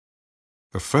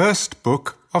The first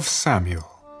book of Samuel.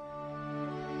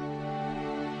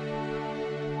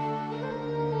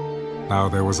 Now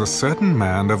there was a certain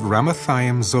man of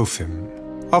Ramathaim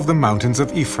Zophim, of the mountains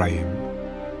of Ephraim,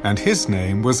 and his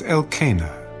name was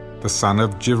Elkanah, the son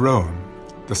of Jeroham,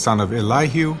 the son of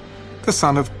Elihu, the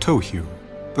son of Tohu,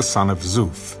 the son of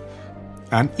Zuph,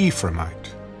 an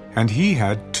Ephraimite, and he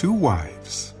had 2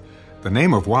 wives. The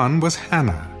name of one was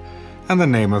Hannah, and the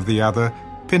name of the other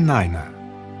Peninnah.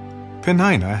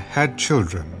 Peninnah had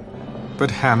children,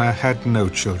 but Hannah had no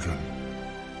children.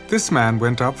 This man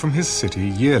went up from his city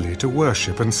yearly to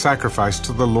worship and sacrifice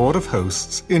to the Lord of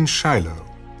hosts in Shiloh.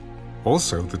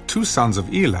 Also the 2 sons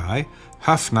of Eli,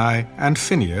 Hophni and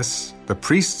Phinehas, the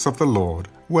priests of the Lord,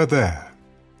 were there.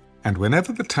 And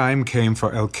whenever the time came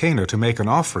for Elkanah to make an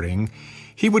offering,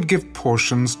 he would give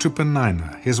portions to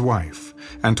Peninnah his wife,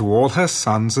 and to all her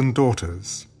sons and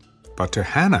daughters. But to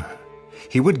Hannah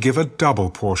he would give a double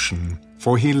portion,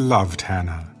 for he loved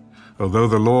Hannah, although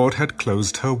the Lord had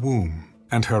closed her womb.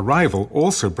 And her rival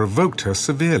also provoked her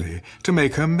severely to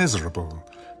make her miserable,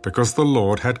 because the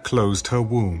Lord had closed her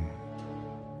womb.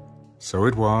 So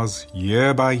it was,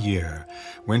 year by year,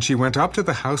 when she went up to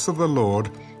the house of the Lord,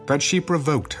 that she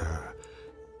provoked her.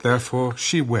 Therefore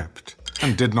she wept,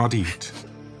 and did not eat.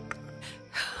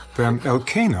 Then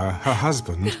Elkanah, her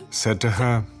husband, said to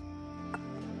her,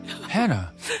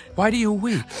 Hannah, why do you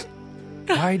weep?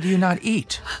 Why do you not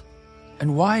eat?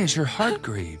 And why is your heart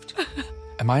grieved?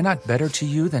 Am I not better to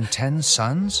you than 10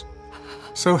 sons?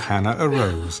 So Hannah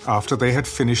arose after they had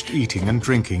finished eating and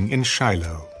drinking in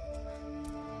Shiloh.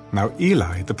 Now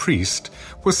Eli the priest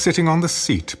was sitting on the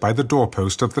seat by the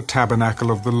doorpost of the tabernacle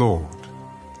of the Lord.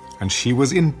 And she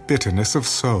was in bitterness of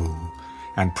soul,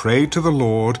 and prayed to the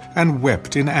Lord and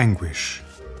wept in anguish.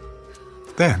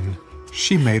 Then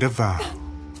she made a vow.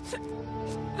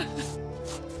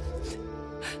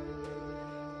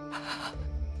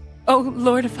 O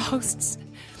Lord of hosts,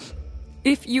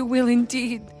 if you will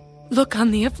indeed look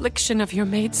on the affliction of your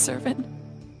maidservant,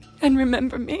 and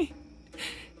remember me,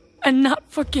 and not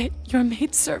forget your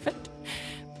maidservant,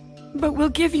 but will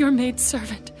give your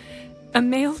maidservant a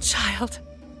male child,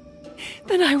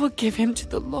 then I will give him to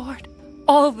the Lord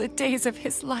all the days of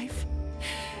his life,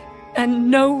 and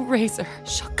no razor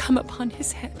shall come upon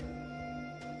his head.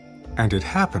 And it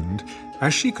happened,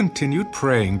 as she continued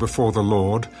praying before the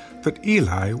Lord, that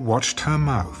Eli watched her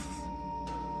mouth.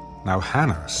 Now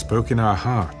Hannah spoke in her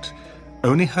heart,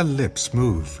 only her lips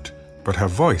moved, but her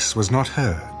voice was not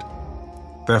heard.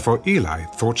 Therefore Eli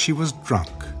thought she was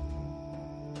drunk.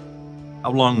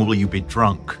 How long will you be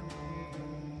drunk?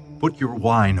 Put your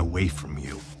wine away from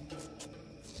you.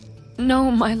 No,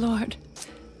 my lord.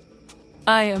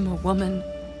 I am a woman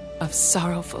of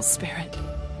sorrowful spirit.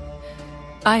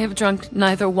 I have drunk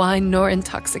neither wine nor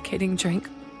intoxicating drink,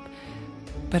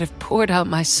 but have poured out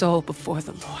my soul before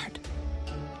the Lord.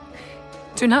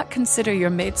 Do not consider your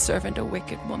maidservant a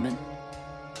wicked woman,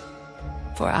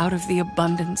 for out of the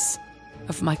abundance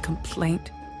of my complaint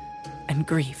and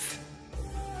grief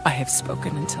I have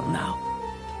spoken until now.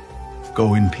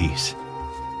 Go in peace,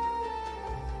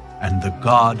 and the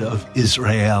God of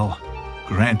Israel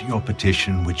grant your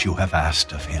petition which you have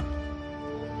asked of him.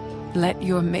 Let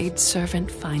your maidservant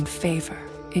find favor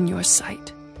in your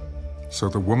sight. So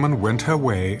the woman went her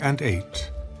way and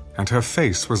ate, and her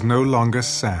face was no longer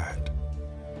sad.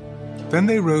 Then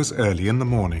they rose early in the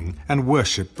morning and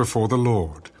worshipped before the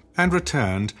Lord, and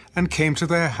returned and came to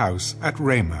their house at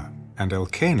Ramah. And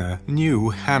Elkanah knew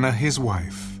Hannah his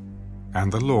wife,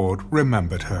 and the Lord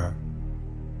remembered her.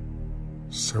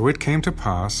 So it came to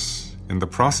pass, in the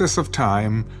process of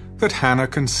time, that Hannah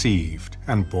conceived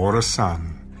and bore a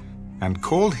son, and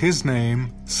called his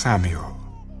name Samuel.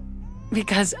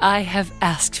 Because I have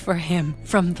asked for him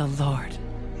from the Lord.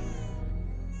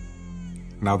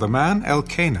 Now the man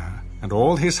Elkanah and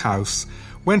all his house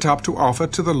went up to offer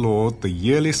to the Lord the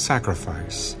yearly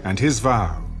sacrifice and his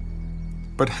vow.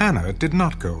 But Hannah did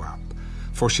not go up,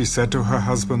 for she said to her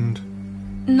husband,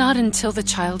 Not until the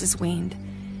child is weaned.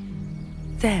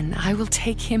 Then I will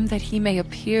take him that he may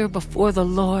appear before the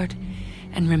Lord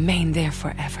and remain there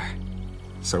forever.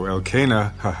 So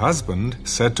Elkanah, her husband,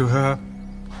 said to her,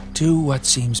 Do what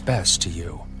seems best to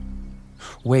you.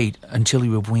 Wait until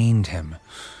you have weaned him.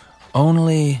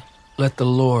 Only let the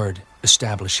Lord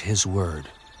establish his word.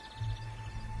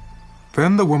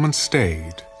 Then the woman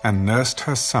stayed and nursed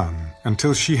her son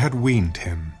until she had weaned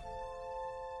him.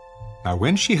 Now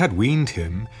when she had weaned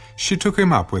him, she took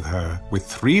him up with her with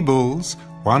 3 bulls,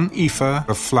 1 ephah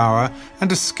of flour,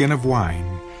 and a skin of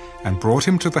wine, and brought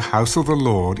him to the house of the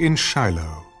Lord in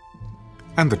Shiloh.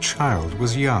 And the child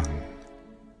was young.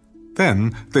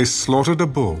 Then they slaughtered a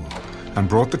bull, and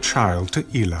brought the child to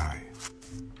Eli.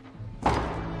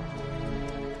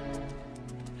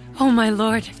 Oh, my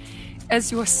Lord,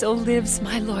 as your soul lives,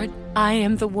 my Lord, I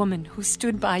am the woman who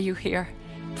stood by you here,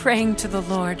 praying to the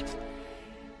Lord.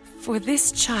 For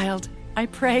this child I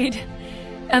prayed,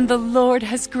 and the Lord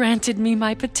has granted me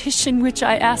my petition which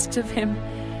I asked of him.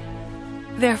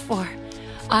 Therefore,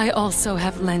 I also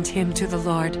have lent him to the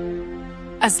Lord.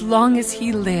 As long as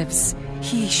he lives,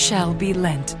 he shall be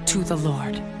lent to the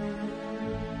Lord.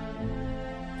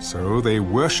 So they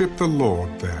worshipped the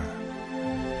Lord there.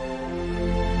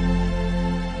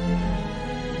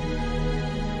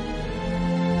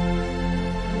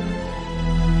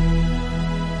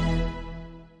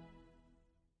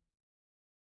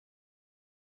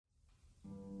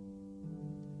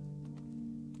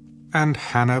 And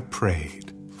Hannah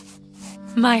prayed,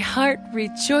 My heart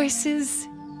rejoices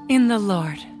in the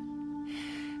Lord.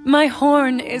 My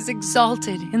horn is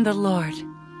exalted in the Lord.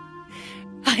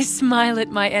 I smile at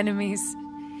my enemies,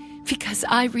 because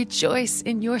I rejoice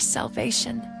in your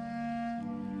salvation.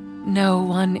 No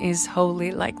one is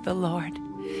holy like the Lord,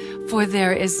 for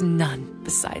there is none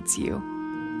besides you.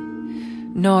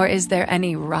 Nor is there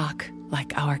any rock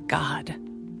like our God.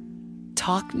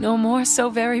 Talk no more so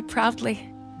very proudly.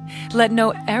 Let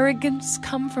no arrogance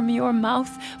come from your mouth,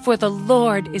 for the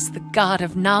Lord is the God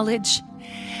of knowledge,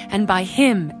 and by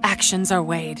him actions are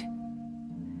weighed.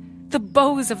 The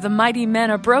bows of the mighty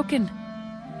men are broken,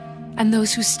 and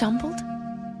those who stumbled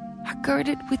are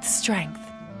girded with strength.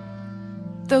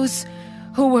 Those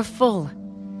who were full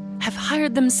have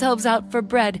hired themselves out for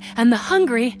bread, and the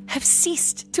hungry have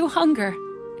ceased to hunger.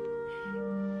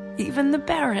 Even the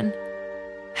barren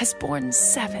has borne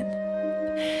 7.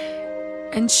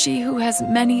 And she who has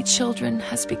many children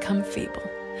has become feeble.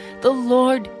 The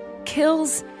Lord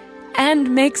kills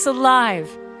and makes alive.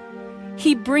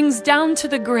 He brings down to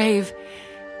the grave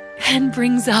and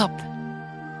brings up.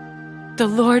 The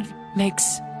Lord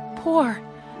makes poor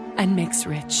and makes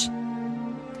rich.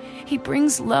 He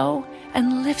brings low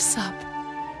and lifts up.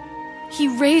 He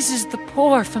raises the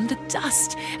poor from the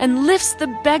dust and lifts the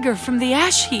beggar from the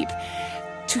ash heap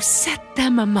to set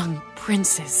them among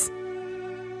princes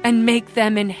and make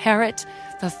them inherit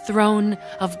the throne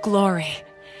of glory.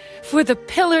 For the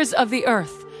pillars of the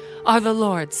earth are the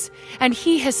Lord's, and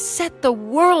he has set the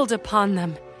world upon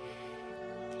them.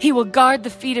 He will guard the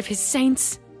feet of his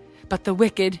saints, but the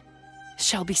wicked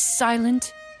shall be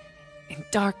silent in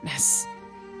darkness.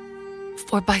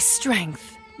 For by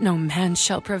strength no man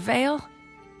shall prevail.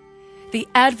 The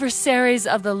adversaries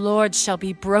of the Lord shall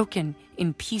be broken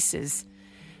in pieces.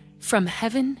 From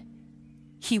heaven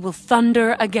he will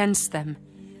thunder against them.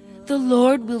 The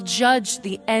Lord will judge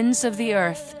the ends of the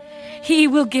earth. He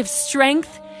will give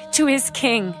strength to his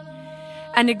king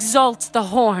and exalt the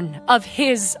horn of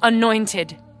his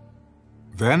anointed.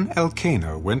 Then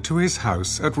Elkanah went to his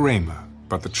house at Ramah,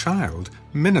 but the child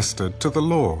ministered to the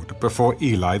Lord before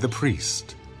Eli the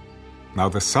priest. Now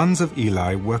the sons of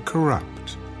Eli were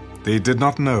corrupt. They did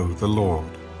not know the Lord.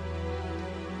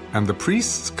 And the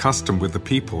priest's custom with the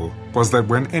people was that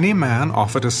when any man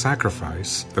offered a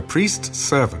sacrifice, the priest's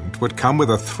servant would come with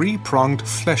a 3-pronged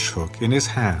flesh hook in his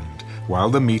hand while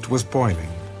the meat was boiling.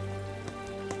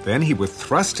 Then he would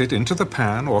thrust it into the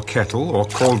pan or kettle or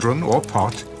cauldron or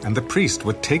pot, and the priest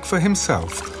would take for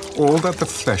himself all that the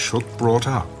flesh hook brought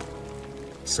up.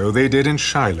 So they did in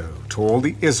Shiloh to all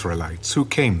the Israelites who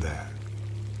came there.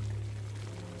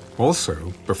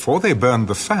 Also, before they burned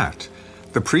the fat,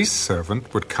 the priest's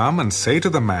servant would come and say to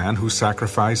the man who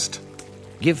sacrificed,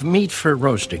 Give meat for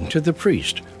roasting to the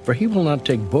priest, for he will not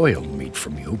take boiled meat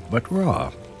from you, but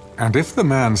raw. And if the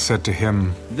man said to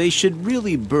him, They should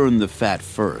really burn the fat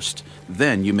first,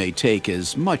 then you may take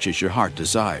as much as your heart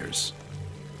desires.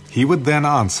 he would then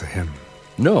answer him,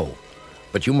 No,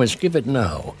 but you must give it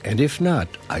now, and if not,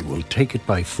 I will take it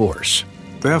by force.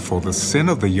 Therefore the sin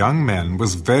of the young men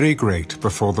was very great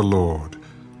before the Lord,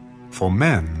 for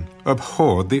men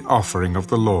abhorred the offering of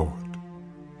the Lord.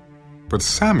 But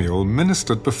Samuel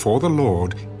ministered before the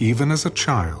Lord even as a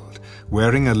child,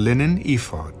 wearing a linen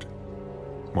ephod.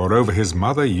 Moreover, his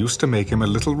mother used to make him a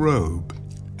little robe,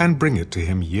 and bring it to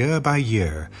him year by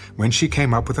year when she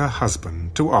came up with her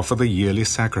husband to offer the yearly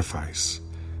sacrifice.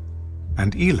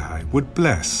 And Eli would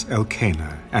bless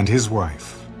Elkanah and his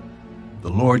wife.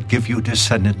 The Lord give you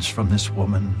descendants from this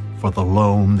woman for the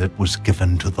loan that was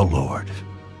given to the Lord.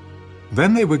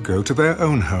 Then they would go to their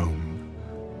own home,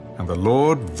 and the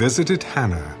Lord visited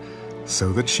Hannah,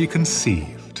 so that she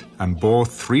conceived, and bore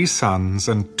 3 sons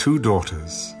and 2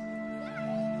 daughters.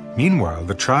 Meanwhile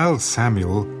the child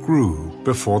Samuel grew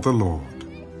before the Lord.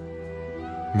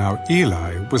 Now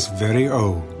Eli was very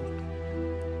old,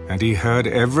 And he heard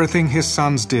everything his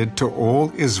sons did to all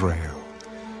Israel,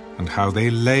 and how they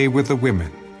lay with the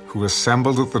women who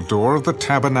assembled at the door of the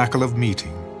tabernacle of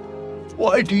meeting.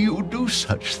 Why do you do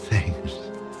such things?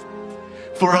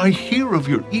 For I hear of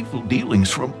your evil dealings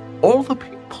from all the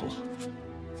people.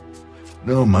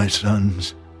 No, my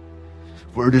sons,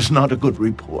 for it is not a good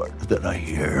report that I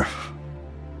hear.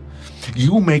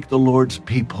 You make the Lord's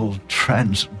people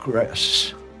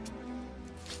transgress.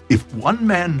 If one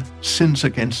man sins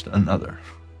against another,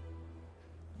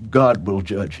 God will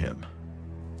judge him.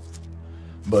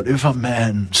 But if a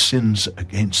man sins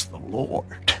against the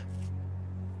Lord,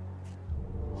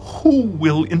 who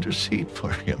will intercede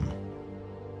for him?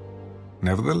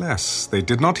 Nevertheless, they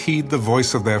did not heed the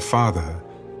voice of their father,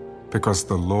 because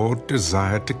the Lord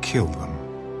desired to kill them.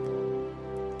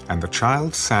 And the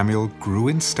child Samuel grew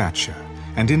in stature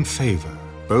and in favor,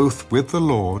 both with the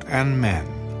Lord and men.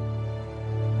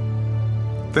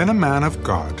 Then a man of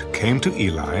God came to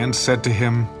Eli and said to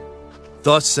him,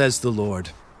 Thus says the Lord,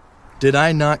 Did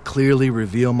I not clearly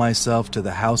reveal myself to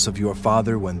the house of your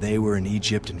father when they were in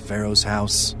Egypt in Pharaoh's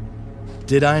house?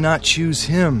 Did I not choose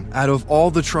him out of all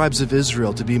the tribes of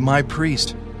Israel to be my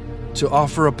priest, to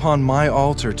offer upon my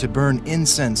altar, to burn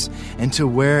incense, and to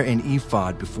wear an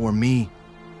ephod before me?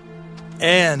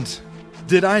 And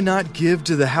did I not give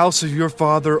to the house of your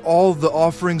father all the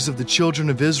offerings of the children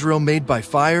of Israel made by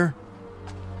fire?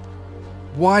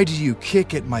 Why do you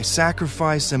kick at my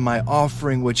sacrifice and my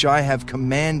offering which I have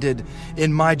commanded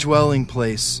in my dwelling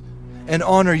place, and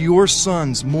honor your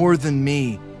sons more than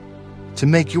me, to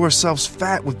make yourselves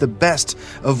fat with the best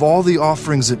of all the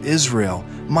offerings of Israel,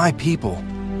 my people?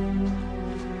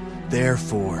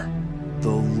 Therefore, the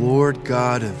Lord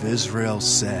God of Israel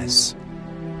says,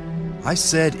 I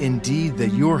said indeed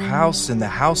that your house and the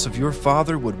house of your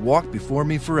father would walk before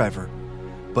me forever.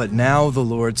 But now the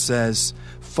Lord says,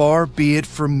 Far be it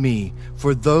from me,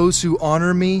 for those who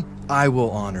honor me I will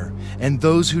honor, and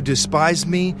those who despise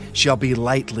me shall be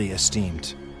lightly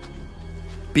esteemed.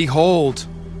 Behold,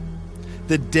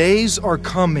 the days are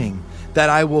coming that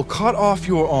I will cut off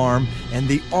your arm and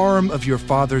the arm of your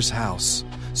father's house,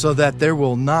 so that there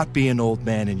will not be an old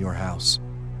man in your house.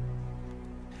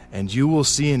 And you will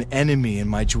see an enemy in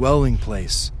my dwelling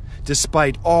place,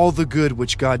 despite all the good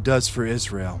which God does for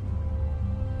Israel.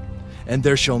 And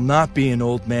there shall not be an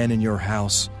old man in your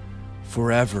house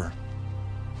forever.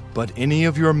 But any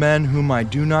of your men whom I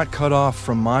do not cut off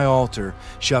from my altar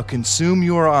shall consume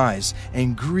your eyes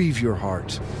and grieve your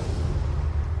heart.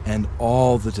 And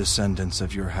all the descendants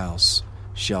of your house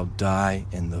shall die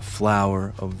in the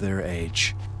flower of their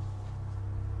age.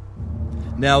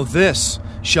 Now this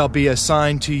shall be a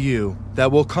sign to you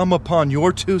that will come upon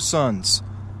your 2 sons,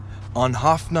 on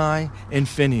Hophni and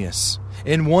Phinehas.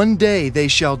 In one day they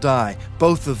shall die,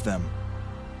 both of them.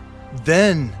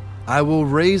 Then I will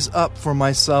raise up for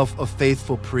myself a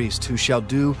faithful priest who shall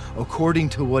do according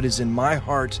to what is in my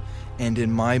heart and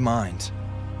in my mind.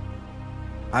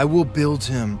 I will build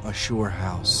him a sure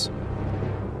house,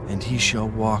 and he shall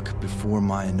walk before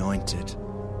my anointed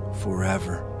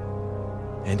forever.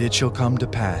 And it shall come to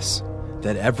pass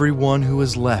that everyone who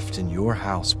is left in your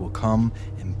house will come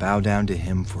and bow down to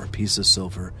him for a piece of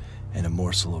silver and a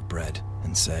morsel of bread,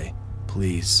 and say,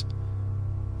 Please,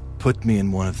 put me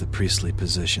in one of the priestly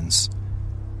positions,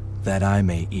 that I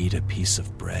may eat a piece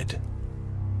of bread.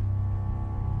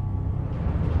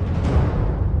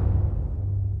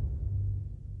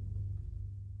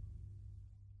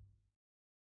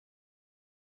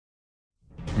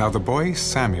 Now the boy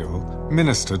Samuel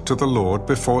ministered to the Lord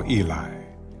before Eli.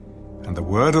 And the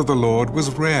word of the Lord was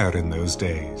rare in those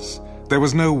days. There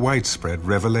was no widespread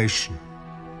revelation.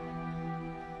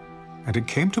 And it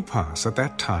came to pass at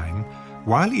that time,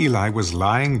 while Eli was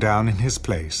lying down in his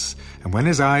place, and when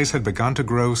his eyes had begun to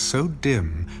grow so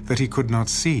dim that he could not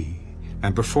see,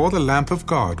 and before the lamp of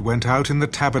God went out in the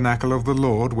tabernacle of the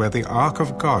Lord where the ark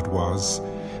of God was,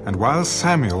 and while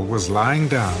Samuel was lying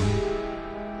down,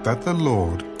 that the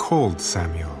Lord called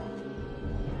Samuel.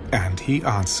 And he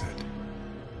answered,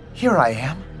 Here I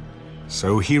am.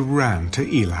 So he ran to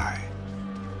Eli.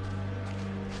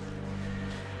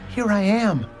 Here I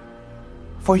am,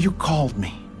 for you called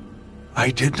me.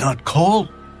 I did not call.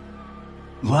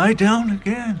 Lie down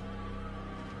again.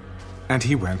 And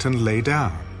he went and lay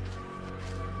down.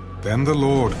 Then the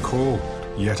Lord called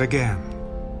yet again,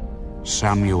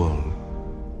 Samuel.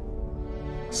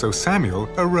 So Samuel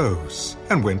arose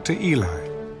and went to Eli.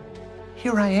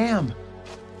 Here I am,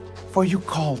 for you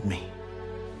called me.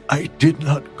 I did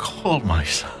not call, my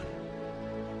son.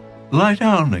 Lie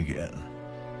down again.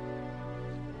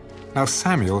 Now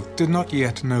Samuel did not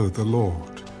yet know the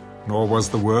Lord, nor was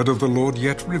the word of the Lord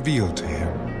yet revealed to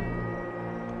him.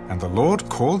 And the Lord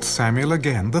called Samuel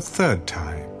again the third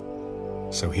time.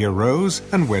 So he arose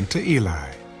and went to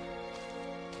Eli.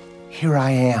 Here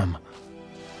I am,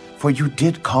 for you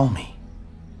did call me.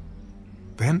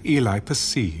 Then Eli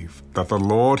perceived that the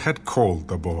Lord had called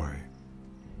the boy.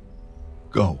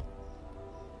 Go,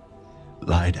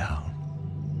 lie down,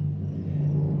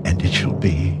 and it shall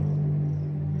be,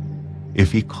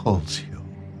 if he calls you,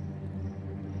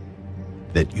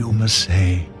 that you must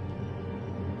say,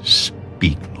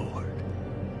 Speak, Lord,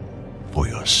 for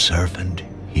your servant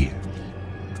hears.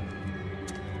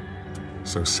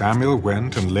 So Samuel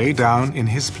went and lay down in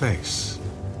his place.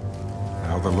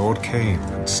 Now the Lord came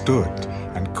and stood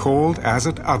and called as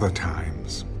at other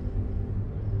times.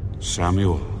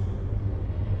 Samuel,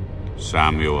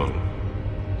 Samuel.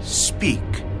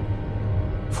 Speak,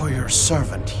 for your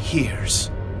servant hears.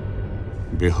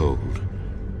 Behold,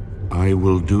 I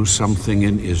will do something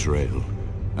in Israel,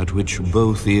 at which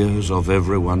both ears of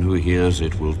everyone who hears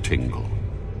it will tingle.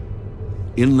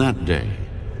 In that day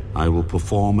I will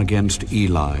perform against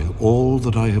Eli all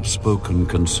that I have spoken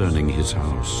concerning his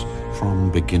house,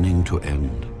 from beginning to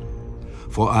end.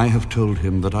 For I have told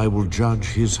him that I will judge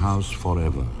his house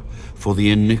forever, for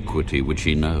the iniquity which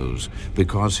he knows,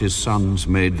 because his sons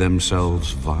made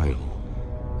themselves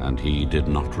vile, and he did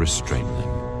not restrain them.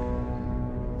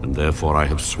 And therefore I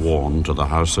have sworn to the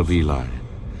house of Eli,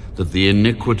 that the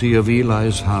iniquity of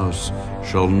Eli's house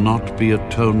shall not be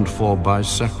atoned for by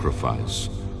sacrifice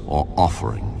or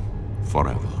offering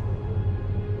forever.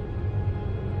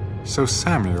 So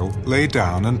Samuel lay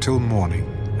down until morning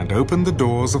and opened the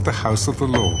doors of the house of the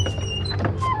Lord.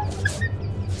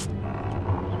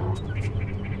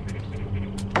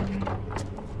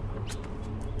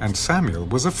 And Samuel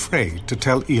was afraid to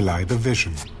tell Eli the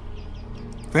vision.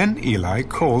 Then Eli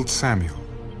called Samuel.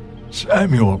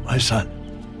 Samuel, my son.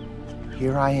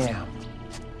 Here I am.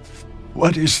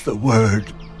 What is the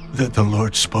word that the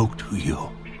Lord spoke to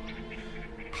you?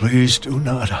 Please do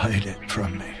not hide it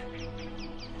from me.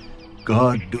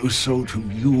 God do so to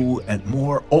you and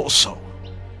more also,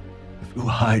 if you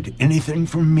hide anything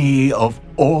from me of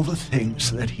all the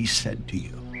things that he said to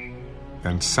you.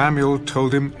 Then Samuel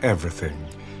told him everything,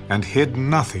 and hid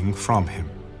nothing from him.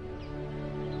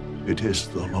 It is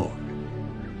the Lord.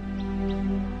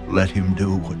 Let him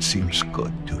do what seems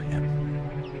good to him.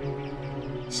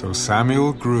 So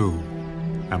Samuel grew,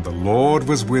 and the Lord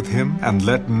was with him, and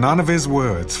let none of his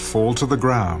words fall to the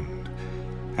ground.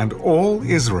 And all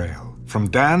Israel, from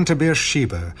Dan to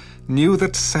Beersheba, knew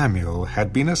that Samuel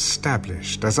had been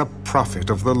established as a prophet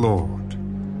of the Lord.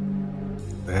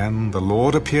 Then the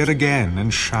Lord appeared again in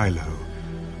Shiloh,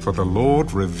 for the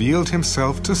Lord revealed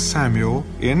himself to Samuel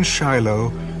in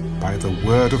Shiloh by the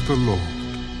word of the Lord.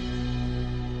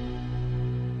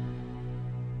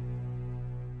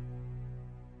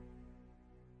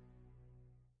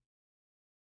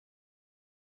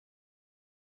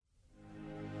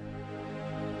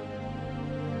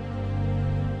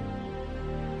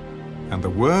 And the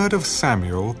word of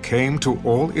Samuel came to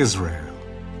all Israel.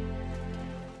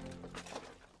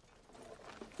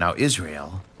 Now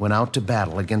Israel went out to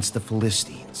battle against the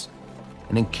Philistines,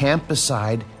 and encamped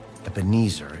beside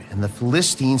Ebenezer, and the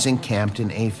Philistines encamped in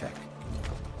Aphek.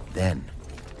 Then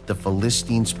the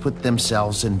Philistines put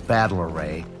themselves in battle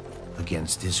array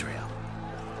against Israel.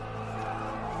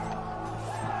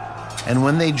 And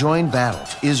when they joined battle,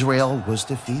 Israel was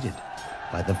defeated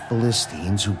by the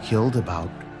Philistines, who killed about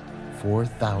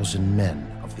 4,000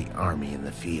 men of the army in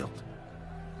the field.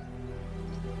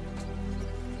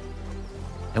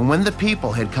 And when the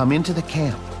people had come into the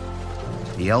camp,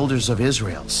 the elders of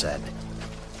Israel said,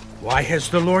 Why has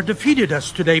the Lord defeated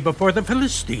us today before the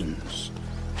Philistines?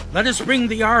 Let us bring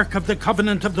the ark of the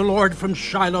covenant of the Lord from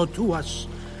Shiloh to us,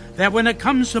 that when it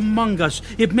comes among us,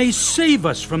 it may save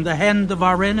us from the hand of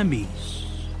our enemies.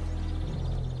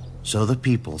 So the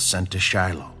people sent to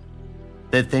Shiloh,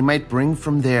 that they might bring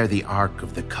from there the ark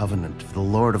of the covenant of the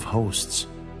Lord of hosts,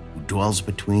 who dwells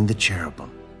between the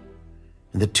cherubim.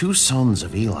 And the two sons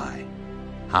of Eli,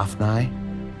 Hophni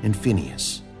and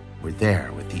Phinehas, were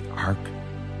there with the ark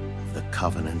of the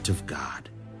covenant of God.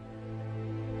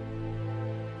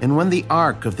 And when the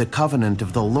ark of the covenant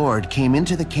of the Lord came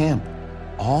into the camp,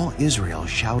 all Israel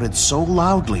shouted so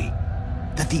loudly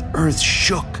that the earth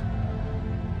shook.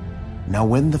 Now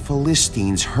when the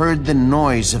Philistines heard the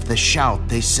noise of the shout,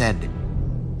 they said,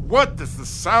 What does the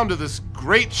sound of this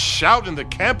great shout in the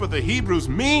camp of the Hebrews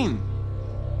mean?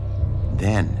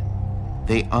 Then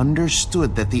they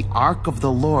understood that the ark of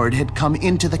the Lord had come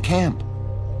into the camp.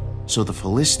 So the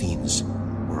Philistines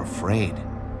were afraid,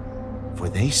 for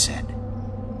they said,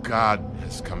 God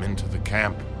has come into the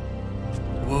camp.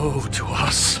 Woe to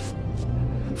us,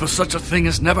 for such a thing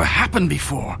has never happened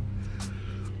before.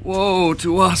 Woe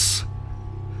to us!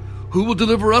 Who will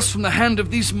deliver us from the hand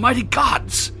of these mighty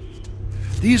gods?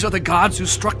 These are the gods who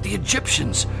struck the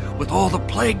Egyptians with all the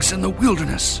plagues in the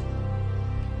wilderness.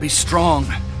 Be strong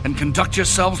and conduct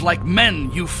yourselves like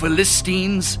men, you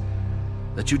Philistines,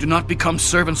 that you do not become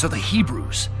servants of the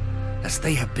Hebrews, as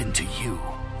they have been to you.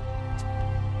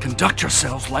 Conduct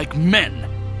yourselves like men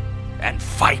and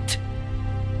fight.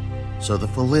 So the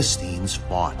Philistines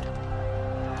fought,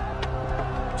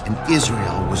 and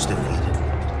Israel was defeated,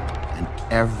 and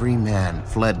every man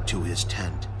fled to his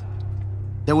tent.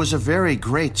 There was a very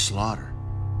great slaughter,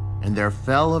 and there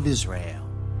fell of Israel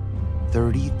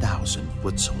 30,000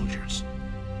 foot soldiers.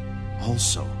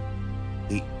 Also,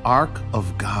 the ark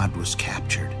of God was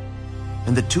captured,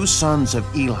 and the two sons of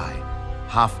Eli,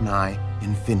 Hophni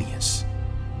and Phinehas,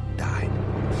 died.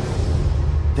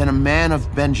 Then a man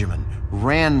of Benjamin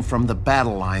ran from the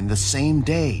battle line the same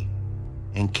day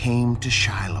and came to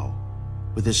Shiloh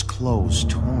with his clothes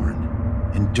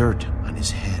torn and dirt on his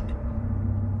head.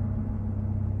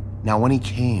 Now when he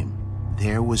came,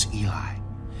 there was Eli,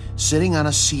 sitting on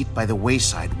a seat by the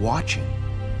wayside watching,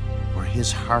 for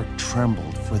his heart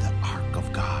trembled for the ark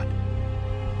of God.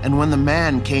 And when the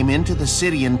man came into the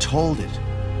city and told it,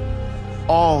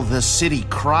 all the city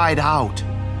cried out.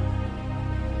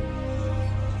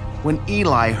 When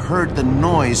Eli heard the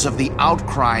noise of the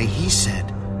outcry, he said,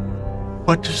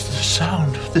 "What does the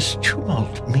sound of this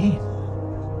tumult mean?"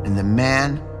 And the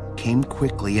man came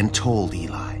quickly and told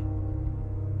Eli.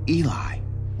 Eli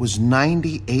was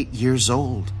 98 years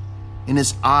old, and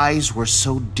his eyes were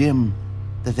so dim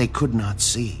that they could not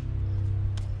see.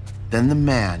 Then the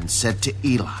man said to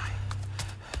Eli,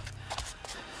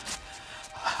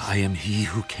 I am he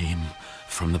who came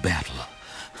from the battle,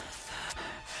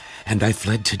 and I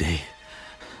fled today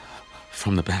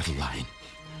from the battle line.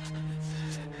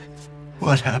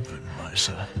 What happened, my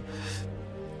son?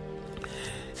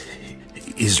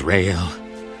 Israel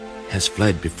has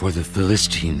fled before the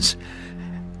Philistines,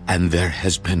 and there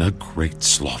has been a great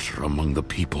slaughter among the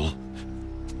people.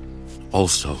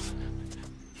 Also,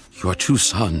 your two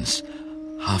sons,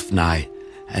 Hophni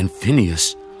and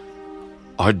Phinehas,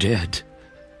 are dead,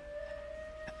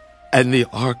 and the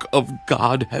ark of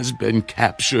God has been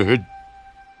captured.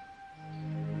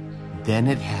 Then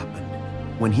it happened,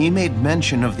 when he made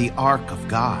mention of the ark of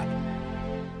God,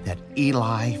 that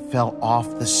Eli fell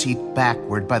off the seat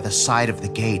backward by the side of the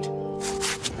gate,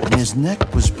 and his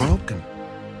neck was broken,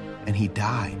 and he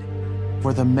died.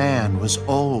 For the man was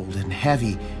old and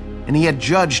heavy, and he had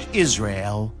judged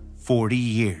Israel 40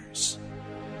 years.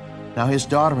 Now his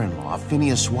daughter-in-law,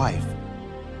 Phinehas' wife,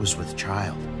 was with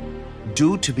child,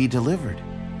 due to be delivered.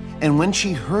 And when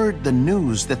she heard the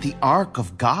news that the ark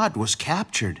of God was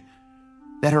captured,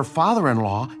 that her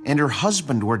father-in-law and her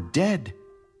husband were dead,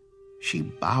 she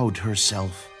bowed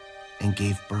herself and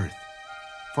gave birth,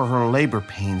 for her labor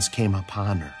pains came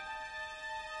upon her.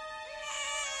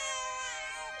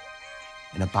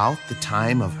 And about the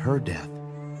time of her death,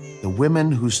 the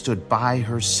women who stood by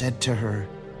her said to her,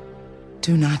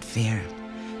 Do not fear,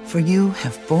 for you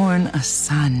have borne a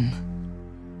son.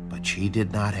 But she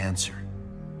did not answer,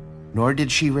 nor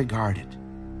did she regard it.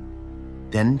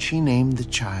 Then she named the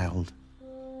child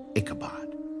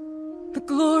Ichabod. The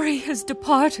glory has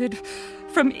departed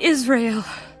from Israel.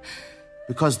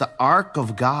 Because the ark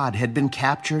of God had been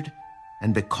captured,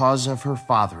 and because of her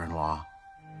father-in-law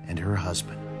and her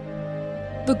husband.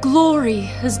 The glory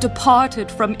has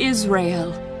departed from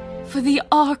Israel, for the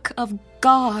ark of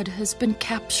God has been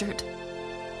captured.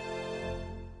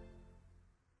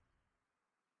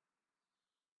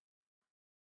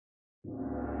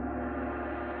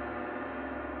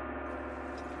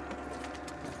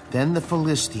 Then the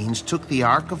Philistines took the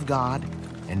ark of God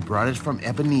and brought it from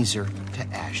Ebenezer to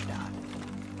Ashdod.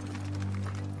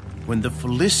 When the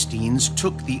Philistines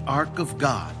took the ark of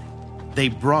God, they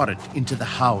brought it into the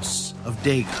house of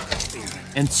Dagon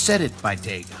and set it by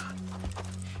Dagon.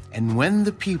 And when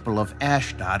the people of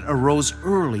Ashdod arose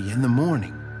early in the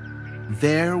morning,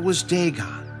 there was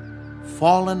Dagon,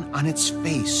 fallen on its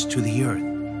face to the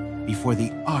earth before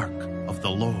the ark of the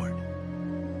Lord.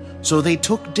 So they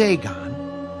took Dagon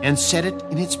and set it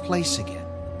in its place again.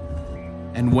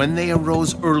 And when they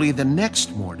arose early the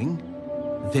next morning,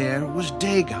 there was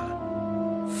Dagon,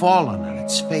 fallen on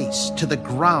its face to the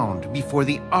ground before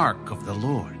the ark of the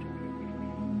Lord.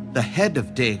 The head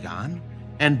of Dagon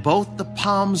and both the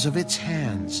palms of its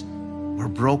hands were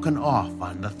broken off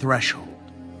on the threshold.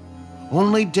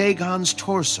 Only Dagon's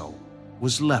torso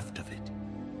was left of it.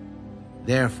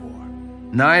 Therefore,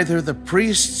 neither the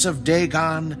priests of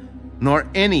Dagon nor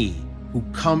any who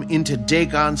come into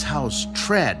Dagon's house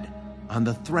tread on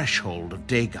the threshold of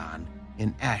Dagon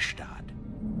in Ashdod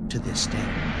to this day.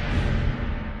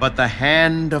 But the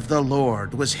hand of the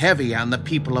Lord was heavy on the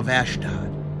people of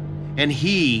Ashdod, and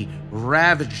he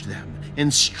ravaged them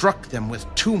and struck them with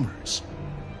tumors,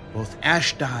 both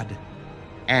Ashdod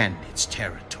and its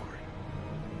territory.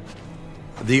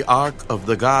 The ark of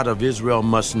the God of Israel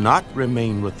must not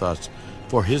remain with us,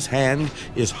 for his hand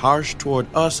is harsh toward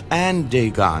us and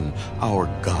Dagon, our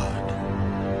God.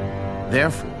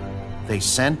 Therefore, they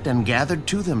sent and gathered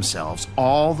to themselves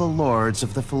all the lords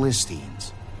of the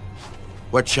Philistines.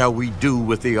 What shall we do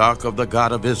with the ark of the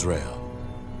God of Israel?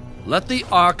 Let the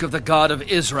ark of the God of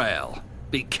Israel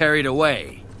be carried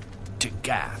away to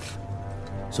Gath.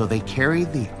 So they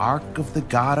carried the ark of the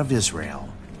God of Israel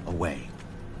away.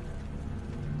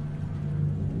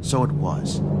 So it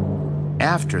was,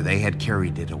 after they had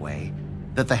carried it away,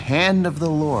 that the hand of the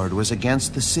Lord was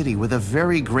against the city with a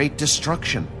very great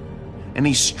destruction. And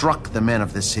he struck the men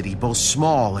of the city, both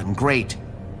small and great,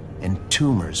 and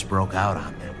tumors broke out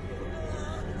on them.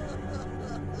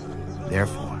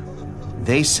 Therefore,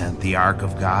 they sent the ark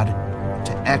of God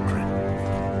to Ekron.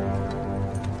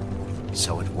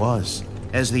 So it was,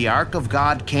 as the ark of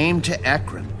God came to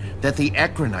Ekron, that the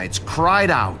Ekronites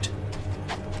cried out,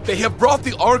 "They have brought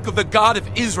the ark of the God of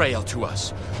Israel to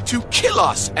us, to kill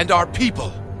us and our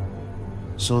people."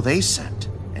 So they sent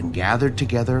and gathered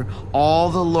together all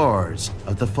the lords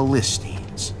of the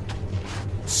Philistines.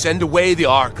 "Send away the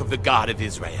ark of the God of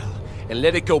Israel, and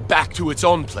let it go back to its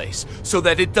own place, so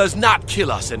that it does not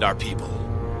kill us and our people."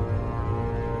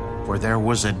 For there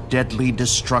was a deadly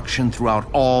destruction throughout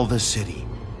all the city.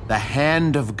 The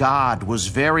hand of God was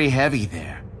very heavy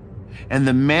there, and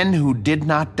the men who did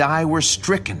not die were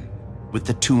stricken with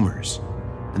the tumors,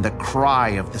 and the cry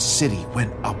of the city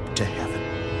went up to heaven.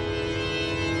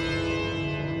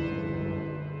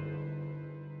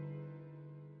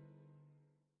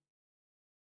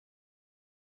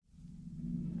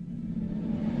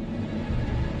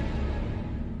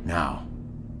 Now,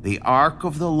 the ark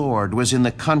of the Lord was in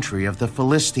the country of the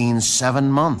Philistines 7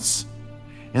 months,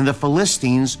 and the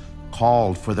Philistines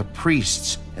called for the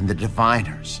priests and the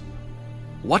diviners.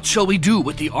 "What shall we do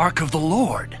with the ark of the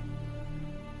Lord?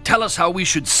 Tell us how we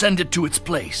should send it to its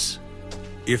place."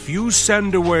 If you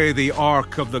send away the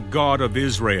ark of the God of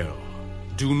Israel,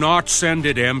 do not send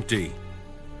it empty,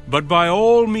 but by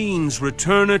all means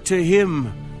return it to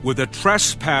him with a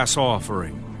trespass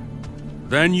offering.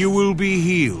 Then you will be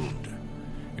healed,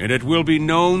 and it will be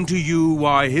known to you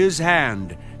why his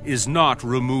hand is not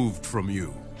removed from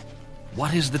you.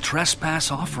 What is the trespass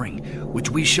offering which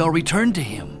we shall return to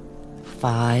him?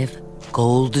 5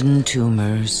 golden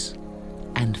tumors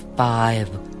and 5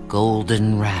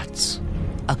 golden rats,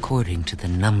 according to the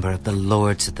number of the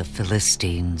lords of the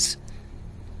Philistines.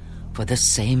 For the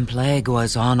same plague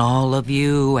was on all of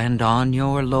you and on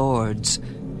your lords.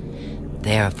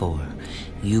 Therefore,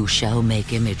 you shall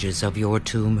make images of your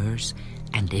tumors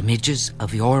and images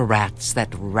of your rats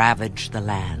that ravage the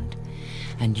land,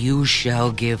 and you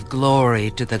shall give glory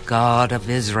to the God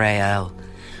of Israel.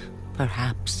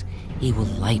 Perhaps he will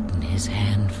lighten his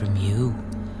hand from you,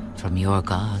 from your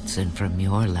gods, and from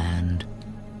your land.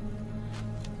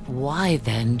 Why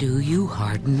then do you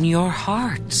harden your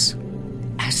hearts,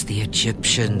 as the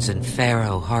Egyptians and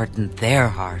Pharaoh hardened their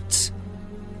hearts?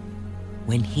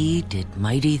 When he did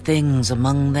mighty things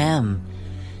among them,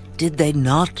 did they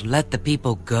not let the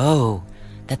people go,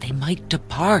 that they might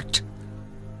depart?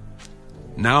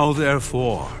 Now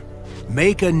therefore,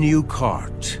 make a new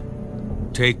cart.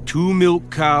 Take 2 milk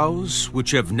cows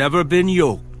which have never been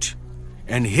yoked,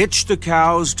 and hitch the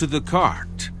cows to the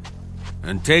cart,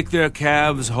 and take their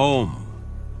calves home,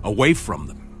 away from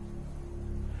them.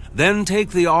 Then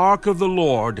take the ark of the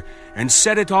Lord, and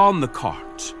set it on the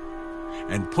cart,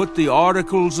 and put the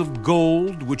articles of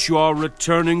gold which you are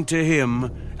returning to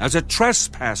him as a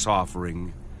trespass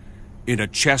offering in a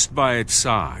chest by its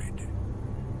side.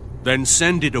 Then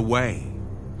send it away,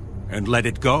 and let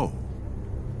it go,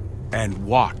 and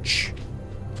watch.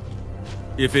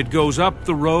 If it goes up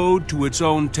the road to its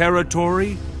own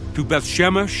territory, to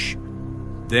Bethshemesh,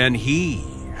 then he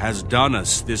has done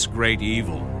us this great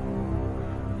evil.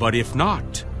 But if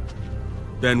not,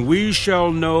 then we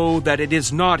shall know that it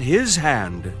is not his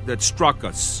hand that struck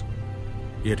us.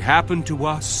 It happened to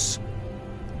us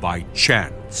by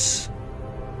chance."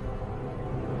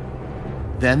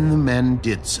 Then the men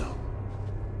did so.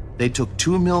 They took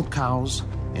 2 milk cows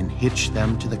and hitched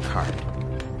them to the cart,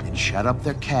 and shut up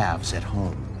their calves at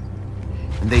home.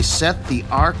 And they set the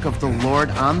ark of the Lord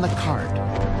on the cart,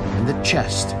 and the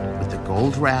chest with the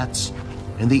gold rats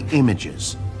and the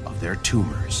images of their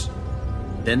tumors.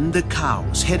 Then the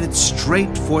cows headed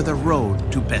straight for the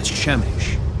road to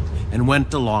Beth-Shemesh and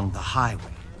went along the highway,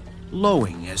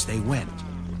 lowing as they went,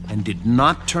 and did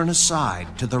not turn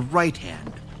aside to the right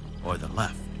hand or the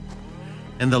left.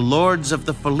 And the lords of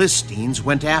the Philistines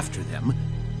went after them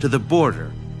to the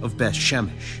border of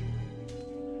Beth-Shemesh.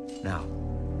 Now,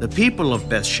 the people of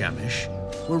Beth-Shemesh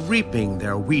were reaping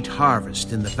their wheat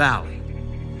harvest in the valley,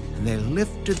 and they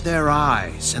lifted their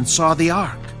eyes and saw the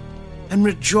ark, and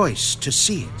rejoiced to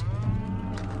see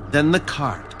it. Then the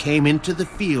cart came into the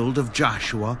field of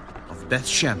Joshua of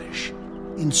Beth-Shemesh,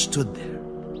 and stood there.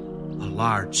 A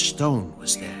large stone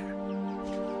was there.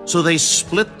 So they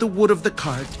split the wood of the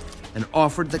cart, and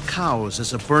offered the cows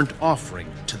as a burnt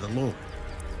offering to the Lord.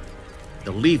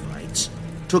 The Levites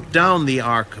took down the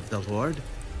ark of the Lord,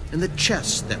 and the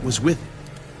chest that was with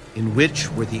it, in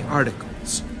which were the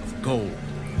articles of gold,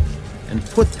 and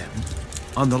put them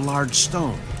on the large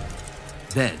stone.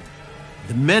 Then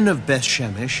the men of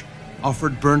Beth-Shemesh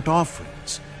offered burnt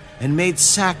offerings, and made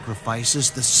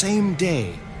sacrifices the same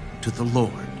day to the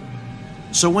Lord.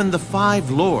 So when the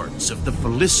 5 lords of the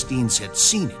Philistines had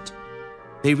seen it,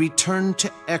 they returned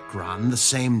to Ekron the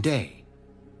same day.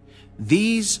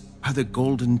 These are the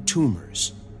golden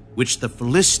tumors, which the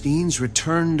Philistines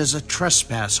returned as a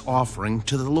trespass offering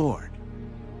to the Lord.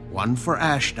 1 for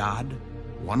Ashdod,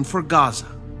 1 for Gaza,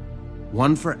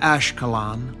 1 for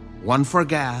Ashkelon, 1 for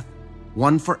Gath,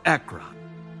 1 for Ekron.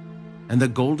 And the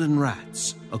golden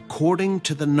rats, according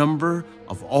to the number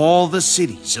of all the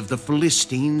cities of the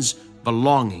Philistines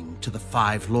belonging to the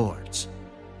 5 lords,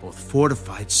 both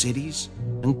fortified cities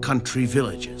and country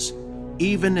villages,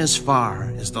 even as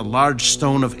far as the large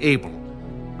stone of Abel,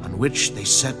 on which they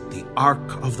set the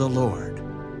ark of the Lord,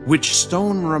 which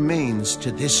stone remains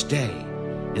to this day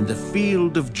in the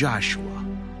field of Joshua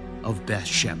of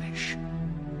Beth-Shemesh.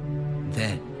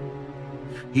 Then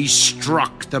he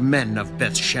struck the men of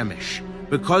Beth-Shemesh,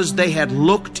 because they had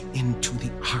looked into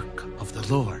the ark of the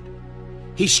Lord.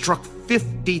 He struck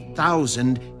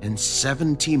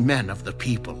 50,070 men of the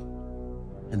people,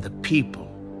 and the people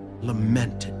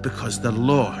lamented because the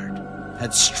Lord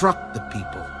had struck the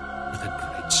people with a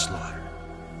great slaughter.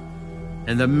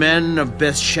 And the men of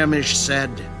Beth-Shemesh said,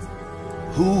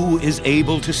 "Who is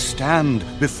able to stand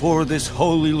before this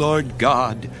holy Lord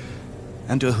God?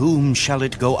 And to whom shall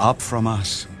it go up from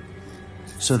us?"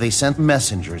 So they sent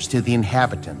messengers to the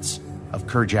inhabitants of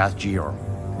Kirjath-jearim.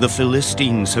 "The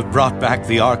Philistines have brought back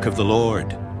the ark of the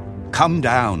Lord. Come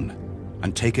down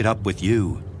and take it up with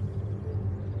you."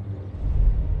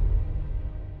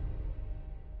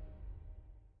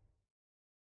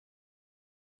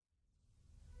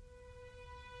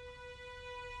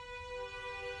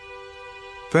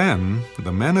 Then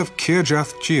the men of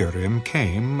Kirjath-jearim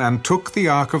came and took the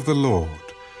ark of the Lord,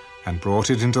 and brought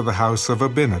it into the house of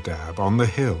Abinadab on the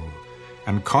hill,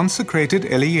 and consecrated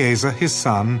Eleazar his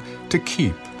son to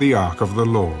keep the ark of the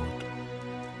Lord.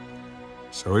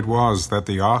 So it was that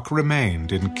the ark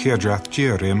remained in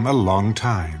Kirjath-jearim a long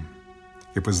time.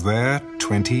 It was there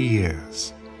 20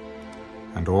 years.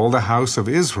 And all the house of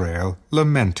Israel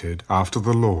lamented after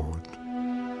the Lord.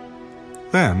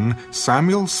 Then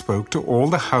Samuel spoke to all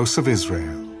the house of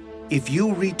Israel. "If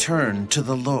you return to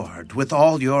the Lord with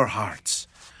all your hearts,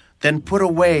 then put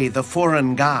away the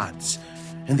foreign gods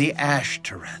and the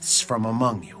Ashtoreths from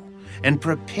among you, and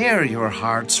prepare your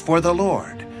hearts for the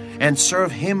Lord, and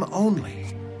serve him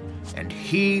only, and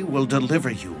he will deliver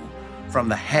you from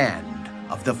the hand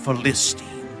of the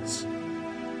Philistines."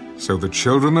 So the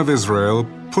children of Israel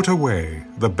put away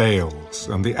the Baals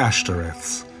and the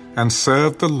Ashtoreths, and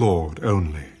served the Lord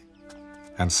only.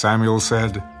 And Samuel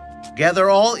said, "Gather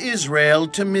all Israel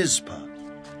to Mizpah,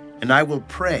 and I will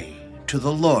pray to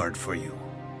the Lord for you."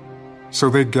 So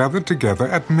they gathered together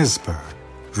at Mizpah,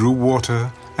 drew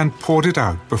water, and poured it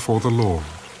out before the Lord.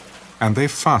 And they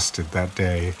fasted that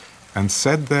day, and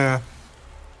said there,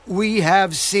 "We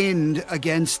have sinned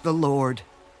against the Lord."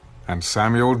 And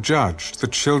Samuel judged the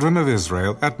children of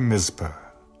Israel at Mizpah.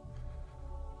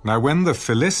 Now when the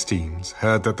Philistines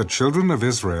heard that the children of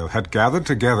Israel had gathered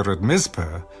together at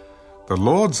Mizpah, the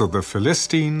lords of the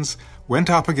Philistines went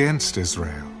up against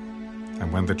Israel.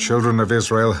 And when the children of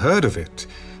Israel heard of it,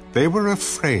 they were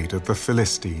afraid of the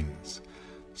Philistines.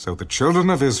 So the children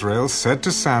of Israel said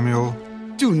to Samuel,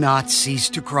 "Do not cease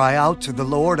to cry out to the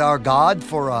Lord our God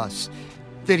for us,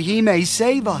 that he may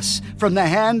save us from the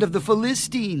hand of the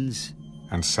Philistines."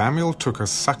 And Samuel took a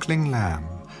suckling lamb,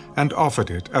 and offered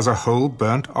it as a whole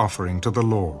burnt offering to the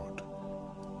Lord.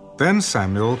 Then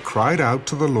Samuel cried out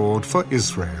to the Lord for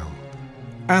Israel,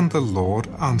 and the Lord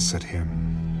answered him.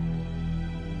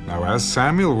 Now as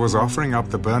Samuel was offering up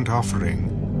the burnt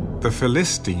offering, the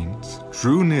Philistines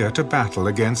drew near to battle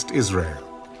against Israel.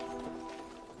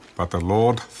 But the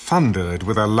Lord thundered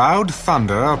with a loud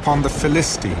thunder upon the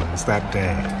Philistines that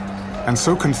day, and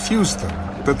so confused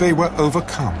them that they were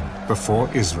overcome before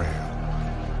Israel.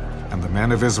 And the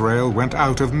men of Israel went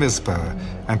out of Mizpah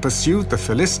and pursued the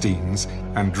Philistines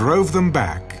and drove them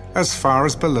back as far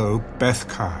as below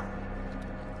Beth-kar.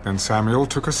 Then Samuel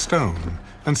took a stone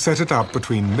and set it up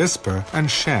between Mizpah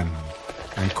and Shen,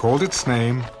 and called its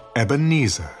name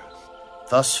Ebenezer.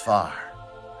 Thus far,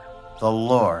 the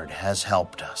Lord has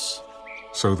helped us.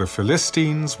 So the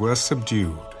Philistines were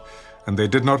subdued, and they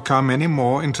did not come any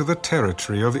more into the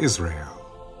territory of Israel.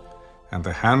 And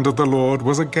the hand of the Lord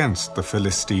was against the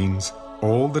Philistines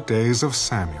all the days of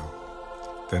Samuel.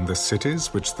 Then the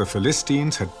cities which the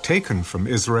Philistines had taken from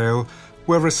Israel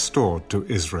were restored to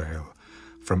Israel,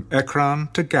 from Ekron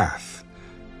to Gath,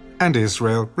 and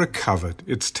Israel recovered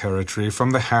its territory from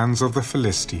the hands of the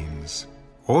Philistines.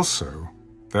 Also,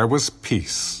 there was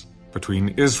peace between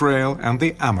Israel and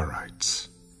the Amorites.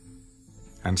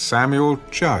 And Samuel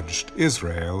judged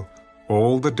Israel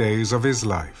all the days of his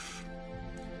life.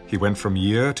 He went from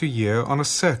year to year on a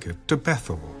circuit to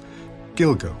Bethel,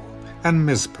 Gilgal, and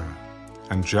Mizpah,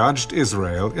 and judged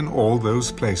Israel in all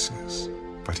those places.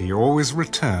 But he always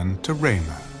returned to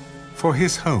Ramah, for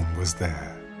his home was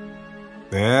there.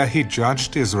 There he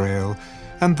judged Israel,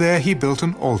 and there he built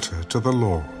an altar to the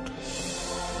Lord.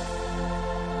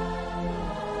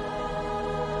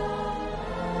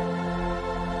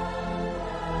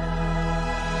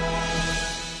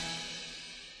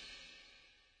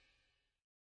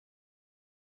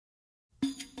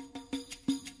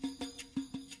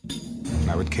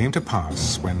 Now it came to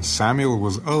pass, when Samuel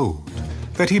was old,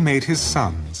 that he made his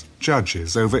sons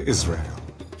judges over Israel.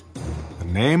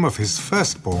 The name of his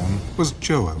firstborn was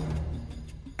Joel,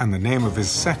 and the name of his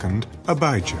second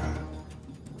Abijah.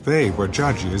 They were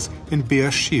judges in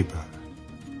Beersheba.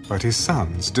 But his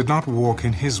sons did not walk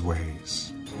in his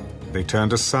ways. They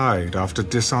turned aside after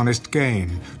dishonest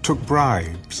gain, took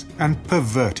bribes, and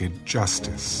perverted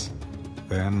justice.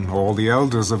 Then all the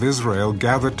elders of Israel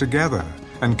gathered together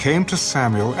and came to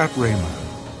Samuel at Ramah.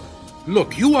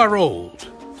 Look, you are old,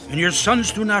 and your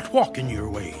sons do not walk in your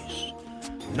ways.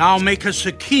 Now make us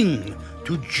a king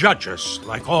to judge us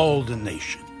like all the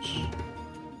nations.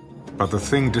 But the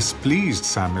thing displeased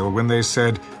Samuel when they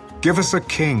said, "Give us a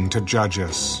king to judge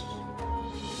us."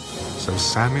 So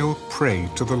Samuel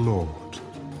prayed to the Lord.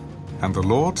 And the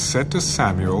Lord said to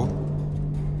Samuel,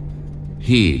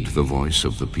 Heed the voice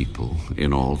of the people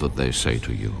in all that they say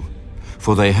to you.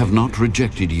 For they have not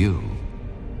rejected you,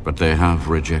 but they have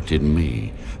rejected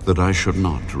me, that I should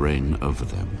not reign over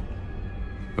them.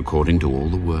 According to all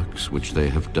the works which they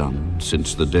have done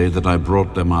since the day that I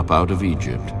brought them up out of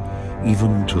Egypt,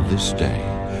 even to this day,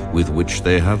 with which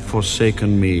they have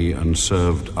forsaken me and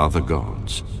served other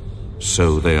gods,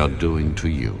 so they are doing to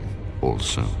you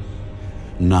also.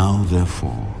 Now,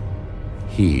 therefore,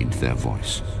 heed their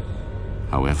voice.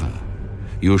 However,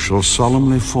 you shall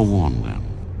solemnly forewarn them,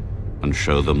 and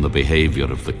show them the behavior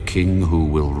of the king who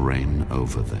will reign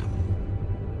over them.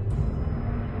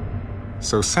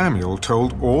 So Samuel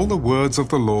told all the words of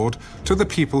the Lord to the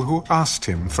people who asked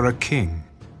him for a king.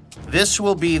 This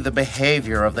will be the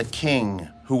behavior of the king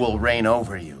who will reign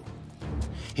over you.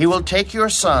 He will take your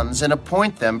sons and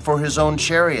appoint them for his own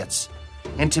chariots,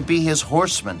 and to be his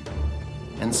horsemen,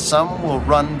 and some will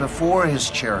run before his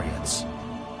chariots.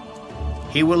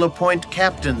 He will appoint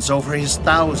captains over his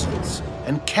thousands,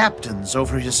 and captains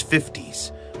over his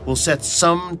 50s, will set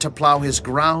some to plow his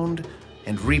ground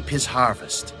and reap his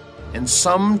harvest, and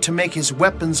some to make his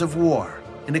weapons of war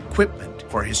and equipment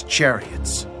for his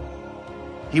chariots.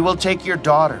 He will take your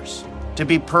daughters to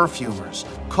be perfumers,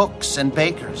 cooks, and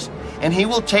bakers, and he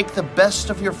will take the best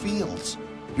of your fields,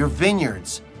 your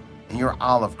vineyards, and your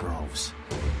olive groves,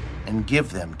 and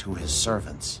give them to his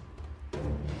servants.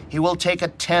 He will take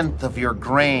 1/10 of your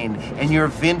grain and your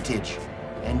vintage,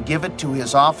 and give it to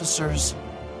his officers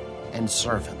and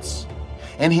servants.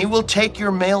 And he will take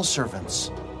your male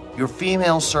servants, your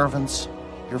female servants,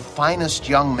 your finest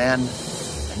young men,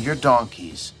 and your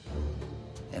donkeys,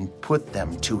 and put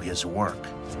them to his work.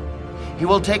 He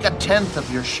will take 1/10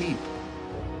 of your sheep,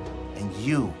 and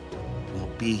you will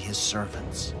be his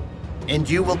servants. And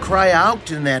you will cry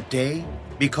out in that day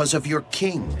because of your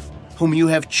king, whom you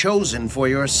have chosen for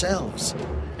yourselves,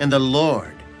 and the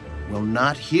Lord will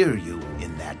not hear you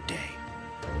in that day.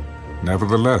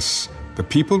 Nevertheless, the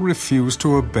people refused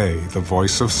to obey the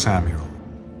voice of Samuel.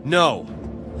 No,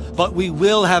 but we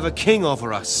will have a king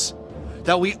over us,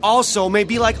 that we also may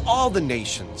be like all the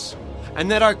nations,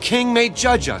 and that our king may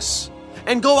judge us,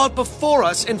 and go out before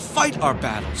us and fight our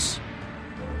battles."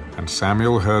 And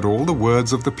Samuel heard all the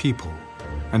words of the people,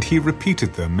 and he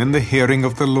repeated them in the hearing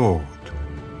of the Lord.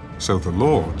 So the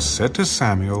Lord said to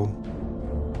Samuel,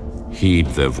 "Heed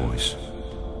their voice,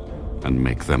 and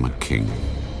make them a king."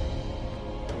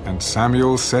 And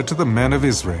Samuel said to the men of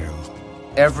Israel,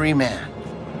 "Every man,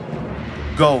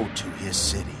 go to his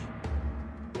city."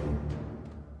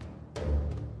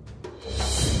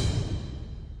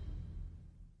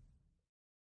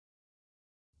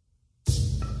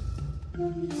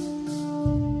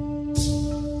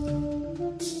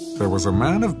 There was a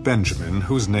man of Benjamin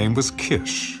whose name was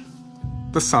Kish,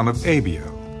 the son of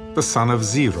Abiel, the son of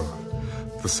Zerah,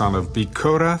 the son of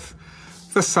Bechorath,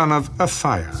 the son of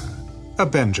Aphiah, a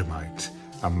Benjamite,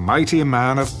 a mighty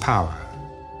man of power.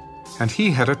 And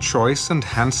he had a choice and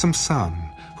handsome son,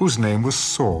 whose name was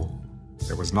Saul.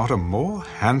 There was not a more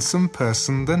handsome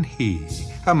person than he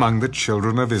among the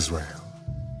children of Israel.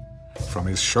 From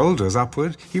his shoulders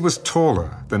upward he was taller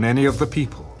than any of the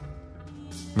people.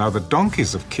 Now the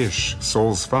donkeys of Kish,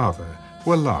 Saul's father,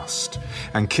 were lost.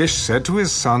 And Kish said to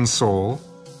his son Saul,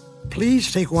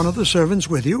 "Please take one of the servants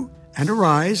with you, and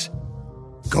arise.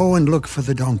 Go and look for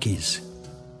the donkeys."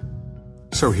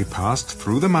 So he passed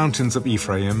through the mountains of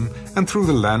Ephraim and through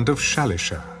the land of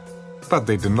Shalisha, but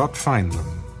they did not find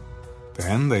them.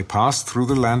 Then they passed through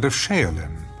the land of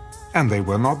Shaalim, and they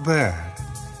were not there.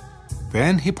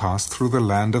 Then he passed through the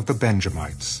land of the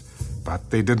Benjamites,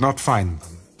 but they did not find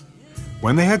them.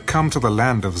 When they had come to the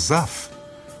land of Zuph,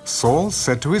 Saul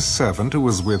said to his servant who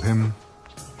was with him,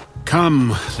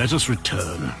 "Come, let us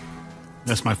return,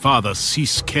 lest my father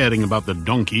cease caring about the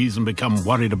donkeys and become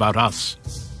worried about us."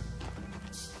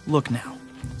 Look now,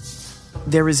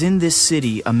 there is in this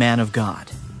city a man of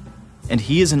God, and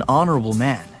he is an honorable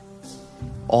man.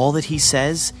 All that he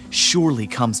says surely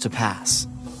comes to pass.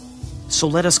 So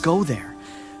let us go there.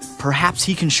 Perhaps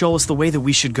he can show us the way that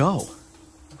we should go.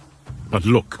 But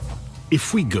look,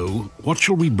 if we go, what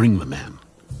shall we bring the man?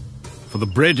 For the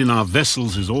bread in our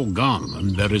vessels is all gone,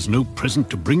 and there is no present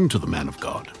to bring to the man of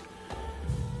God.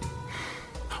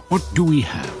 What do we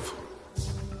have?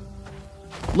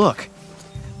 Look,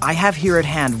 I have here at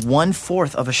hand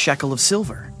 1/4 of a shekel of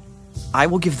silver. I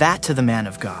will give that to the man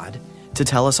of God to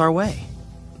tell us our way.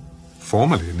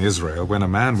 Formerly in Israel, when a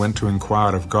man went to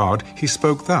inquire of God, he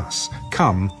spoke thus,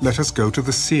 "Come, let us go to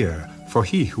the seer," for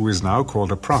he who is now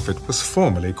called a prophet was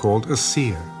formerly called a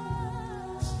seer.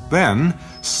 Then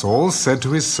Saul said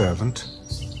to his servant,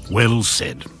 "Well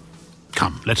said.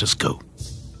 Come, let us go."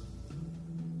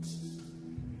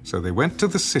 So they went to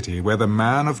the city where the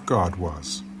man of God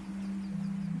was.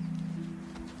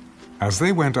 As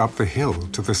they went up the hill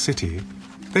to the city,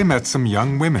 they met some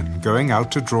young women going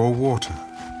out to draw water.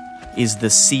 Is the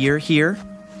seer here?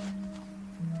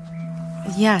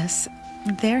 Yes,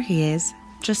 there he is,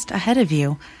 just ahead of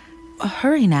you.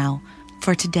 Hurry now,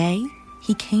 for today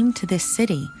he came to this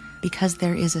city because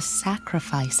there is a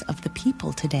sacrifice of the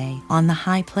people today on the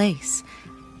high place.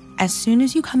 As soon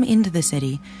as you come into the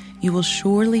city, you will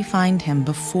surely find him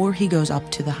before he goes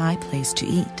up to the high place to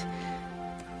eat.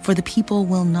 For the people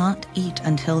will not eat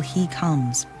until he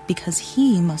comes, because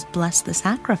he must bless the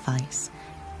sacrifice.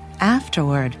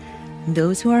 Afterward,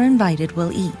 those who are invited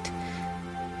will eat.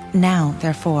 Now,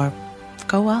 therefore,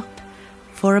 go up,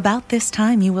 for about this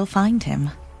time you will find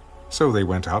him." So they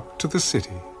went up to the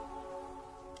city.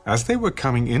 As they were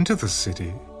coming into the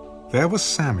city, there was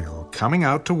Samuel coming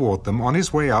out toward them on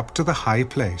his way up to the high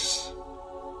place.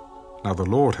 Now the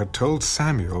Lord had told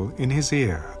Samuel in his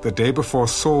ear the day before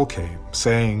Saul came,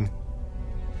 saying,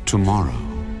 "Tomorrow,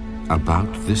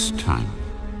 about this time,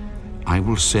 I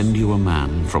will send you a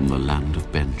man from the land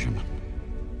of Benjamin,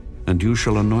 and you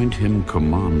shall anoint him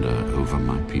commander over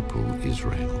my people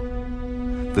Israel,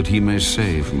 that he may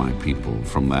save my people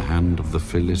from the hand of the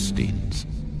Philistines.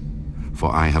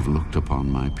 For I have looked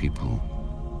upon my people,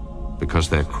 because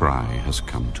their cry has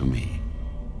come to me."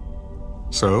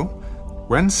 So,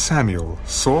 when Samuel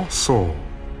saw Saul,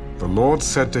 the Lord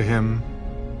said to him,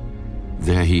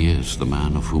 "There he is, the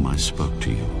man of whom I spoke to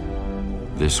you.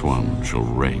 This one shall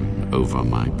reign over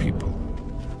my people."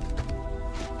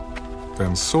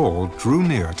 Then Saul drew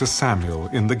near to Samuel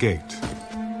in the gate.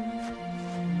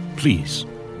 "Please,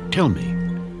 tell me,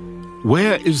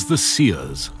 where is the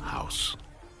seer's house?"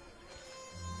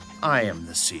 "I am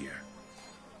the seer.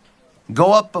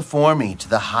 Go up before me to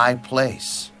the high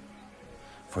place,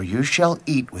 for you shall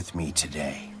eat with me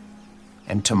today,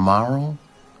 and tomorrow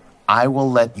I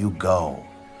will let you go,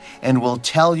 and will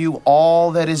tell you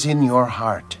all that is in your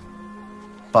heart.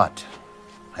 But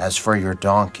as for your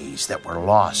donkeys that were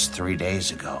lost 3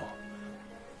 days ago,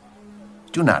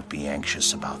 do not be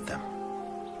anxious about them.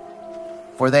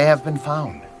 for they have been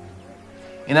found.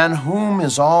 And on whom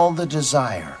is all the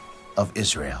desire of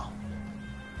Israel?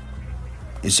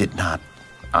 Is it not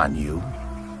on you,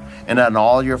 and on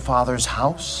all your father's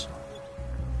house?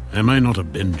 Am I not a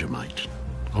Benjamite,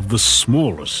 of the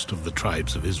smallest of the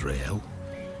tribes of Israel?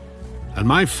 And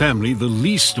my family the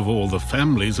least of all the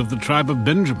families of the tribe of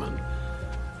Benjamin.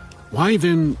 Why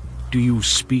then do you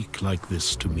speak like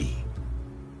this to me?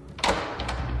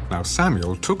 Now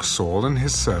Samuel took Saul and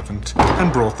his servant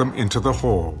and brought them into the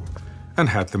hall, and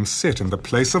had them sit in the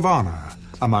place of honor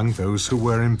among those who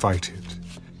were invited.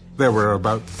 There were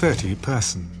about 30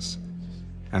 persons.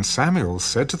 And Samuel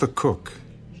said to the cook,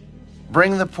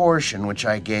 Bring the portion which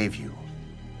I gave you,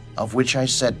 of which I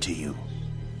said to you,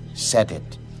 set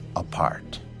it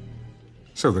apart.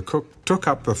 So the cook took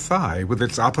up the thigh with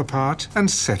its upper part and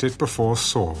set it before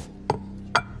Saul.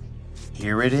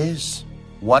 Here it is,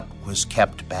 what was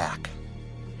kept back.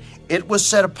 It was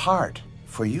set apart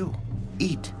for you.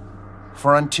 Eat,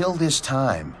 for until this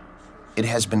time it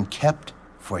has been kept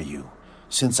for you,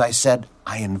 since I said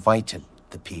I invited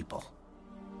the people.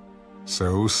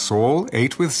 So Saul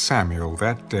ate with Samuel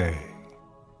that day.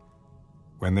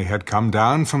 When they had come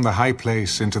down from the high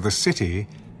place into the city,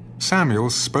 Samuel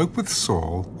spoke with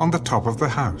Saul on the top of the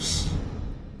house.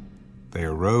 They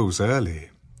arose early,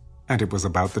 and it was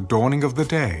about the dawning of the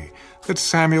day that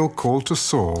Samuel called to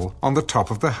Saul on the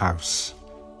top of the house.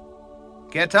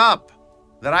 Get up,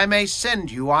 that I may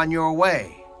send you on your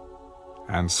way.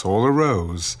 And Saul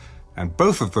arose, and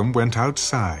both of them went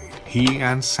outside, he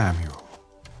and Samuel.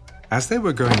 As they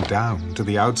were going down to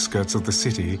the outskirts of the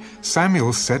city,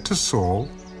 Samuel said to Saul,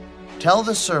 Tell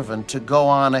the servant to go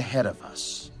on ahead of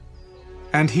us.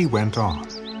 And he went on.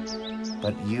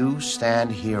 But you stand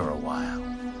here a while,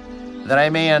 that I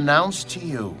may announce to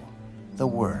you the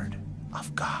word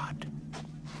of God.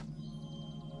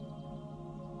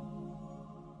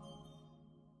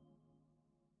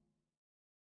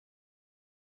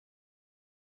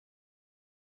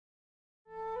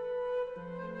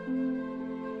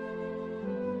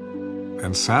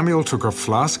 And Samuel took a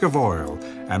flask of oil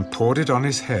and poured it on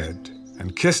his head,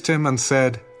 and kissed him and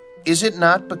said, Is it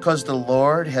not because the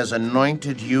Lord has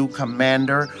anointed you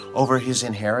commander over his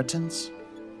inheritance?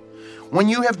 When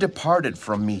you have departed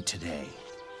from me today,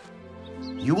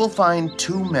 you will find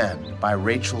 2 men by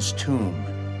Rachel's tomb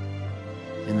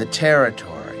in the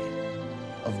territory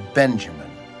of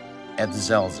Benjamin at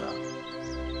Zelzah.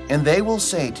 And they will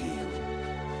say to you,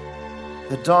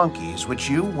 The donkeys which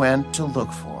you went to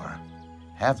look for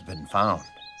have been found.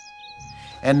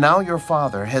 And now your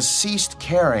father has ceased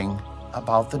caring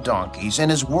about the donkeys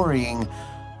and is worrying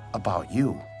about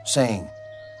you, saying,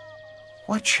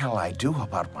 What shall I do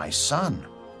about my son?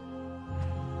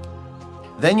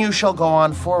 Then you shall go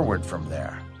on forward from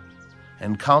there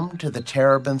and come to the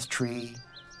terebinth tree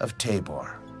of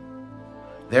Tabor.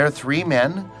 There 3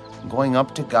 men going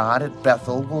up to God at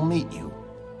Bethel will meet you,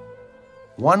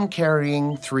 one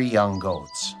carrying 3 young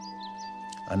goats,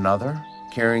 another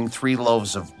carrying 3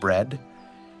 loaves of bread,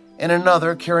 and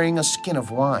another carrying a skin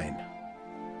of wine.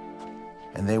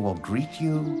 And they will greet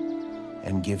you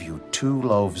and give you 2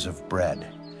 loaves of bread,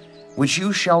 which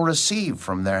you shall receive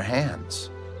from their hands.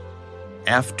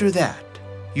 After that,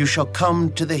 you shall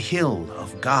come to the hill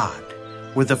of God,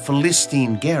 where the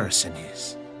Philistine garrison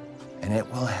is. And it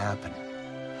will happen,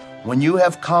 when you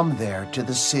have come there to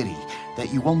the city,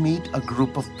 that you will meet a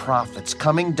group of prophets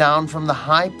coming down from the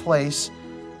high place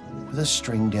with a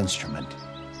stringed instrument,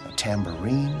 a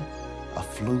tambourine, a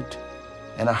flute,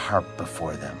 and a harp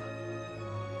before them.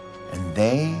 And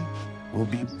they will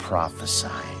be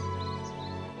prophesying.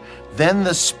 Then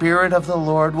the Spirit of the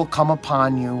Lord will come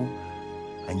upon you,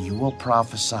 and you will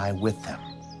prophesy with them,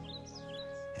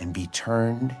 and be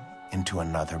turned into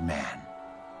another man.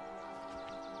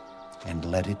 And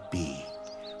let it be,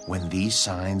 when these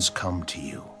signs come to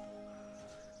you,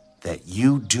 that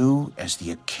you do as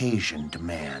the occasion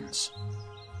demands.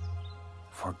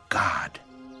 For God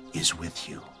is with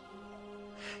you.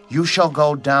 You shall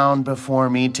go down before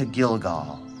me to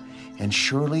Gilgal, and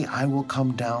surely I will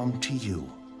come down to you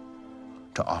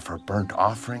to offer burnt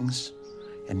offerings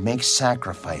and make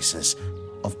sacrifices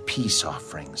of peace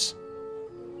offerings.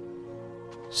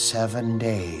 7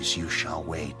 days you shall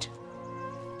wait,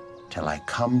 till I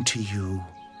come to you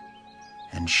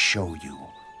and show you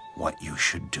what you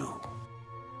should do.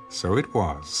 So it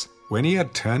was, when he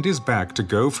had turned his back to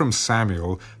go from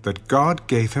Samuel, that God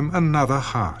gave him another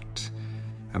heart.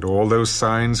 And all those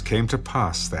signs came to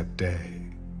pass that day.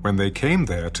 When they came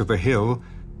there to the hill,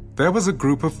 there was a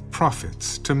group of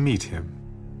prophets to meet him.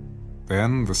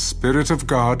 Then the Spirit of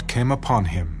God came upon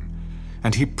him,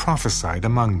 and he prophesied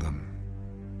among them.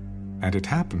 And it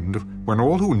happened, when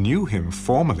all who knew him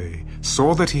formerly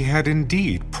saw that he had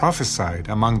indeed prophesied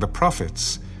among the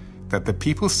prophets, that the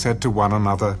people said to one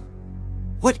another,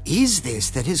 "What is this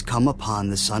that has come upon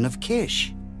the son of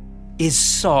Kish? Is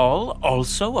Saul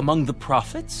also among the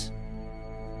prophets?"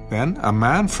 Then a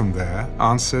man from there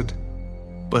answered,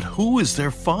 "But who is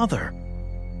their father?"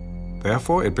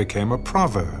 Therefore it became a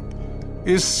proverb,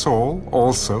 "Is Saul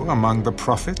also among the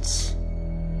prophets?"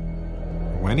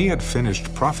 When he had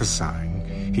finished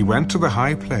prophesying, he went to the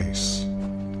high place.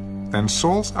 Then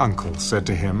Saul's uncle said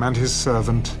to him and his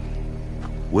servant,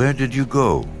 "Where did you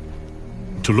go?"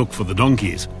 "To look for the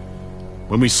donkeys.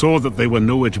 When we saw that they were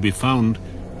nowhere to be found,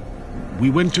 we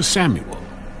went to Samuel."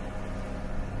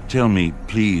 "Tell me,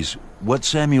 please, what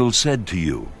Samuel said to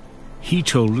you." "He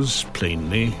told us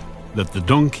plainly that the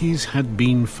donkeys had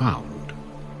been found."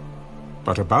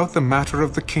 But about the matter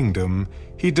of the kingdom,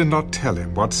 he did not tell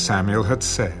him what Samuel had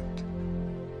said.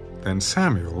 Then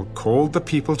Samuel called the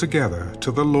people together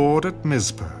to the Lord at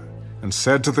Mizpah, and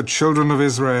said to the children of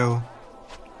Israel,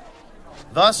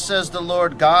 "Thus says the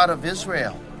Lord God of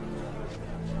Israel,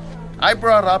 I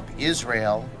brought up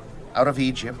Israel out of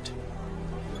Egypt,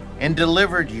 and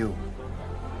delivered you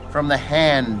from the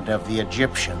hand of the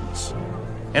Egyptians,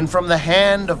 and from the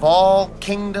hand of all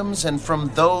kingdoms, and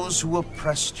from those who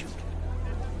oppressed you.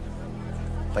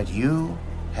 But you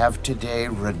have today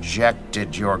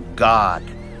rejected your God,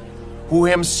 who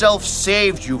himself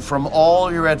saved you from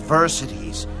all your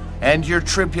adversities and your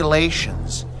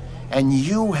tribulations, and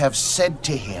you have said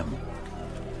to him,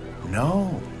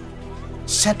 'No,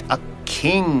 set a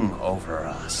king over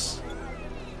us.'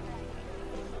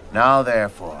 Now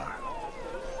therefore,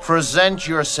 present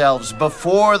yourselves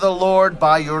before the Lord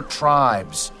by your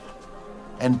tribes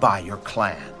and by your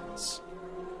clans."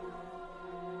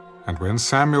 And when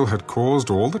Samuel had caused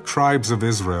all the tribes of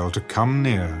Israel to come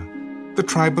near, the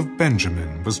tribe of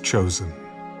Benjamin was chosen.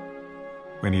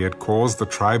 When he had caused the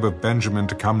tribe of Benjamin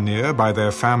to come near by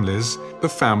their families, the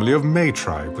family of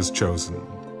Matri was chosen.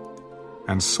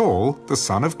 And Saul, the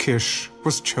son of Kish,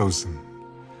 was chosen.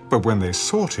 But when they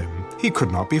sought him, he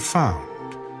could not be found.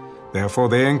 Therefore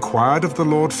they inquired of the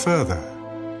Lord further,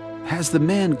 "Has the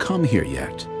man come here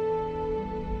yet?"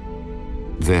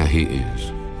 "There he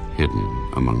is, hidden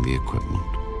among the equipment."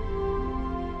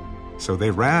 So they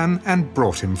ran and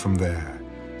brought him from there.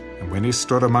 And when he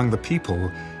stood among the people,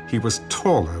 he was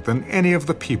taller than any of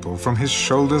the people from his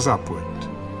shoulders upward.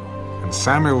 And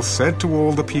Samuel said to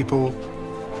all the people,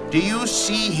 "Do you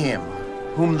see him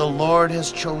whom the Lord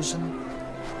has chosen?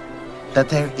 That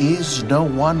there is no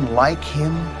one like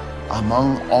him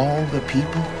among all the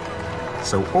people?"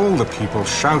 So all the people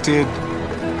shouted,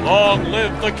 "Long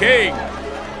live the king!"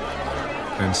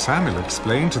 Then Samuel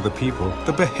explained to the people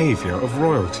the behavior of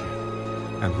royalty,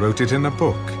 and wrote it in a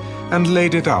book, and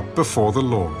laid it up before the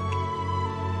Lord.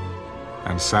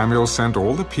 And Samuel sent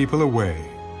all the people away,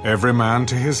 every man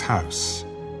to his house.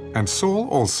 And Saul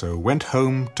also went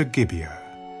home to Gibeah,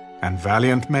 and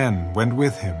valiant men went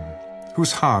with him,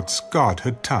 whose hearts God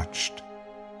had touched.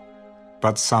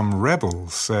 But some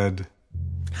rebels said,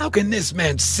 "How can this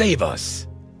man save us?"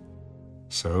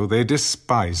 So they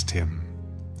despised him,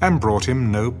 and brought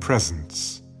him no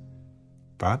presents.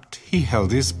 But he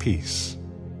held his peace.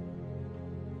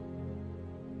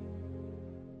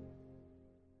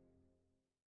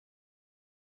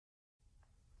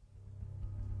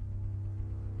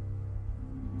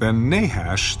 Then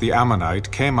Nahash the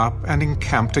Ammonite came up and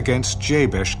encamped against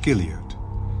Jabesh Gilead.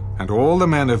 And all the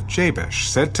men of Jabesh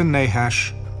said to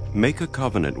Nahash, "Make a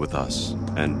covenant with us,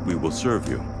 and we will serve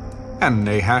you." And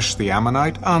Nahash the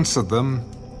Ammonite answered them,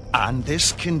 "On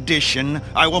this condition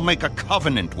I will make a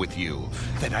covenant with you,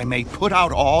 that I may put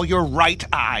out all your right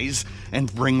eyes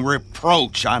and bring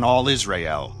reproach on all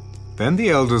Israel." Then the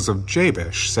elders of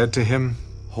Jabesh said to him,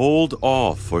 "Hold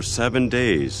off for 7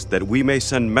 days, that we may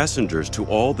send messengers to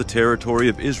all the territory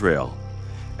of Israel.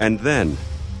 And then,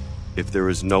 if there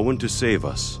is no one to save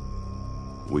us,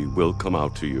 we will come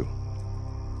out to you."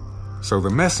 So the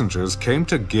messengers came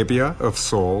to Gibeah of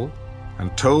Saul,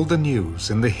 and told the news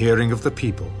in the hearing of the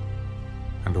people.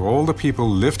 And all the people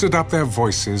lifted up their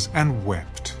voices and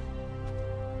wept.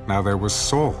 Now there was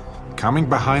Saul coming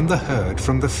behind the herd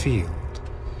from the field.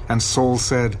 And Saul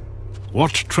said,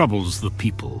 "What troubles the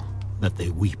people that they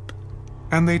weep?"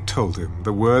 And they told him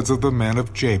the words of the men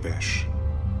of Jabesh.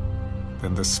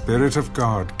 Then the Spirit of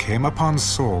God came upon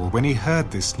Saul when he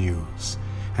heard this news,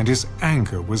 and his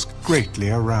anger was greatly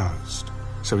aroused.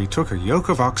 So he took a yoke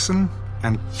of oxen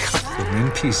and cut them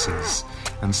in pieces,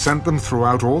 and sent them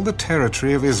throughout all the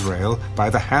territory of Israel by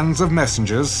the hands of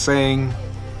messengers, saying,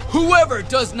 "Whoever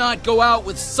does not go out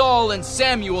with Saul and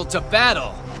Samuel to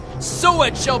battle, so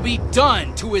it shall be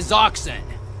done to his oxen.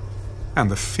 And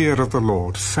the fear of the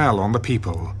Lord fell on the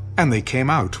people, and they came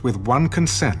out with one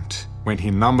consent. When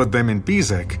he numbered them in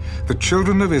Bezek, the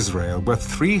children of Israel were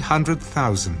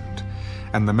 300,000,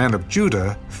 and the men of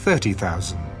Judah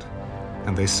 30,000.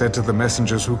 And they said to the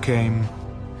messengers who came,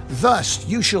 Thus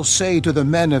you shall say to the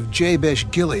men of Jabesh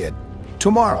Gilead,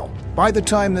 Tomorrow, by the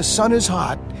time the sun is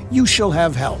hot, you shall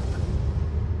have help.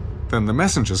 Then the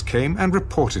messengers came and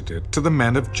reported it to the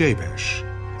men of Jabesh,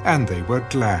 and they were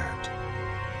glad.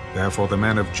 Therefore the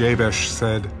men of Jabesh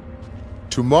said,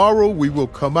 Tomorrow we will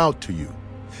come out to you,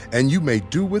 and you may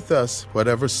do with us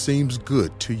whatever seems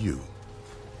good to you.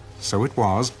 So it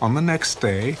was on the next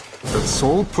day that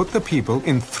Saul put the people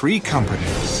in 3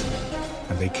 companies.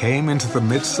 And they came into the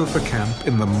midst of the camp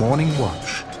in the morning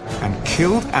watch, and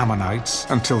killed Ammonites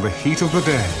until the heat of the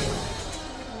day.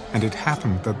 And it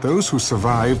happened that those who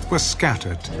survived were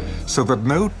scattered, so that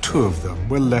no 2 of them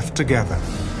were left together.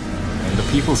 And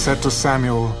the people said to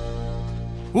Samuel,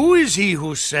 Who is he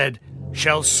who said,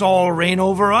 Shall Saul reign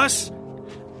over us?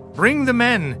 Bring the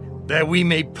men, that we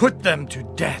may put them to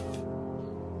death.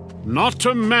 Not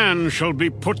a man shall be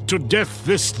put to death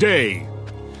this day,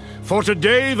 for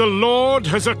today the Lord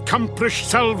has accomplished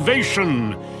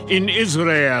salvation in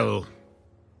Israel.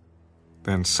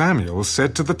 Then Samuel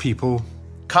said to the people,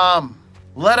 Come,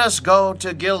 let us go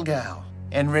to Gilgal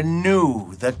and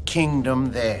renew the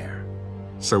kingdom there.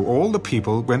 So all the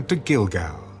people went to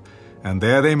Gilgal, and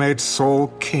there they made Saul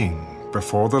king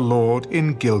before the Lord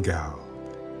in Gilgal.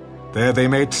 There they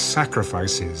made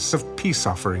sacrifices of peace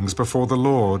offerings before the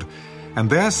Lord, and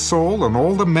there Saul and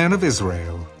all the men of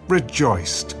Israel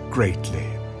rejoiced greatly.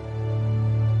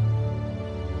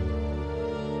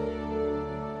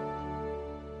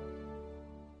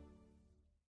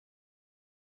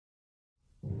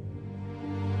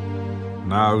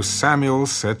 Now Samuel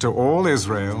said to all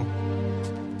Israel,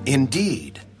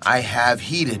 Indeed, I have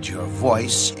heeded your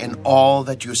voice in all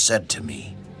that you said to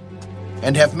me,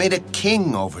 and have made a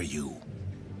king over you.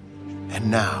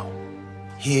 And now,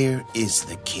 here is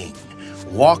the king,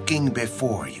 walking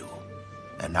before you,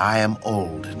 and I am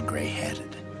old and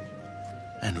gray-headed.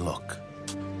 And look,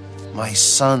 my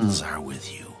sons are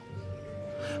with you.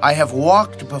 I have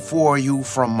walked before you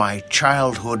from my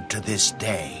childhood to this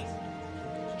day.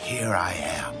 Here I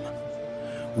am,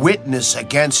 witness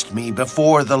against me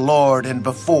before the Lord and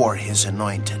before his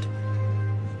anointed.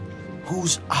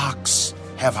 Whose ox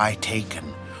have I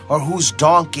taken, or whose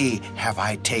donkey have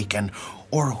I taken,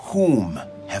 or whom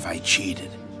have I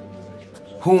cheated?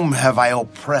 Whom have I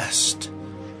oppressed,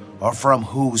 or from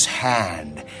whose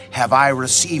hand have I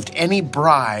received any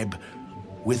bribe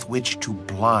with which to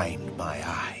blind my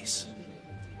eyes?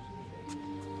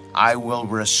 I will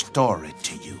restore it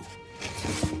to you.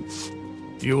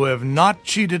 You have not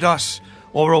cheated us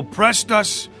or oppressed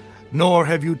us, nor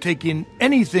have you taken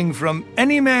anything from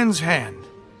any man's hand.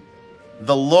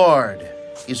 The Lord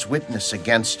is witness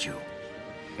against you,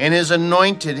 and his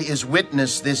anointed is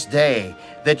witness this day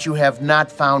that you have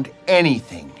not found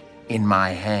anything in my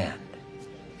hand.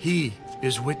 He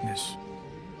is witness.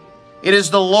 It is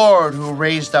the Lord who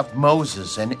raised up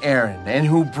Moses and Aaron, and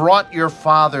who brought your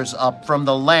fathers up from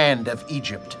the land of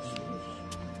Egypt.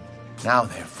 Now,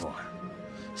 therefore,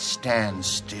 stand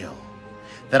still,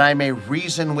 that I may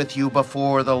reason with you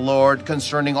before the Lord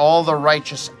concerning all the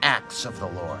righteous acts of the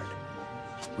Lord,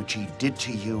 which he did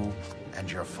to you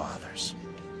and your fathers.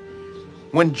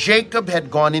 When Jacob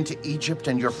had gone into Egypt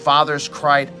and your fathers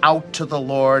cried out to the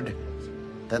Lord,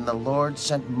 then the Lord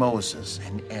sent Moses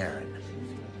and Aaron,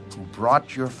 who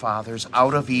brought your fathers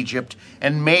out of Egypt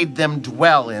and made them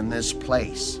dwell in this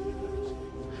place.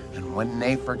 And when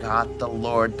they forgot the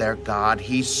Lord their God,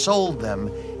 he sold them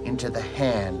into the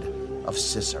hand of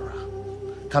Sisera,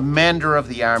 commander of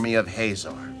the army of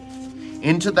Hazor,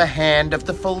 into the hand of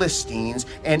the Philistines,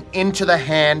 and into the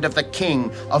hand of the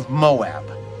king of Moab.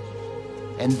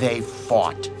 And they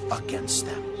fought against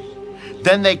them.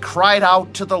 Then they cried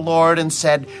out to the Lord and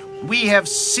said, We have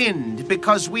sinned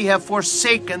because we have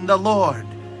forsaken the Lord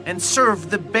and served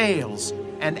the Baals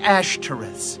and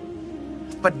Ashtoreths.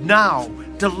 But now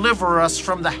deliver us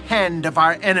from the hand of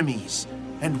our enemies,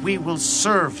 and we will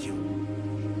serve you.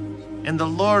 And the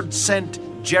Lord sent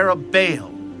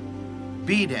Jerubbaal,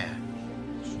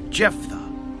 Bedan, Jephthah,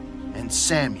 and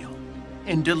Samuel,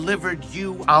 and delivered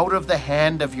you out of the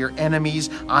hand of your enemies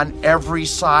on every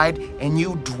side, and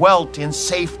you dwelt in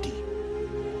safety.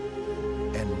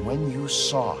 And when you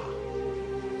saw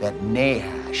that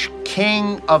Nahash,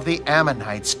 king of the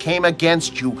Ammonites, came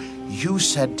against you, you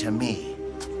said to me,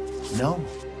 No,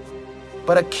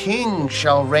 but a king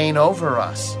shall reign over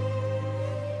us.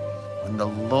 When the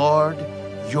Lord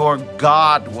your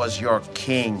God was your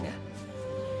king.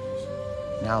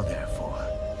 Now therefore,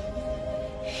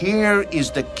 here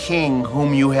is the king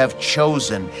whom you have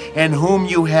chosen and whom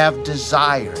you have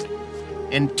desired.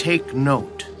 And take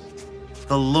note,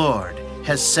 the Lord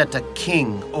has set a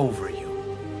king over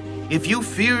you. If you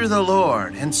fear the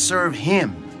Lord and serve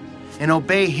him and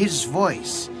obey his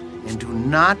voice and do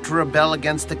not rebel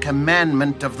against the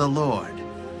commandment of the Lord,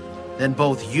 then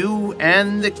both you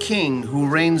and the king who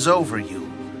reigns over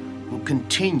you will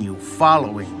continue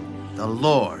following the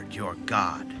Lord your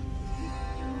God.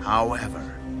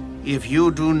 However, if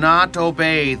you do not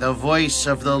obey the voice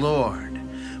of the Lord,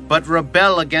 but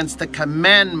rebel against the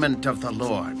commandment of the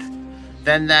Lord,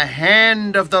 then the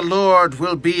hand of the Lord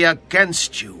will be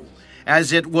against you,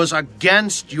 as it was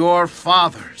against your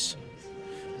fathers.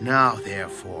 Now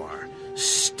therefore,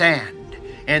 stand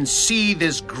and see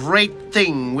this great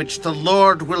thing which the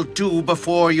Lord will do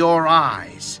before your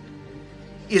eyes.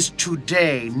 Is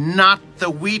today not the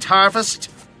wheat harvest?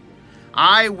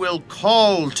 I will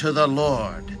call to the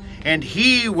Lord, and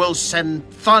he will send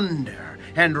thunder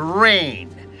and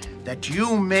rain, that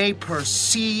you may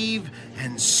perceive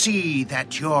and see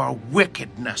that your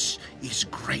wickedness is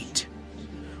great,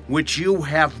 which you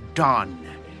have done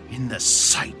in the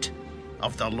sight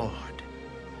of the Lord,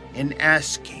 in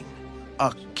asking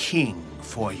a king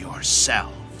for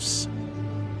yourselves.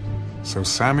 So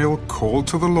Samuel called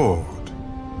to the Lord,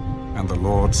 and the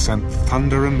Lord sent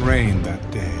thunder and rain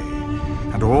that day,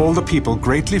 and all the people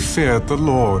greatly feared the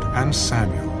Lord and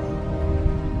Samuel.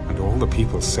 And all the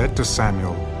people said to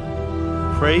Samuel,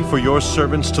 Pray for your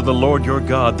servants to the Lord your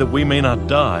God, that we may not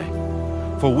die.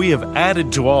 For we have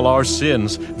added to all our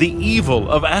sins the evil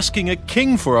of asking a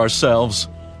king for ourselves.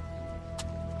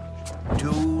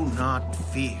 Do not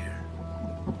fear.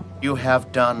 You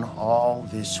have done all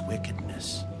this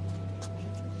wickedness.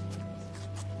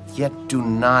 Yet do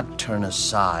not turn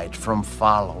aside from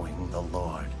following the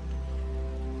Lord,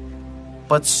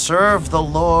 but serve the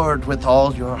Lord with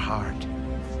all your heart,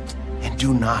 and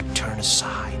do not turn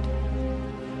aside.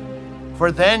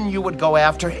 For then you would go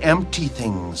after empty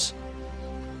things,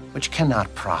 which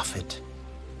cannot profit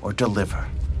or deliver,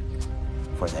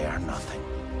 for they are nothing.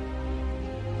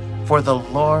 For the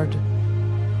Lord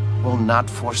will not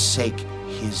forsake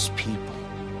his people,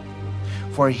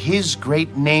 for his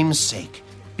great name's sake,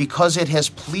 because it has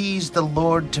pleased the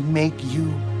Lord to make you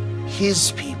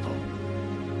his people.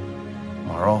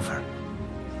 Moreover,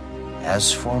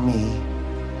 as for me,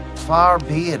 far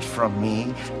be it from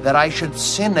me that I should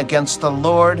sin against the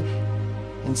Lord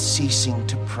in ceasing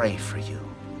to pray for you.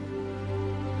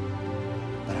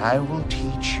 But I will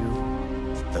teach you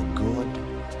the good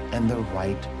and the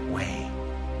right way.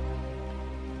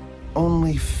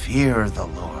 Only fear the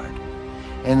Lord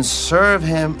and serve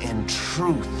him in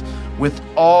truth with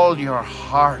all your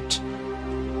heart.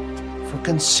 For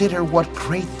consider what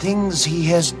great things he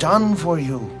has done for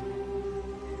you.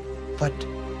 But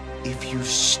if you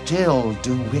still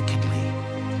do wickedly,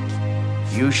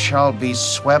 you shall be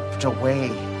swept away,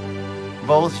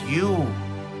 both you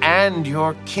and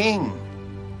your king.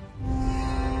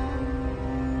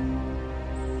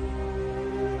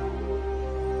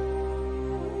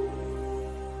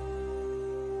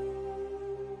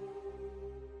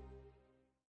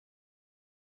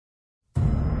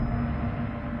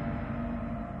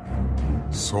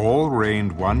 Saul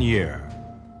reigned 1 year,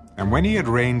 and when he had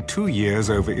reigned 2 years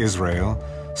over Israel,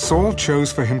 Saul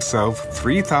chose for himself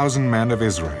 3,000 men of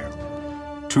Israel.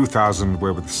 2,000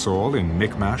 were with Saul in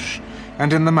Michmash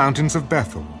and in the mountains of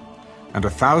Bethel, and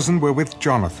 1,000 were with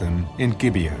Jonathan in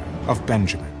Gibeah of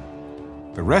Benjamin.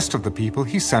 The rest of the people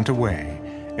he sent away,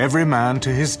 every man to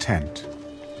his tent.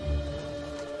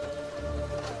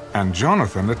 And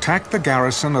Jonathan attacked the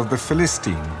garrison of the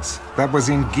Philistines that was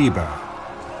in Geba.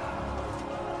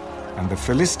 And the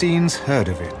Philistines heard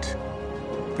of it.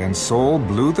 Then Saul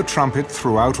blew the trumpet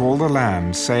throughout all the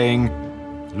land, saying,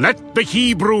 Let the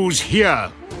Hebrews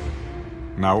hear!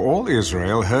 Now all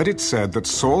Israel heard it said that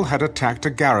Saul had attacked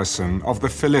a garrison of the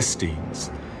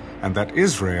Philistines, and that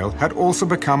Israel had also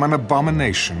become an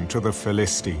abomination to the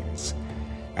Philistines.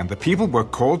 And the people were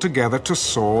called together to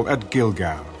Saul at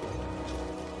Gilgal.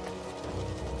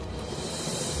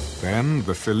 Then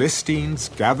the Philistines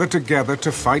gathered together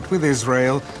to fight with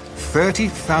Israel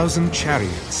 30,000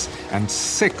 chariots and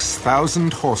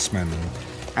 6,000 horsemen,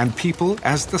 and people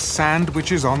as the sand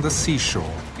which is on the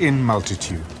seashore in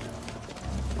multitude.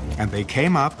 And they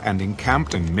came up and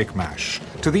encamped in Michmash,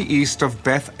 to the east of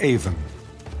Beth-aven.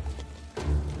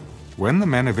 When the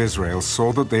men of Israel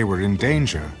saw that they were in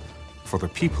danger, for the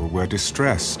people were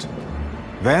distressed,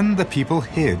 Then the people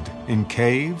hid in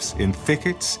caves, in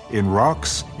thickets, in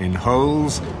rocks, in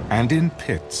holes, and in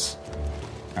pits.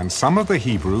 And some of the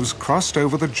Hebrews crossed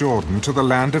over the Jordan to the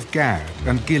land of Gad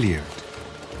and Gilead.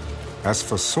 As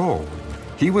for Saul,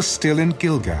 he was still in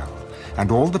Gilgal,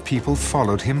 and all the people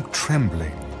followed him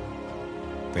trembling.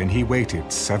 Then he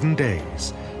waited 7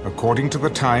 days, according to the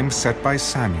time set by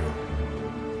Samuel.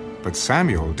 But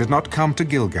Samuel did not come to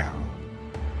Gilgal,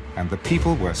 and the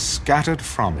people were scattered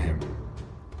from him.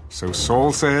 So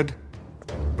Saul said,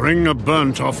 "Bring a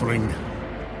burnt offering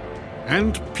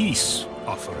and peace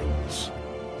offerings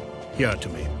here to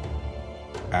me."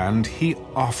 And he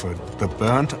offered the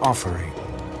burnt offering.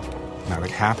 Now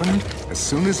it happened, as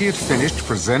soon as he had finished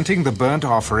presenting the burnt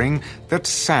offering, that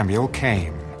Samuel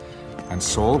came. And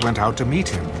Saul went out to meet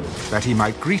him, that he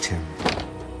might greet him.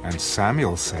 And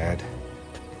Samuel said,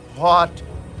 "What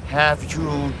have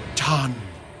you done?"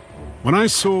 When I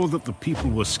saw that the people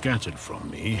were scattered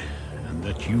from me, and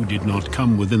that you did not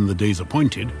come within the days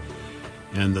appointed,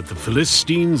 and that the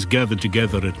Philistines gathered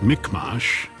together at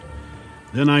Michmash,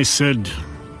 then I said,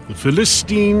 "The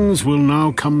Philistines will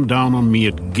now come down on me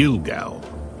at Gilgal."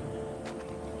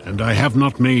 And I have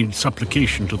not made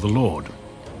supplication to the Lord.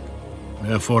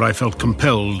 Therefore I felt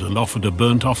compelled and offered a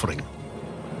burnt offering.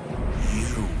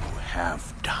 You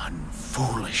have done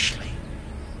foolishly.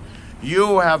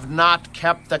 You have not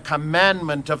kept the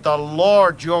commandment of the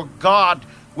Lord your God,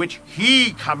 which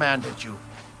he commanded you.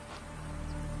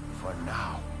 For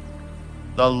now,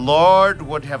 the Lord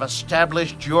would have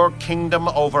established your kingdom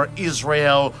over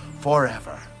Israel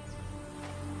forever.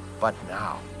 But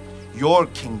now, your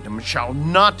kingdom shall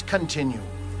not continue.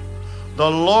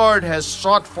 The Lord has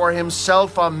sought for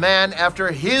himself a man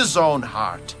after his own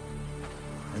heart,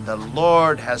 and the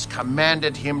Lord has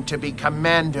commanded him to be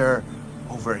commander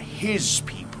over his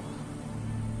people,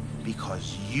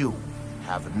 because you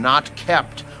have not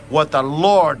kept what the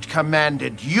Lord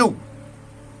commanded you.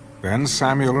 Then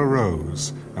Samuel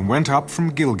arose and went up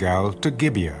from Gilgal to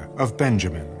Gibeah of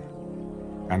Benjamin.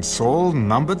 And Saul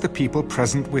numbered the people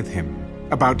present with him,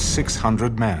 about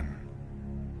 600 men.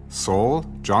 Saul,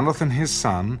 Jonathan his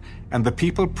son, and the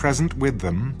people present with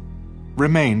them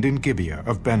remained in Gibeah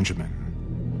of Benjamin.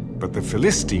 But the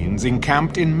Philistines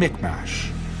encamped in Michmash.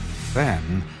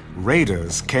 Then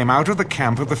raiders came out of the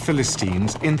camp of the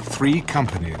Philistines in 3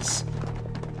 companies.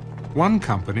 One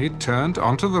company turned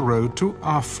onto the road to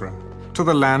Ophrah, to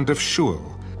the land of Shual.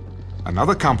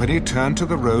 Another company turned to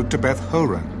the road to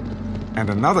Beth-horon, and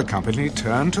another company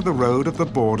turned to the road of the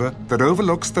border that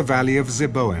overlooks the valley of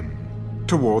Zeboim,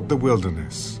 toward the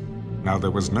wilderness. Now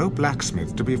there was no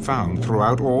blacksmith to be found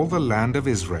throughout all the land of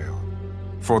Israel.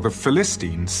 For the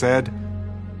Philistines said,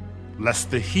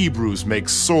 "Lest the Hebrews make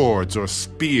swords or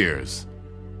spears."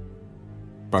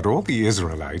 But all the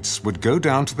Israelites would go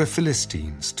down to the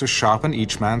Philistines to sharpen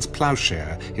each man's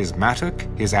plowshare, his mattock,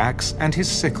 his axe, and his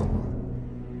sickle.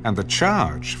 And the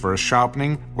charge for a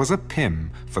sharpening was a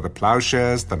pim for the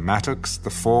plowshares, the mattocks, the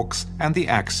forks, and the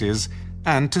axes,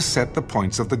 and to set the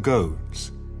points of the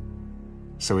goads.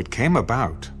 So it came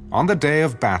about, on the day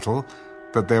of battle,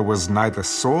 that there was neither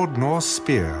sword nor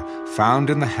spear found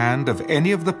in the hand of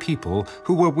any of the people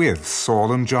who were with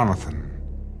Saul and Jonathan.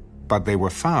 But they were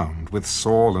found with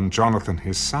Saul and Jonathan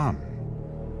his son.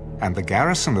 And the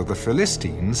garrison of the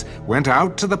Philistines went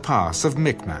out to the pass of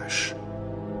Michmash.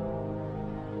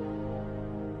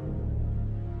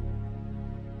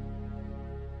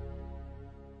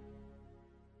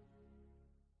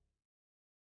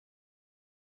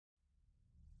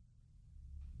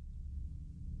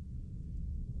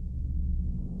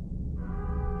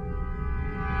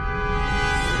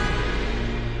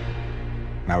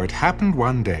 Now it happened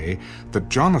one day that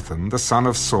Jonathan, the son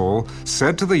of Saul,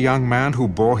 said to the young man who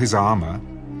bore his armor,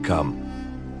 "Come,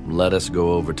 let us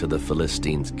go over to the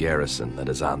Philistines' garrison that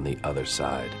is on the other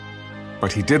side."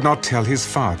 But he did not tell his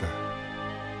father.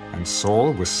 And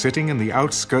Saul was sitting in the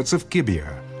outskirts of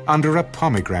Gibeah, under a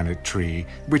pomegranate tree,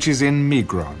 which is in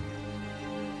Migron.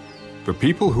 The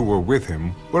people who were with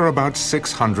him were about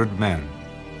 600 men.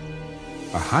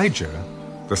 Ahijah,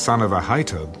 the son of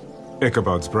Ahitub,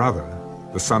 Ichabod's brother,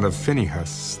 the son of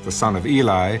Phinehas, the son of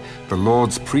Eli, the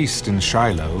Lord's priest in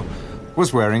Shiloh,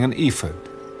 was wearing an ephod.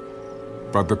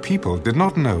 But the people did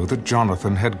not know that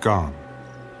Jonathan had gone.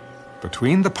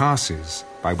 Between the passes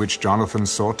by which Jonathan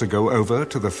sought to go over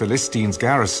to the Philistines'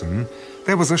 garrison,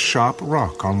 there was a sharp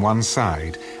rock on one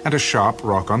side and a sharp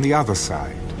rock on the other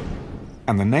side.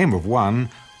 And the name of one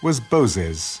was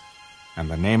Bozez, and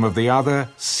the name of the other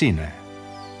Seneh.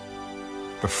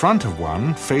 The front of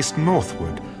one faced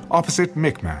northward, opposite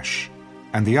Michmash,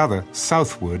 and the other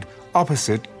southward,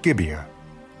 opposite Gibeah.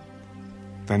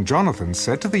 Then Jonathan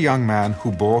said to the young man who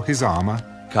bore his armor,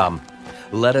 Come,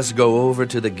 let us go over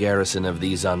to the garrison of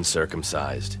these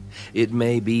uncircumcised. It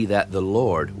may be that the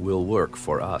Lord will work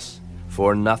for us,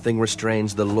 for nothing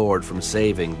restrains the Lord from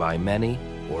saving by many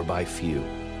or by few.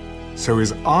 So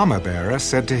his armor-bearer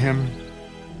said to him,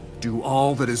 Do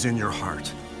all that is in your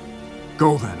heart.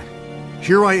 Go then,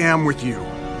 here I am with you,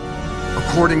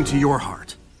 according to your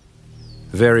heart.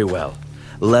 Very well.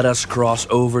 Let us cross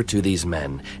over to these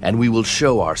men, and we will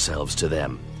show ourselves to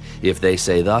them. If they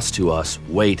say thus to us,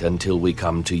 Wait until we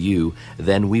come to you,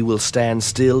 then we will stand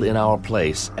still in our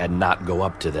place and not go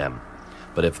up to them.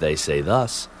 But if they say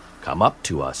thus, Come up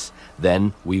to us,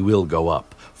 then we will go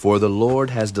up, for the Lord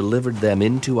has delivered them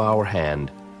into our hand,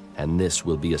 and this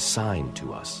will be a sign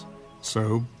to us.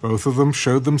 So both of them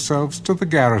showed themselves to the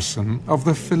garrison of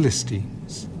the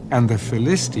Philistines. And the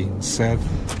Philistines said,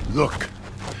 Look,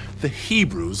 the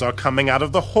Hebrews are coming out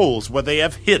of the holes where they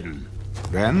have hidden.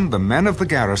 Then the men of the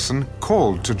garrison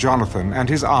called to Jonathan and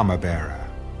his armor-bearer.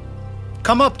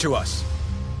 Come up to us,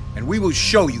 and we will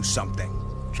show you something.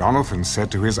 Jonathan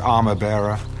said to his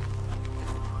armor-bearer,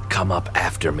 Come up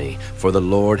after me, for the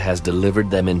Lord has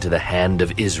delivered them into the hand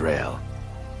of Israel.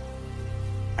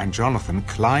 And Jonathan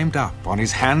climbed up on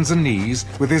his hands and knees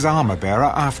with his armor-bearer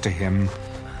after him,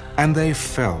 and they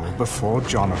fell before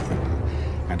Jonathan.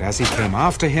 And as he came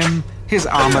after him, his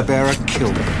armor-bearer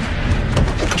killed him.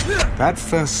 That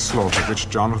first slaughter which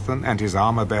Jonathan and his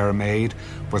armor-bearer made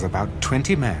was about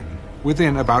 20 men,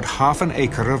 within about half an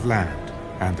acre of land.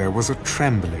 And there was a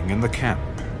trembling in the camp,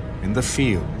 in the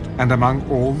field, and among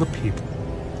all the people.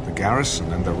 The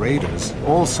garrison and the raiders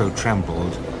also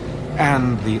trembled,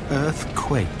 and the earth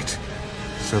quaked,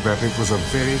 so that it was a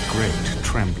very great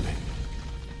trembling.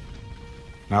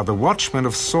 Now the watchmen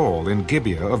of Saul in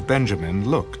Gibeah of Benjamin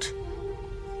looked,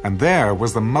 and there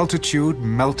was the multitude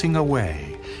melting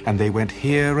away, and they went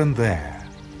here and there.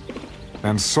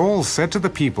 Then Saul said to the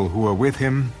people who were with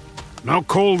him, Now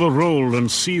call the roll and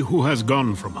see who has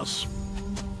gone from us.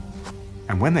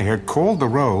 And when they had called the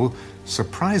roll,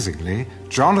 surprisingly,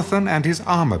 Jonathan and his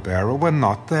armor-bearer were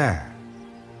not there.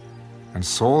 And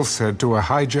Saul said to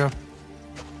Ahijah,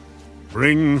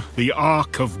 Bring the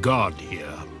ark of God here.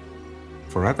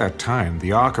 For at that time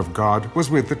the ark of God was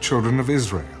with the children of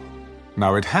Israel.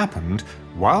 Now it happened,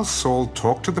 while Saul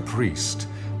talked to the priest,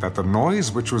 that the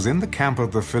noise which was in the camp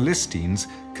of the Philistines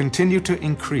continued to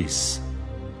increase.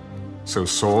 So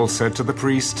Saul said to the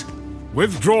priest,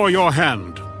 Withdraw your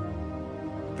hand.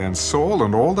 Then Saul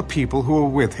and all the people who were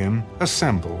with him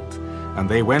assembled, and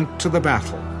they went to the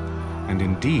battle. And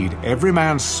indeed every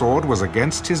man's sword was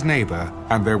against his neighbor,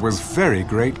 and there was very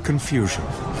great confusion.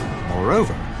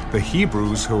 Moreover, the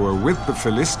Hebrews who were with the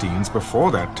Philistines before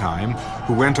that time,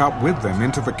 who went up with them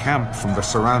into the camp from the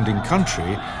surrounding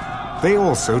country, they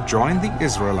also joined the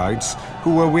Israelites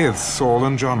who were with Saul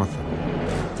and Jonathan.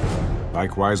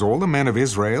 Likewise all the men of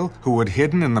Israel who had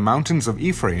hidden in the mountains of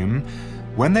Ephraim,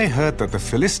 when they heard that the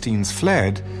Philistines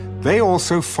fled, they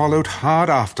also followed hard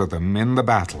after them in the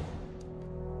battle.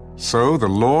 So the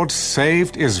Lord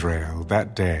saved Israel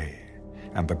that day,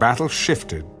 and the battle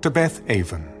shifted to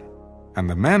Beth-aven. And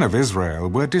the men of Israel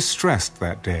were distressed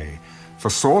that day, for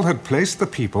Saul had placed the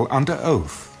people under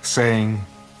oath, saying,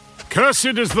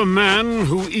 Cursed is the man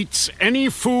who eats any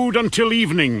food until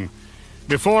evening,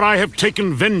 before I have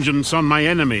taken vengeance on my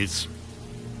enemies.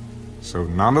 So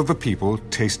none of the people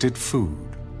tasted food.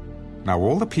 Now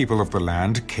all the people of the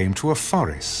land came to a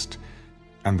forest,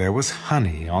 and there was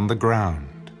honey on the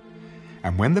ground.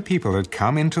 And when the people had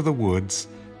come into the woods,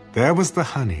 there was the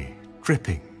honey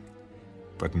dripping.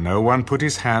 But no one put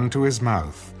his hand to his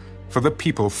mouth, for the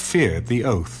people feared the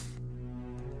oath.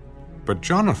 But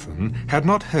Jonathan had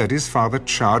not heard his father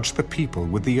charge the people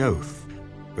with the oath.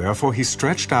 Therefore he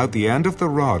stretched out the end of the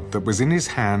rod that was in his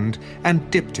hand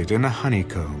and dipped it in a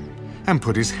honeycomb, and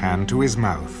put his hand to his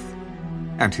mouth.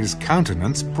 And his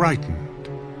countenance brightened.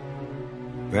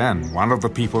 Then one of the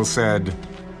people said,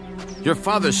 Your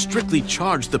father strictly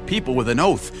charged the people with an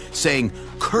oath, saying,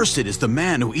 Cursed is the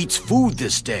man who eats food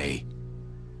this day.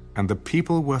 And the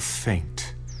people were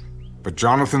faint. But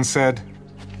Jonathan said,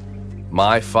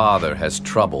 My father has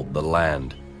troubled the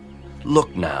land.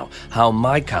 Look now, how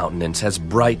my countenance has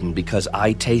brightened because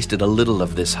I tasted a little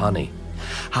of this honey.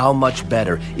 How much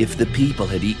better if the people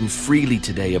had eaten freely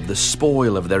today of the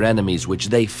spoil of their enemies which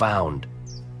they found.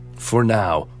 For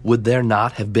now, would there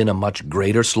not have been a much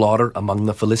greater slaughter among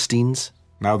the Philistines?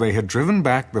 Now they had driven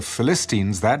back the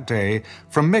Philistines that day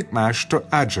from Michmash to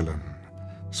Ajalon.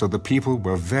 So the people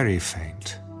were very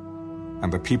faint.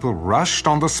 And the people rushed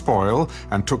on the spoil,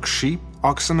 and took sheep,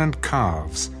 oxen, and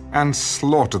calves, and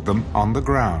slaughtered them on the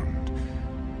ground.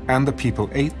 and the people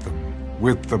ate them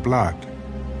with the blood.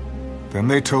 Then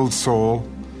they told Saul,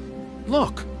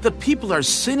 "Look, the people are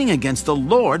sinning against the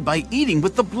Lord by eating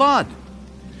with the blood."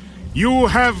 You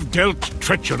have dealt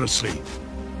treacherously.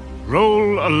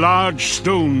 Roll a large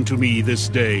stone to me this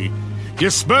day.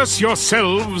 Disperse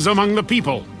yourselves among the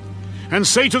people, and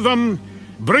say to them,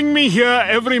 Bring me here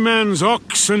every man's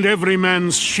ox and every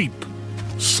man's sheep.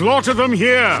 Slaughter them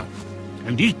here,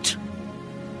 and eat.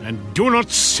 And do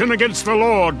not sin against the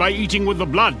Lord by eating with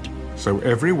the blood. So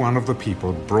every one of the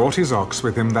people brought his ox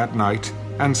with him that night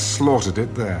and slaughtered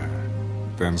it there.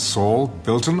 Then Saul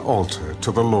built an altar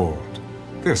to the Lord.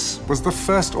 This was the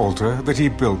first altar that he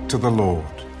built to the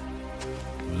Lord.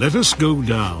 Let us go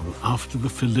down after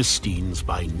the Philistines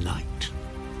by night,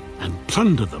 and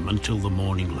plunder them until the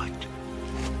morning light.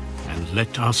 And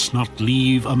let us not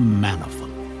leave a man of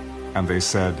them. And they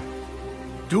said,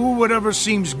 Do whatever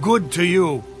seems good to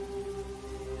you.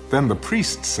 Then the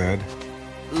priest said,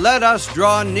 Let us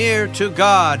draw near to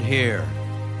God here.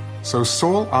 So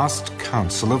Saul asked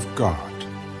counsel of God.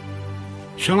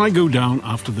 Shall I go down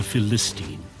after the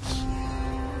Philistines?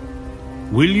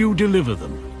 Will you deliver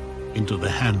them into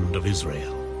the hand of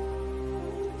Israel?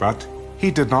 But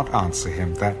he did not answer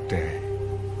him that day.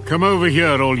 Come over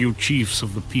here, all you chiefs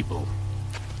of the people,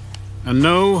 and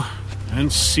know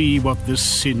and see what this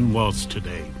sin was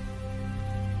today.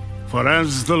 For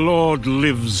as the Lord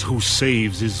lives who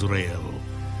saves Israel,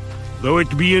 though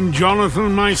it be in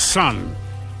Jonathan my son,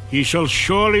 he shall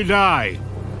surely die.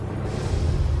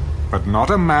 But not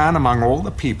a man among all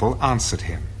the people answered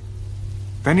him.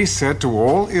 Then he said to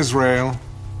all Israel,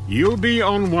 You be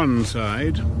on one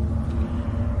side,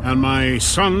 and my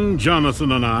son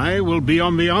Jonathan and I will be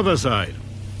on the other side.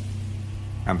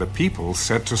 And the people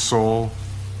said to Saul,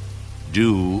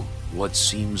 Do what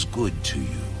seems good to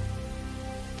you.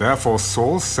 Therefore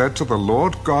Saul said to the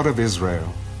Lord God of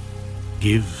Israel,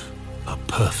 Give a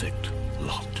perfect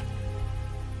lot.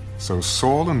 So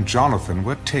Saul and Jonathan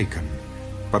were taken,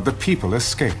 but the people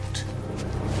escaped.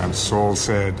 And Saul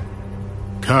said,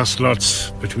 Cast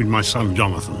lots between my son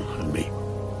Jonathan and me.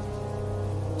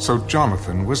 So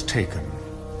Jonathan was taken.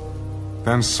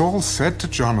 Then Saul said to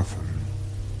Jonathan,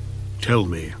 Tell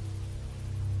me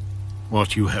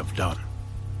what you have done.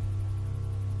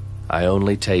 I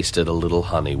only tasted a little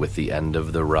honey with the end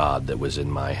of the rod that was in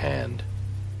my hand.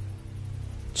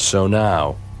 So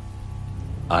now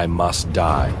I must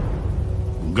die.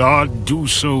 God do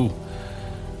so,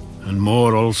 and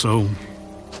more also.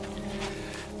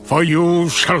 For you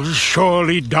shall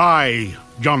surely die,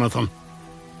 Jonathan.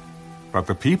 But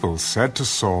the people said to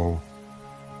Saul,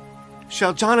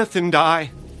 Shall Jonathan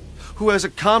die, who has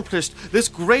accomplished this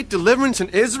great deliverance in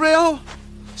Israel?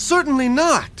 Certainly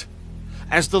not.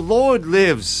 As the Lord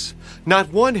lives,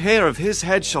 not one hair of his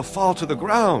head shall fall to the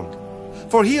ground,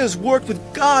 for he has worked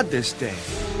with God this day.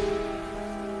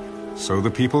 So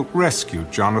the people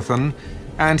rescued Jonathan,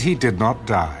 and he did not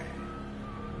die.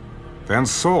 Then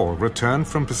Saul returned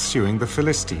from pursuing the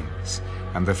Philistines,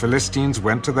 and the Philistines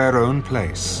went to their own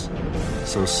place.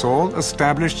 So Saul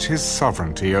established his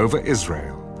sovereignty over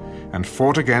Israel, and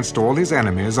fought against all his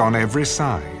enemies on every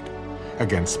side,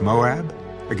 against Moab,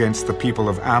 against the people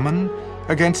of Ammon,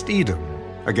 against Edom,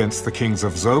 against the kings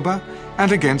of Zobah,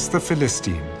 and against the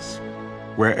Philistines.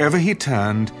 Wherever he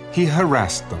turned, he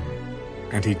harassed them.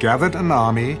 And he gathered an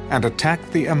army and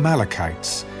attacked the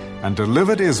Amalekites, and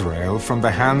delivered Israel from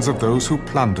the hands of those who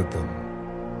plundered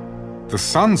them. The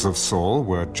sons of Saul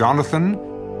were Jonathan,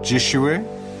 Jeshua,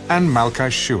 and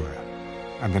Malchishua,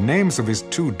 and the names of his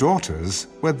 2 daughters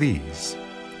were these: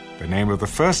 the name of the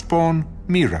firstborn,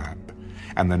 Merab,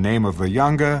 and the name of the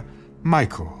younger,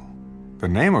 Michal. The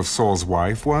name of Saul's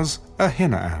wife was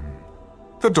Ahinoam,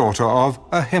 the daughter of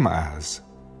Ahimaaz.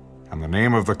 And the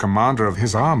name of the commander of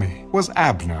his army was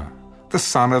Abner, the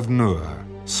son of Ner,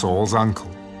 Saul's uncle.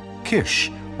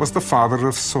 Kish was the father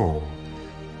of Saul,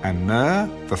 and Ner,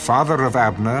 the father of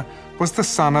Abner, was the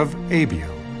son of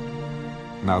Abiel.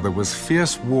 Now there was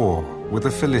fierce war with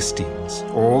the Philistines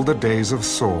all the days of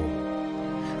Saul.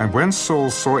 And when Saul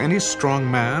saw any strong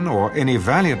man or any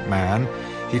valiant man,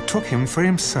 he took him for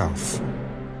himself.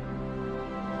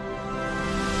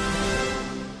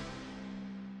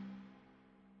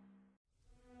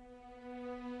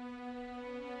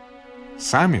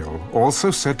 Samuel also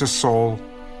said to Saul,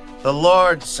 The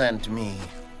Lord sent me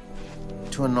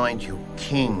to anoint you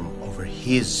king over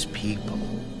his people,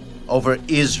 over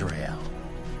Israel.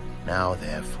 Now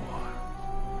therefore,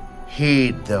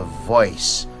 heed the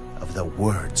voice of the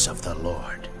words of the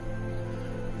Lord.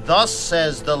 Thus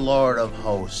says the Lord of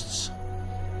hosts,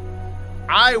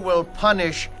 I will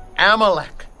punish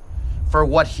Amalek for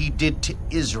what he did to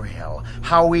Israel,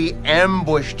 how he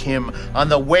ambushed him on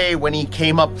the way when he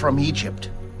came up from Egypt.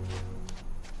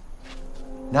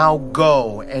 Now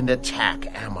go and attack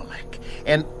Amalek,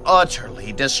 and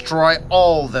utterly destroy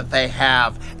all that they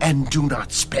have, and do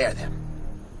not spare them.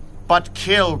 But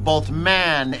kill both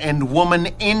man and woman,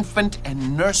 infant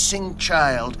and nursing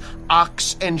child,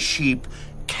 ox and sheep,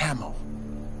 camel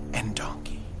and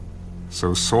donkey.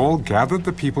 So Saul gathered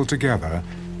the people together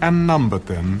and numbered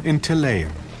them in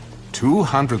Telaim,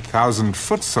 200,000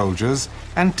 foot soldiers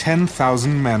and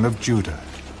 10,000 men of Judah.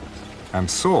 And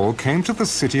Saul came to the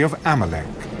city of Amalek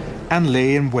and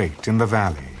lay in wait in the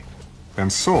valley. Then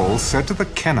Saul said to the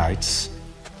Kenites,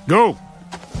 Go,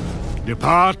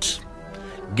 depart,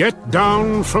 get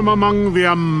down from among the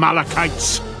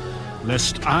Amalekites,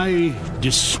 lest I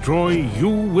destroy you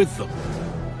with them.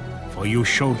 For you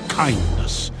showed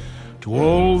kindness to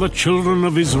all the children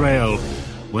of Israel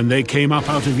when they came up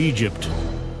out of Egypt.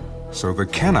 So the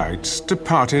Kenites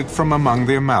departed from among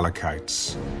the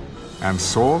Amalekites. And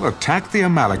Saul attacked the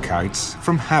Amalekites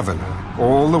from Havilah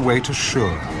all the way to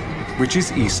Shur, which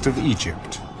is east of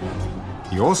Egypt.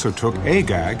 He also took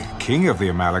Agag, king of the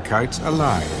Amalekites,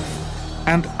 alive,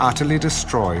 and utterly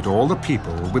destroyed all the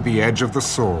people with the edge of the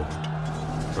sword.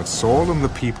 But Saul and the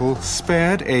people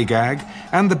spared Agag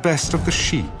and the best of the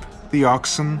sheep, the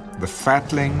oxen, the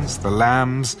fatlings, the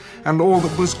lambs, and all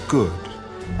that was good,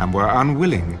 and were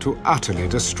unwilling to utterly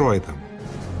destroy them.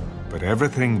 But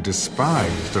everything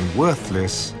despised and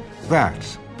worthless,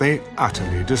 that they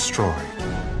utterly destroyed.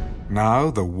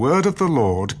 Now the word of the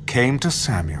Lord came to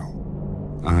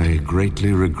Samuel. I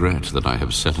greatly regret that I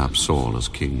have set up Saul as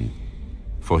king,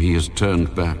 for he has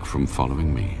turned back from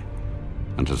following me,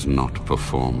 and has not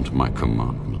performed my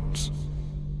commandments.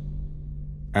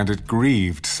 And it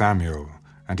grieved Samuel,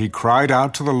 and he cried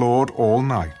out to the Lord all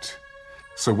night.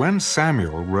 So when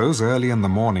Samuel rose early in the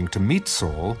morning to meet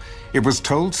Saul, it was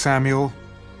told Samuel,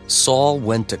 Saul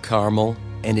went to Carmel,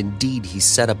 and indeed he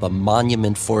set up a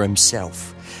monument for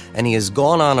himself, and he has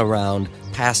gone on around,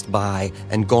 passed by,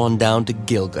 and gone down to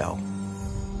Gilgal.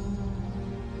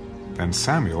 Then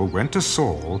Samuel went to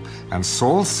Saul, and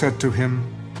Saul said to him,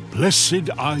 Blessed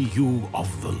are you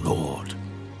of the Lord.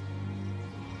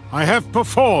 I have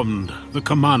performed the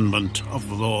commandment of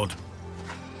the Lord.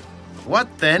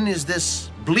 What then is this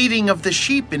bleating of the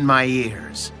sheep in my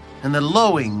ears, and the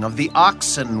lowing of the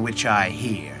oxen which I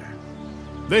hear?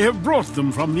 They have brought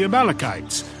them from the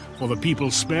Amalekites, for the people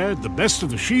spared the best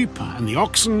of the sheep and the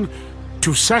oxen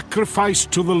to sacrifice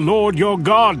to the Lord your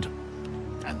God,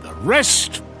 and the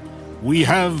rest we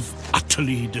have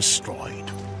utterly destroyed.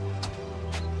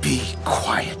 Be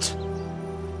quiet,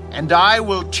 and I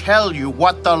will tell you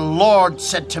what the Lord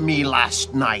said to me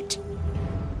last night.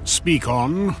 Speak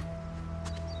on.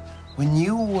 When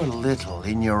you were little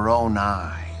in your own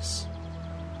eyes,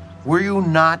 were you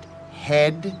not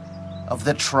head of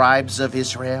the tribes of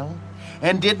Israel?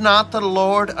 And did not the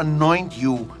Lord anoint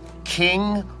you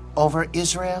king over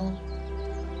Israel?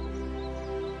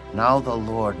 Now the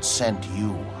Lord sent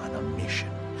you on a mission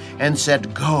and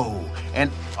said, Go and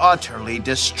utterly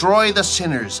destroy the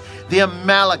sinners, the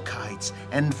Amalekites,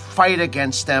 and fight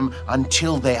against them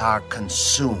until they are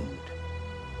consumed.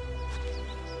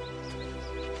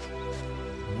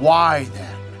 Why,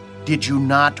 then, did you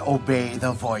not obey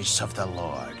the voice of the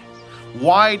Lord?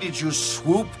 Why did you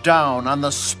swoop down on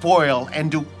the spoil and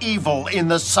do evil in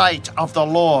the sight of the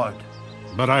Lord?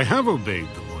 But I have obeyed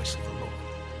the voice of the Lord,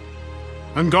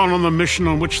 and gone on the mission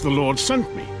on which the Lord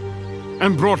sent me,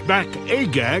 and brought back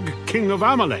Agag, king of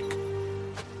Amalek.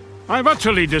 I've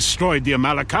utterly destroyed the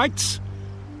Amalekites,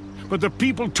 but the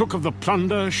people took of the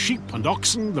plunder, sheep and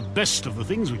oxen, the best of the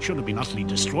things which should have been utterly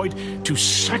destroyed, to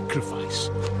sacrifice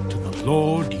to the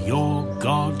Lord your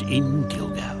God in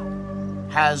Gilgal.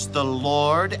 Has the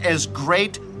Lord as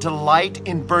great delight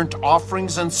in burnt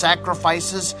offerings and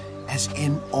sacrifices as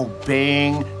in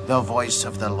obeying the voice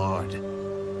of the Lord?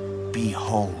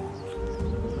 Behold,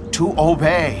 to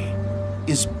obey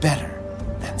is better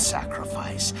than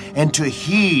sacrifice, and to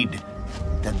heed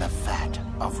than the fat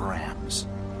of rams.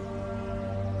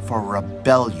 For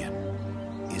rebellion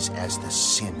is as the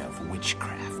sin of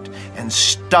witchcraft, and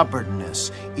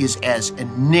stubbornness is as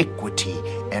iniquity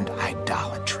and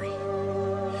idolatry.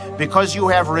 Because you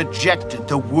have rejected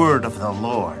the word of the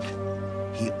Lord,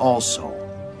 he also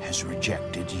has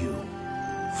rejected you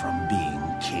from being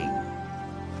king.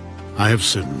 I have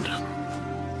sinned,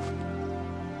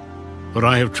 for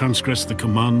I have transgressed the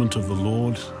commandment of the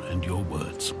Lord and your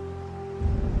words.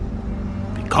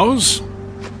 Because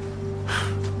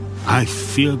I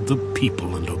feared the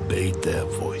people and obeyed their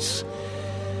voice.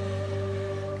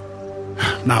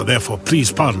 Now, therefore,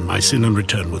 please pardon my sin and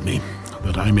return with me,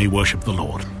 that I may worship the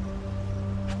Lord.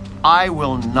 I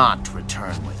will not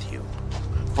return with you,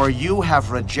 for you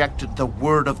have rejected the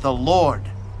word of the Lord,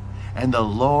 and the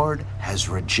Lord has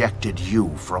rejected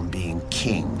you from being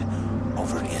king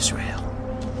over Israel.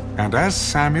 And as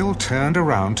Samuel turned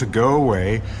around to go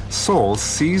away, Saul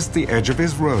seized the edge of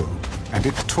his robe, and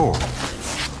it tore.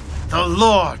 The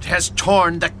Lord has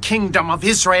torn the kingdom of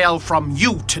Israel from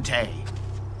you today,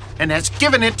 and has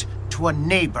given it to a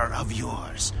neighbor of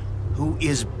yours, who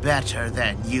is better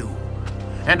than you.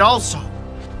 And also,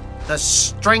 the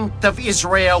strength of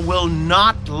Israel will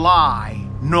not lie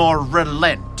nor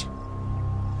relent.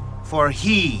 For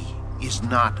he is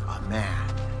not a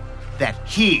man, that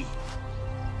he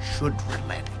should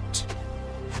relent.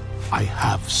 I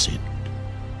have sinned.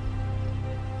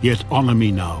 Yet honor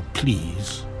me now,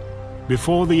 please,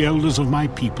 before the elders of my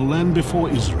people and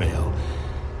before Israel,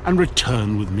 and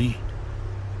return with me,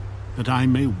 that I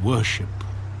may worship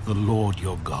the Lord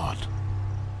your God.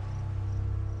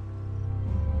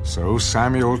 So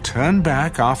Samuel turned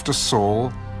back after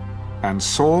Saul, and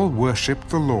Saul worshipped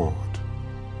the Lord.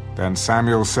 Then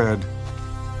Samuel said,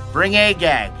 Bring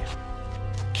Agag,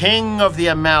 king of the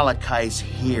Amalekites,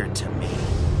 here to me.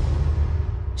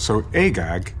 So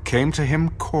Agag came to him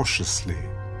cautiously.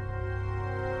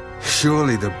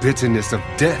 Surely the bitterness of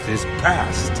death is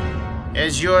past.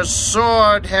 As your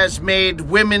sword has made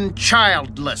women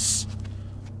childless,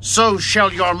 so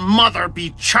shall your mother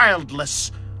be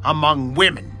childless among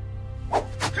women.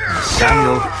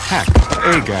 Samuel hacked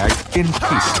Agag in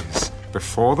pieces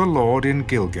before the Lord in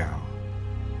Gilgal.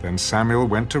 Then Samuel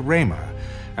went to Ramah,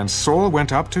 and Saul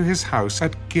went up to his house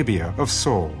at Gibeah of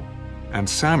Saul. And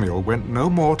Samuel went no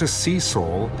more to see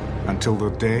Saul until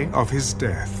the day of his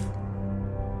death.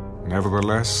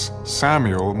 Nevertheless,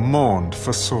 Samuel mourned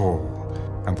for Saul,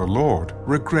 and the Lord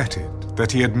regretted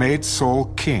that he had made Saul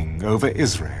king over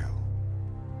Israel.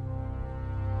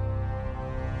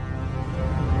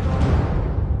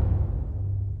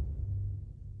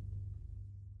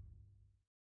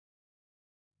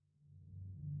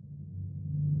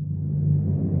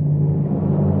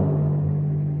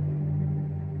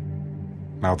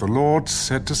 Now the Lord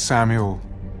said to Samuel,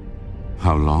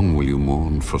 How long will you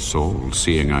mourn for Saul,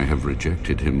 seeing I have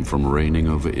rejected him from reigning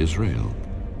over Israel?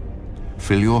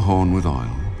 Fill your horn with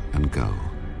oil and go.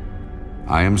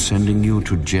 I am sending you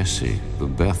to Jesse the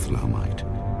Bethlehemite,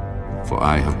 for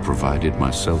I have provided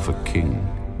myself a king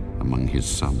among his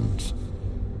sons.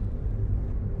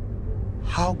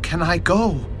 How can I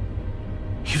go?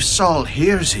 If Saul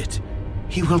hears it,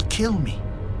 he will kill me.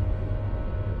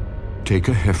 Take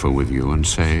a heifer with you and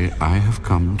say, I have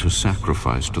come to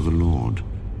sacrifice to the Lord.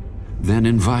 Then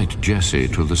invite Jesse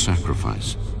to the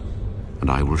sacrifice, and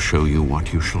I will show you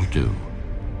what you shall do.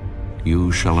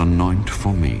 You shall anoint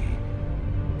for me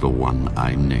the one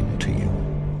I name to you.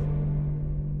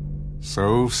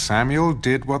 So Samuel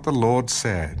did what the Lord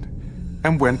said,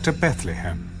 and went to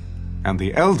Bethlehem. And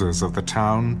the elders of the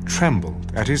town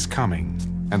trembled at his coming,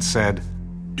 and said,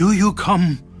 Do you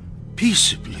come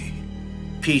peaceably?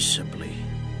 Peaceably.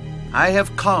 I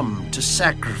have come to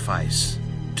sacrifice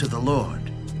to the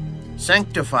Lord.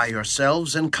 Sanctify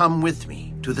yourselves and come with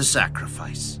me to the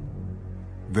sacrifice.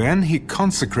 Then he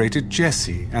consecrated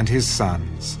Jesse and his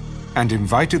sons, and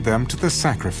invited them to the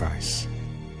sacrifice.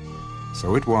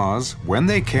 So it was, when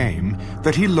they came,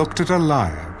 that he looked at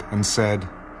Eliab and said,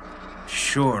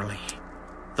 Surely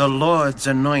the Lord's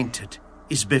anointed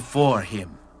is before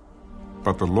him.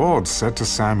 But the Lord said to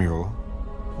Samuel,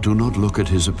 Do not look at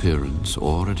his appearance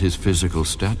or at his physical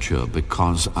stature,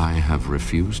 because I have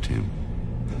refused him.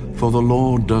 For the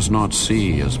Lord does not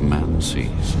see as man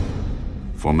sees.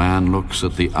 For man looks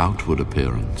at the outward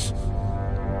appearance,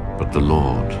 but the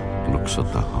Lord looks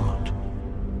at the heart.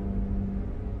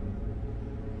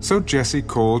 So Jesse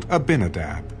called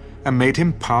Abinadab, and made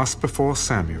him pass before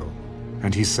Samuel.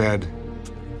 And he said,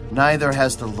 Neither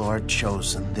has the Lord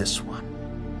chosen this one.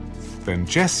 Then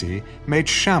Jesse made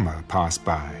Shammah pass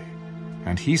by,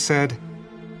 and he said,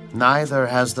 Neither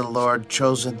has the Lord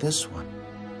chosen this one.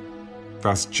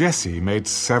 Thus Jesse made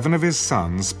 7 of his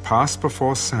sons pass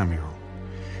before Samuel.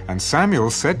 And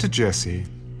Samuel said to Jesse,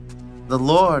 The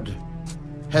Lord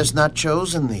has not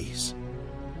chosen these.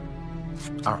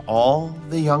 Are all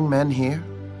the young men here?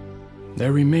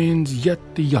 There remains yet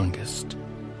the youngest,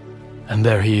 and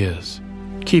there he is,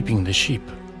 keeping the sheep.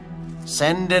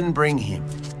 Send and bring him,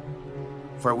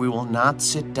 for we will not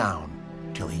sit down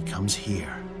till he comes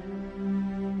here.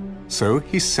 So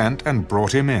he sent and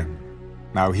brought him in.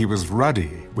 Now he was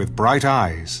ruddy, with bright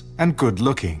eyes, and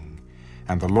good-looking.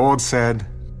 And the Lord said,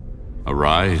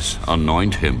 Arise,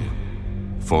 anoint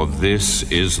him. for this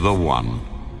is the one."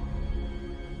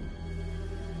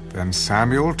 Then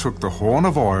Samuel took the horn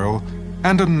of oil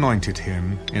and anointed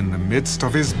him in the midst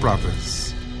of his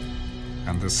brothers.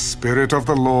 And the Spirit of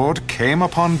the Lord came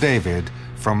upon David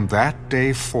from that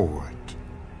day forward.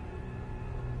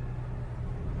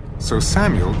 So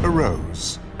Samuel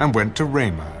arose and went to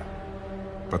Ramah.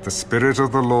 But the Spirit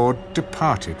of the Lord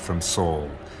departed from Saul,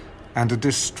 and a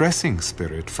distressing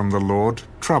spirit from the Lord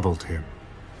troubled him.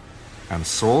 And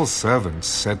Saul's servants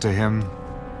said to him,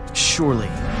 "Surely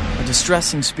a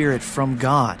distressing spirit from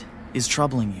God is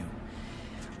troubling you.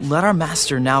 Let our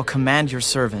master now command your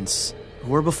servants,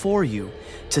 who are before you,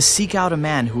 to seek out a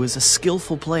man who is a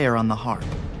skillful player on the harp.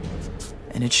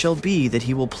 And it shall be that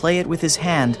he will play it with his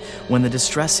hand when the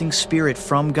distressing spirit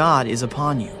from God is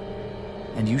upon you,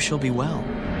 and you shall be well."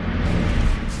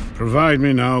 Provide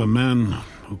me now a man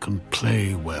who can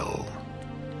play well,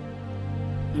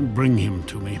 and bring him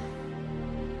to me.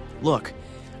 Look,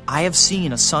 I have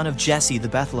seen a son of Jesse the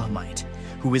Bethlehemite,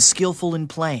 who is skillful in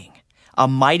playing, a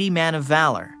mighty man of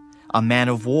valor, a man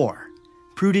of war,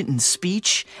 prudent in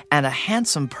speech, and a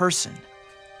handsome person,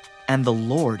 and the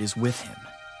Lord is with him.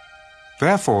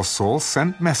 Therefore Saul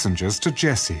sent messengers to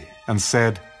Jesse and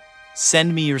said,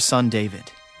 "Send me your son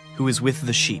David, who is with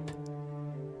the sheep."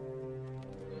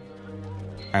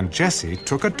 And Jesse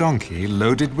took a donkey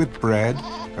loaded with bread,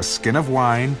 a skin of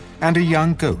wine, and a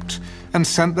young goat, and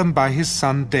sent them by his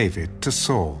son David to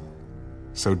Saul.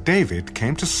 So David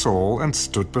came to Saul and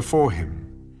stood before him.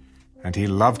 And he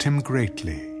loved him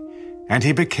greatly, and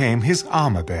he became his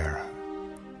armor-bearer.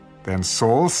 Then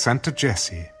Saul sent to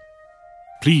Jesse,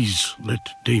 "Please let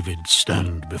David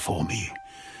stand before me,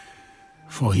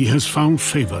 for he has found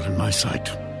favor in my sight."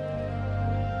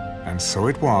 And so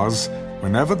it was,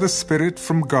 whenever the Spirit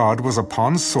from God was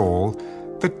upon Saul,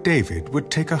 that David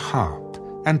would take a harp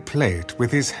and play it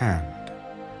with his hand.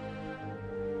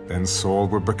 Then Saul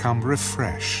would become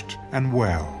refreshed and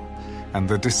well, and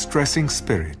the distressing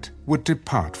spirit would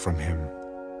depart from him.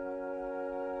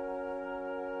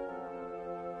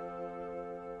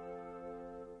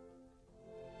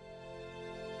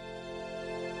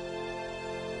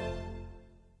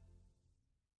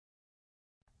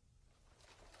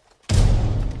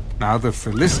 Now the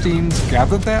Philistines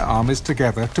gathered their armies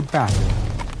together to battle,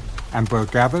 and were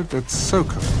gathered at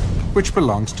Socoh, which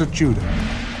belongs to Judah.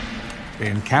 They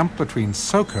encamped between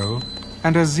Socoh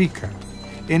and Azekah,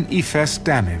 in Ephes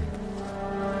Dammim.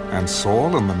 And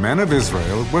Saul and the men of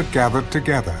Israel were gathered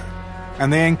together,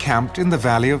 and they encamped in the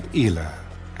valley of Elah,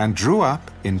 and drew up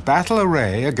in battle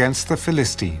array against the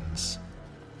Philistines.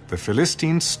 The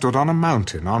Philistines stood on a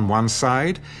mountain on one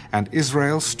side, and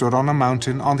Israel stood on a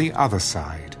mountain on the other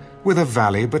side, with a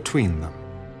valley between them.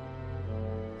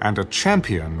 And a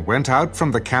champion went out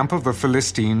from the camp of the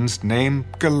Philistines named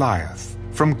Goliath,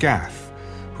 from Gath,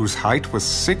 whose height was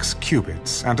 6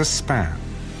 cubits and a span.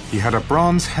 He had a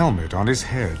bronze helmet on his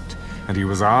head, and he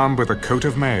was armed with a coat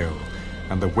of mail,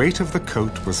 and the weight of the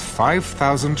coat was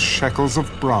 5,000 shekels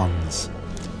of bronze.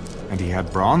 And he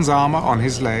had bronze armor on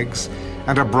his legs,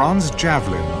 and a bronze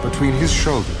javelin between his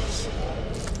shoulders.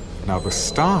 Now the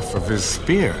staff of his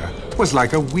spear was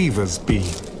like a weaver's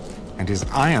beam, and his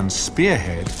iron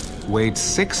spearhead weighed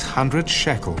 600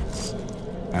 shekels.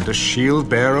 And a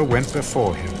shield-bearer went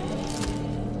before him.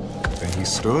 Then he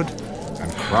stood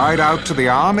and cried out to the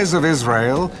armies of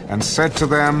Israel and said to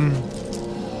them,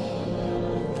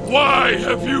 "Why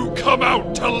have you come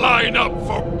out to line up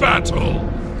for battle?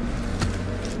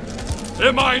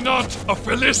 Am I not a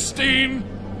Philistine,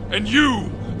 and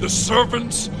you the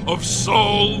servants of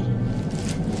Saul?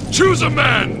 Choose a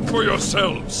man for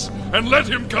yourselves, and let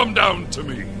him come down to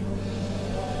me.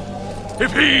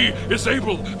 If he is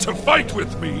able to fight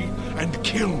with me and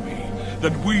kill me,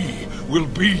 then we will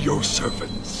be your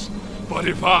servants. But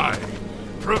if I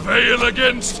prevail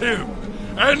against him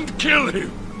and kill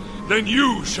him, then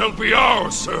you shall be our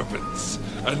servants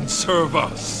and serve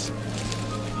us.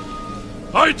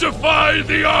 I defy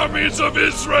the armies of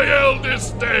Israel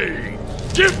this day.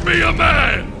 Give me a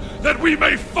man that we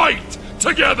may fight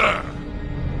together."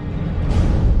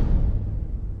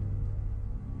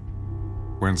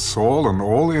 When Saul and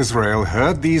all Israel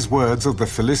heard these words of the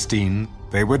Philistine,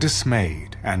 they were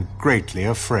dismayed and greatly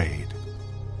afraid.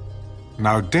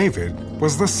 Now David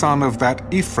was the son of that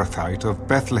Ephrathite of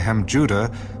Bethlehem,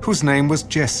 Judah, whose name was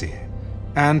Jesse,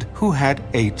 and who had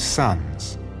 8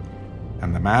 sons.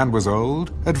 And the man was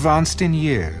old, advanced in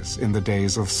years in the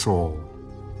days of Saul.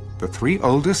 The 3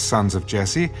 oldest sons of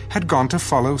Jesse had gone to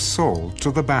follow Saul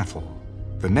to the battle.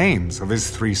 The names of his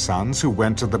 3 sons who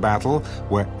went to the battle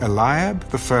were Eliab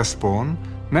the firstborn,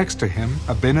 next to him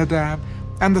Abinadab,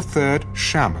 and the third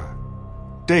Shammah.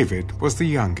 David was the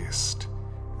youngest,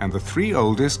 and the 3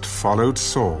 oldest followed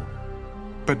Saul.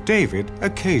 But David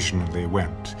occasionally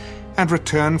went and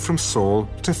returned from Saul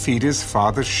to feed his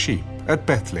father's sheep at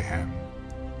Bethlehem.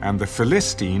 And the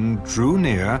Philistine drew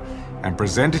near and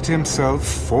presented himself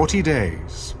 40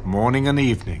 days, morning and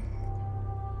evening.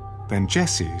 Then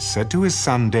Jesse said to his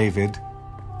son David,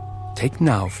 "Take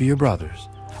now for your brothers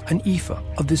an ephah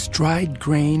of this dried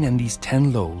grain and these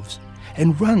 10 loaves,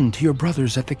 and run to your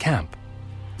brothers at the camp,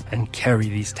 and carry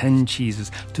these 10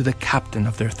 cheeses to the captain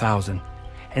of their 1,000,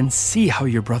 and see how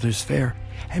your brothers fare,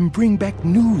 and bring back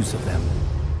news of them."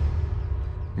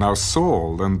 Now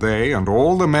Saul and they and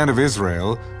all the men of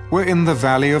Israel were in the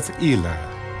valley of Elah,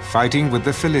 fighting with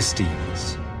the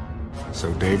Philistines.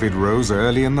 So David rose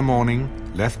early in the morning,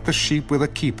 left the sheep with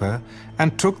a keeper,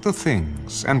 and took the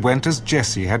things, and went as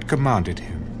Jesse had commanded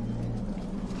him.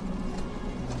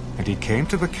 And he came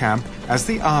to the camp as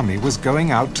the army was going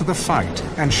out to the fight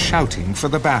and shouting for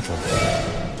the battle.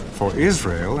 For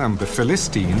Israel and the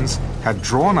Philistines had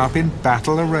drawn up in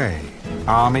battle array,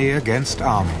 army against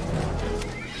army.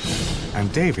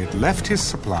 And David left his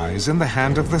supplies in the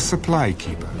hand of the supply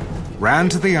keeper, ran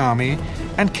to the army,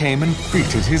 and came and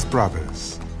greeted his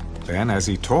brothers. Then, as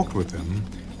he talked with them,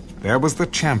 there was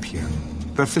the champion,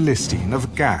 the Philistine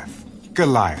of Gath,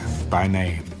 Goliath by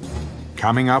name,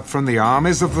 coming up from the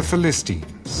armies of the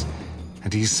Philistines,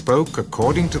 and he spoke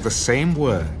according to the same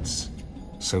words.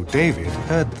 So David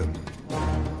heard them.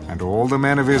 And all the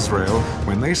men of Israel,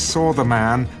 when they saw the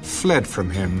man, fled from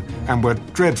him and were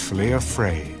dreadfully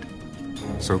afraid.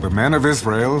 So the men of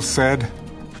Israel said,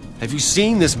 "Have you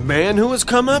seen this man who has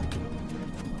come up?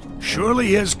 Surely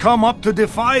he has come up to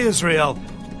defy Israel.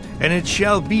 And it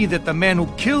shall be that the man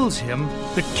who kills him,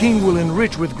 the king will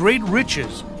enrich with great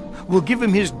riches, will give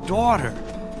him his daughter,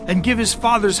 and give his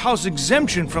father's house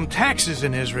exemption from taxes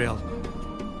in Israel."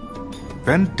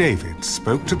 Then David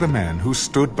spoke to the men who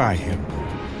stood by him.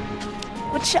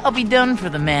 "What shall be done for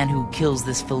the man who kills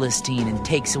this Philistine and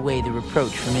takes away the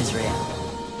reproach from Israel?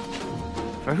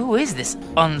 For who is this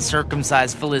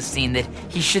uncircumcised Philistine that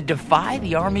he should defy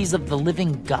the armies of the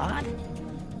living God?"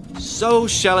 "So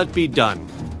shall it be done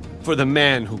for the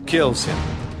man who kills him."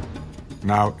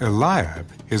 Now Eliab,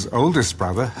 his oldest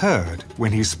brother, heard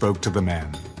when he spoke to the men,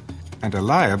 and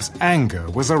Eliab's anger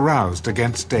was aroused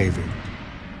against David.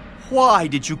 "Why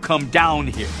did you come down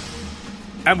here?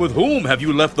 And with whom have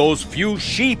you left those few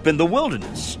sheep in the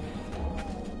wilderness?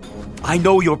 I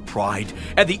know your pride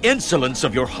and the insolence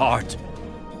of your heart,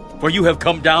 for you have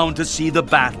come down to see the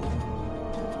battle."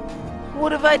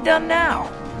 "What have I done now?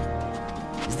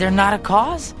 Is there not a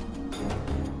cause?"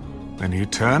 Then he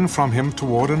turned from him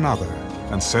toward another,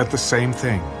 and said the same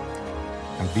thing.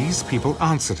 And these people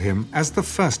answered him as the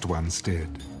first ones did.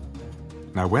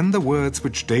 Now when the words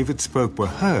which David spoke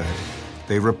were heard,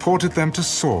 they reported them to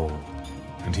Saul,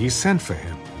 and he sent for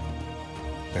him.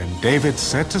 Then David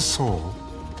said to Saul,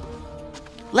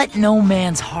 "Let no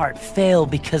man's heart fail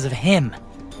because of him.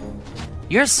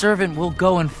 Your servant will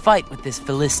go and fight with this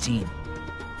Philistine."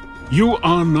 You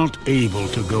are not able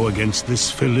to go against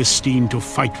this Philistine to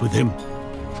fight with him.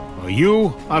 For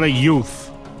you are a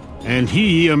youth, and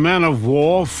he a man of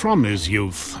war from his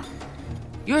youth.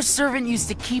 Your servant used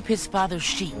to keep his father's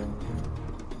sheep.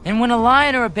 And when a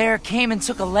lion or a bear came and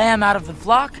took a lamb out of the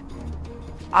flock,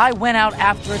 I went out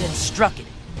after it and struck it,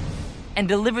 and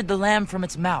delivered the lamb from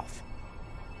its mouth.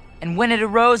 And when it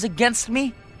arose against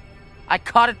me, I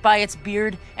caught it by its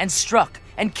beard and struck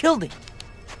and killed it.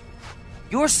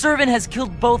 Your servant has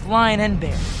killed both lion and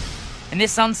bear, and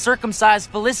this uncircumcised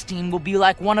Philistine will be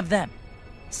like one of them,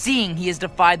 seeing he has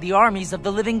defied the armies of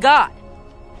the living God.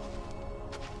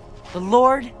 The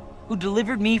Lord, who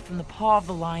delivered me from the paw of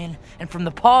the lion and from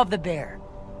the paw of the bear,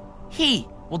 he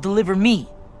will deliver me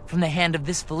from the hand of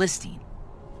this Philistine."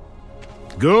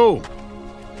 Go,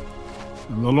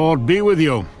 and the Lord be with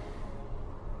you.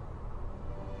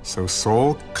 So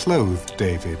Saul clothed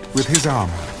David with his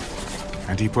armor,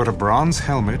 and he put a bronze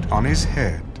helmet on his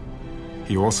head.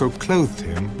 He also clothed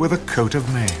him with a coat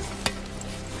of mail.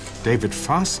 David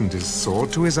fastened his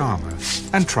sword to his armor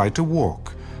and tried to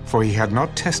walk, for he had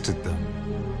not tested them.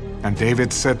 And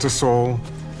David said to Saul,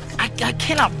 I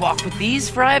cannot walk with these,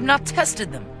 for I have not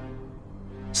tested them."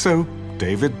 So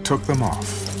David took them off.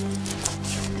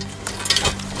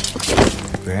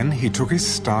 Then he took his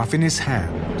staff in his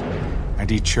hand, and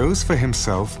he chose for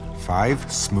himself 5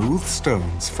 smooth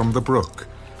stones from the brook,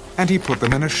 and he put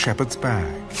them in a shepherd's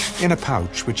bag, in a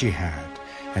pouch which he had,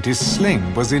 and his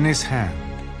sling was in his hand.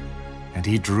 And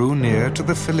he drew near to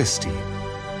the Philistine.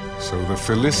 So the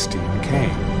Philistine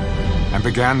came, and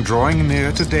began drawing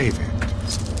near to David.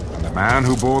 And the man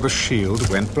who bore the shield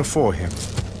went before him,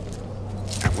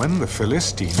 when the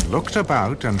Philistine looked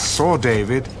about and saw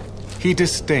David, he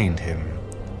disdained him,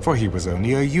 for he was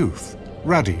only a youth,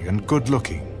 ruddy and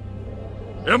good-looking.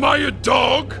 Am I a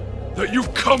dog that you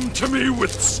come to me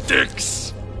with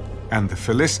sticks? And the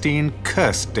Philistine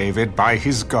cursed David by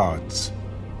his gods.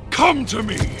 Come to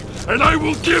me, and I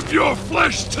will give your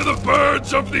flesh to the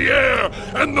birds of the air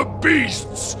and the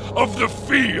beasts of the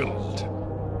field.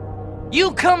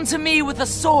 You come to me with a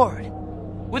sword,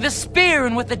 with a spear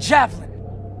and with a javelin.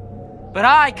 But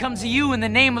I come to you in the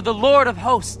name of the Lord of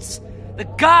hosts, the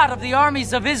God of the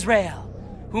armies of Israel,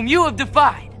 whom you have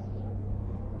defied.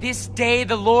 This day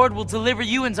the Lord will deliver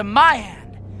you into my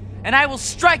hand, and I will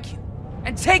strike you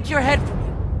and take your head from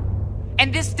you.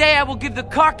 And this day I will give the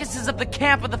carcasses of the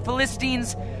camp of the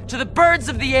Philistines to the birds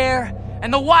of the air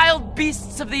and the wild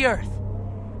beasts of the earth,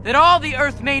 that all the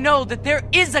earth may know that there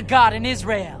is a God in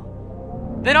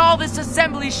Israel. Then all this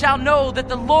assembly shall know that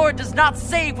the Lord does not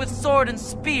save with sword and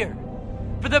spear,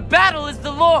 for the battle is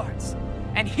the Lord's,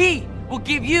 and he will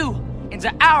give you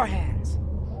into our hands.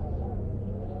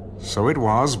 So it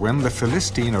was when the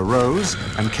Philistine arose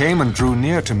and came and drew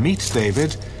near to meet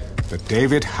David, that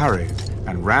David hurried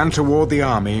and ran toward the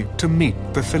army to meet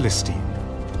the Philistine.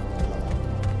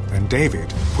 Then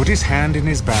David put his hand in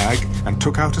his bag and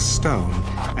took out a stone,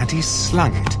 and he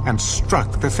slung it and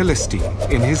struck the Philistine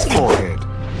in his forehead,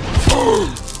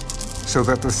 so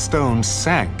that the stone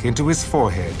sank into his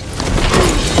forehead,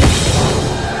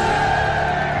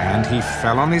 and he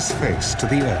fell on his face to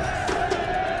the earth.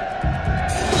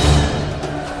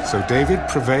 So David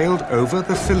prevailed over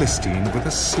the Philistine with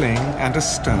a sling and a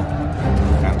stone,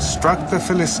 and struck the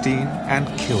Philistine and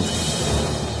killed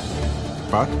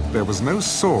him. But there was no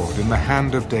sword in the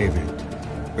hand of David.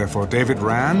 Therefore David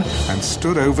ran and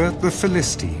stood over the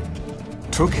Philistine,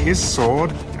 took his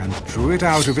sword and drew it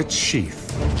out of its sheath,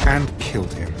 and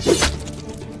killed him,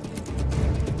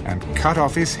 and cut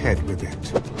off his head with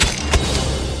it.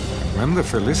 And when the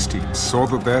Philistines saw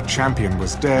that their champion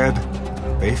was dead,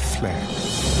 they fled.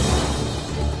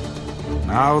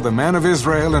 Now the men of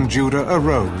Israel and Judah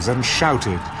arose and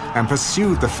shouted, and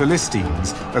pursued the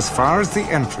Philistines as far as the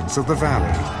entrance of the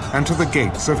valley, and to the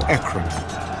gates of Ekron.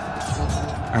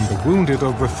 And the wounded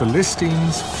of the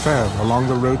Philistines fell along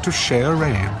the road to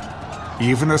Shaaraim,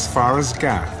 even as far as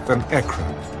Gath and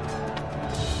Ekron.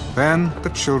 Then the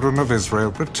children of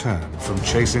Israel returned from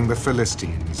chasing the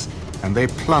Philistines, and they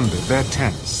plundered their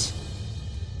tents.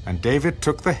 And David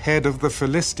took the head of the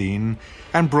Philistine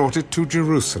and brought it to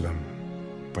Jerusalem,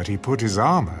 but he put his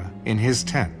armor in his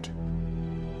tent.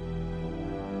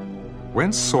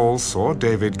 When Saul saw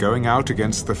David going out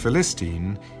against the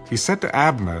Philistine, he said to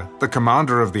Abner, the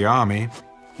commander of the army,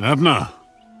 Abner,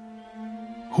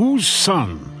 whose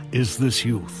son is this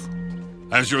youth?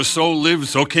 As your soul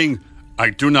lives, O king, I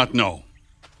do not know.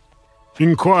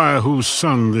 Inquire whose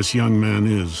son this young man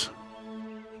is.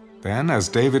 Then, as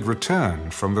David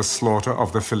returned from the slaughter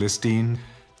of the Philistine,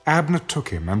 Abner took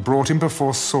him and brought him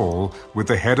before Saul with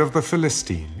the head of the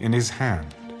Philistine in his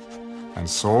hand. And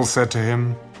Saul said to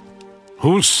him,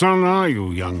 Whose son are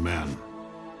you, young man?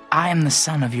 I am the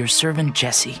son of your servant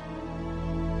Jesse,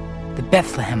 the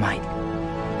Bethlehemite.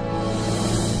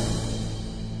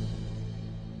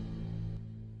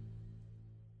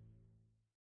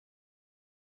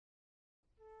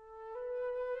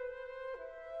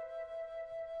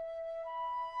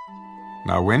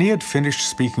 Now when he had finished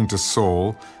speaking to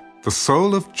Saul, the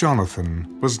soul of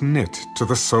Jonathan was knit to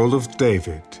the soul of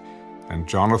David, and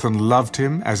Jonathan loved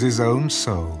him as his own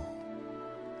soul.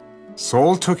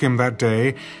 Saul took him that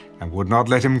day and would not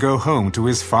let him go home to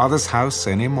his father's house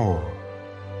any more.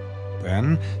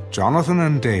 Then Jonathan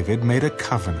and David made a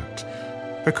covenant,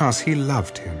 because he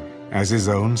loved him as his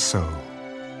own soul.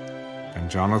 And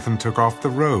Jonathan took off the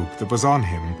robe that was on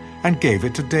him and gave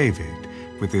it to David,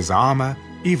 with his armor,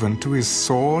 even to his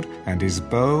sword and his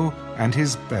bow and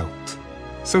his belt.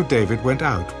 So David went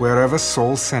out wherever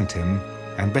Saul sent him,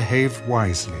 and behaved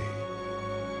wisely.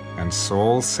 And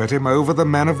Saul set him over the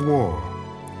men of war,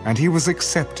 and he was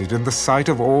accepted in the sight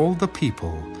of all the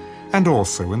people, and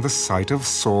also in the sight of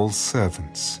Saul's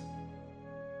servants.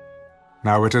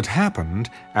 Now it had happened,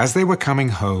 as they were coming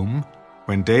home,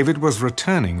 when David was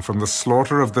returning from the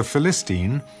slaughter of the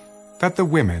Philistine, that the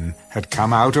women had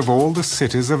come out of all the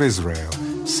cities of Israel,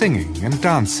 singing and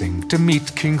dancing to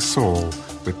meet King Saul,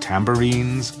 with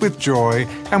tambourines, with joy,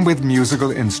 and with musical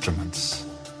instruments.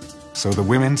 So the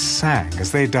women sang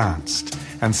as they danced,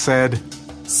 and said,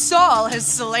 Saul has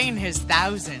slain his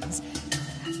thousands,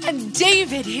 and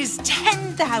David his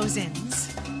 10,000s.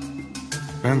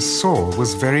 Then Saul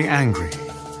was very angry,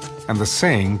 and the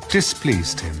saying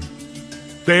displeased him.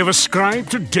 They have ascribed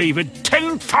to David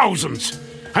 10,000s.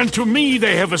 and to me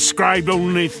they have ascribed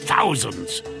only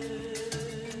thousands.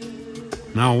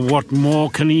 Now what more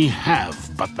can he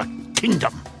have but the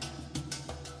kingdom?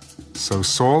 So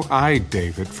Saul eyed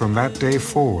David from that day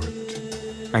forward.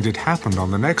 And it happened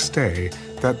on the next day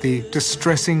that the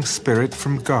distressing spirit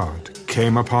from God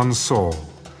came upon Saul,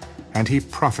 and he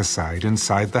prophesied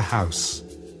inside the house.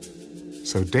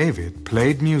 So David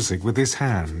played music with his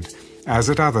hand, as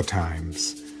at other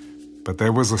times. But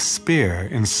there was a spear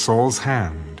in Saul's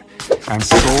hand, and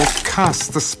Saul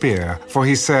cast the spear, for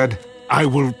he said, I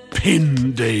will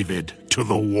pin David to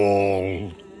the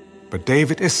wall. But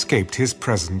David escaped his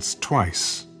presence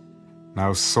twice.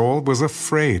 Now Saul was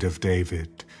afraid of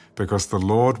David, because the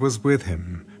Lord was with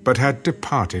him, but had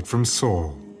departed from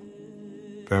Saul.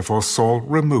 Therefore Saul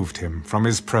removed him from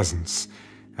his presence,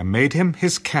 and made him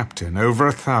his captain over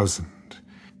 1,000.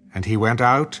 And he went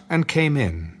out and came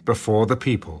in before the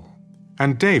people.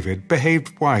 And David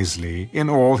behaved wisely in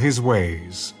all his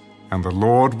ways, and the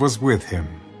Lord was with him.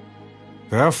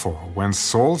 Therefore, when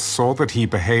Saul saw that he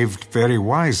behaved very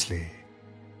wisely,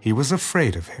 he was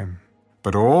afraid of him.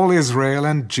 But all Israel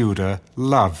and Judah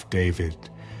loved David,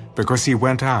 because he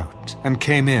went out and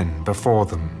came in before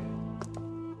them.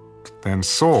 Then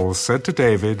Saul said to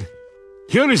David,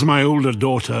 Here is my older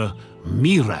daughter,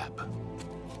 Merab.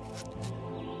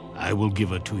 I will give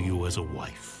her to you as a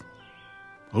wife.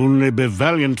 Only be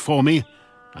valiant for me,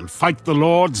 and fight the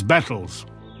Lord's battles.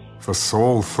 For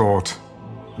Saul thought,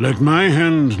 Let my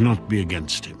hand not be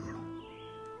against him,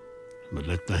 but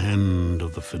let the hand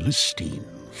of the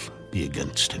Philistines be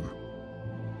against him.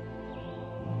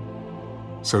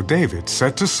 So David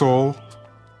said to Saul,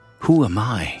 Who am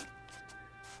I?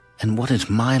 And what is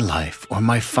my life or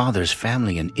my father's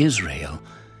family in Israel,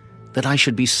 that I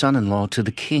should be son-in-law to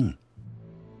the king?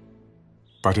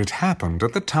 But it happened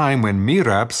at the time when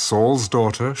Merab, Saul's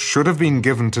daughter, should have been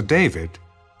given to David,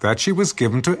 that she was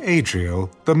given to Adriel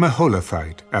the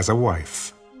Meholathite as a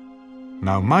wife.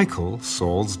 Now Michal,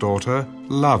 Saul's daughter,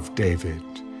 loved David,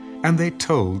 and they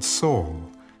told Saul,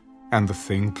 and the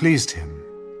thing pleased him.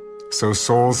 So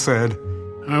Saul said,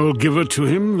 I will give her to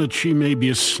him, that she may be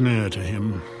a snare to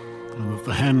him, and that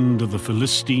the hand of the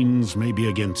Philistines may be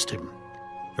against him.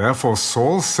 Therefore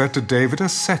Saul said to David a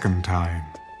second time,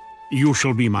 You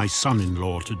shall be my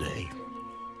son-in-law today.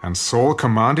 And Saul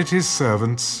commanded his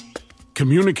servants,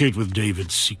 Communicate with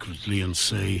David secretly and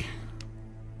say,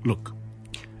 Look,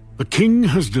 the king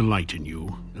has delight in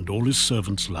you, and all his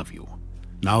servants love you.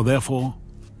 Now therefore,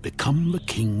 become the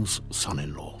king's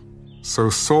son-in-law.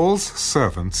 So Saul's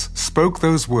servants spoke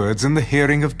those words in the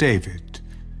hearing of David.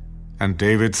 And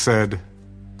David said,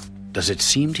 Does it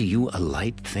seem to you a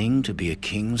light thing to be a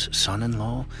king's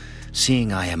son-in-law,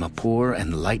 seeing I am a poor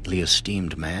and lightly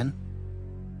esteemed man?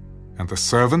 And the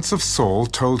servants of Saul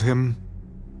told him,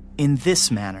 In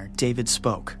this manner David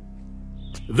spoke.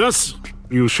 Thus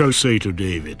you shall say to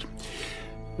David,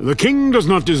 The king does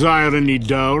not desire any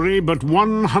dowry, but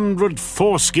 100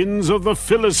 foreskins of the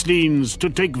Philistines to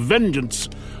take vengeance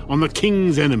on the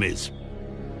king's enemies.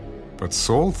 But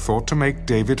Saul thought to make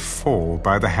David fall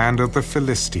by the hand of the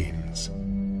Philistines.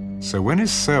 So when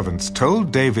his servants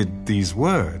told David these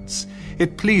words,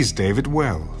 it pleased David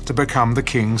well to become the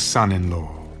king's son-in-law.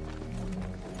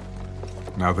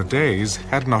 Now the days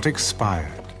had not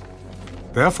expired.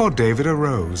 Therefore David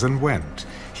arose and went,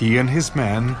 he and his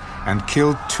men, and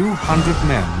killed 200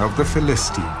 men of the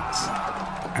Philistines.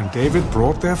 And David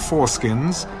brought their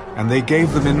foreskins, and they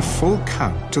gave them in full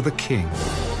count to the king,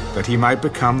 that he might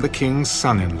become the king's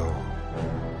son-in-law.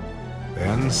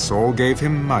 Then Saul gave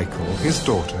him Michal, his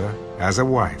daughter, as a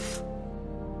wife.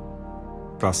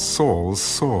 Thus Saul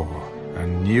saw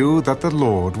and knew that the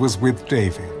Lord was with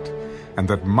David, and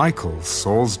that Michal,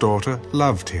 Saul's daughter,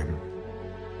 loved him.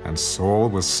 And Saul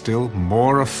was still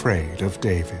more afraid of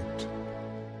David.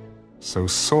 So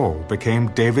Saul became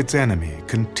David's enemy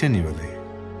continually.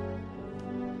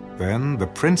 Then the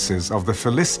princes of the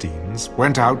Philistines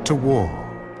went out to war.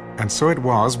 And so it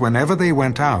was, whenever they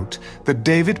went out, that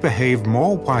David behaved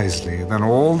more wisely than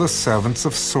all the servants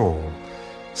of Saul,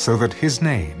 so that his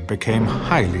name became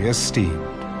highly esteemed.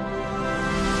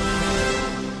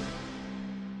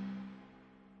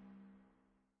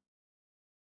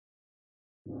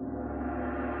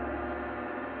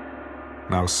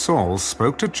 Now Saul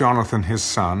spoke to Jonathan his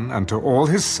son and to all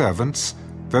his servants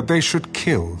that they should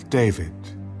kill David.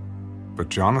 But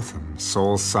Jonathan,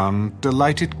 Saul's son,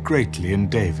 delighted greatly in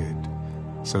David.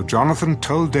 So Jonathan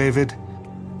told David,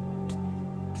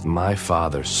 My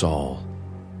father Saul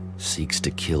seeks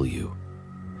to kill you.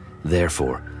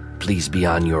 Therefore, please be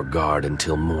on your guard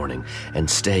until morning, and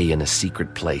stay in a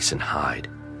secret place and hide.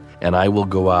 and I will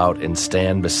go out and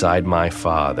stand beside my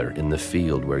father in the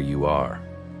field where you are.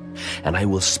 And I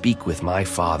will speak with my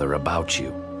father about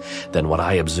you. Then what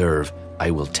I observe,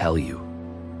 I will tell you."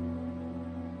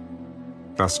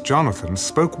 Thus Jonathan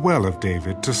spoke well of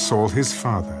David to Saul his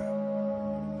father.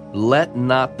 "Let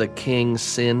not the king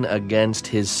sin against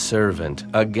his servant,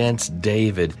 against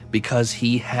David, because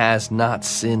he has not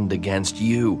sinned against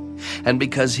you, and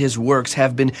because his works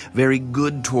have been very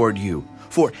good toward you.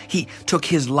 For he took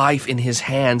his life in his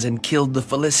hands and killed the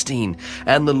Philistine,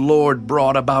 and the Lord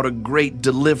brought about a great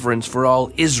deliverance for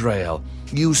all Israel.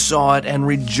 You saw it and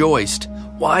rejoiced.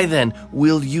 Why then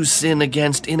will you sin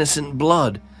against innocent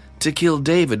blood, to kill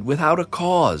David without a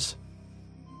cause?"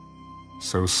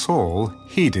 So Saul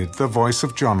heeded the voice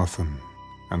of Jonathan,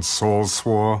 and Saul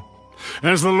swore,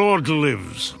 "As the Lord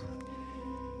lives,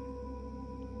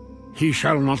 he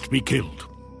shall not be killed."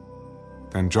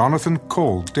 Then Jonathan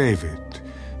called David,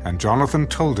 and Jonathan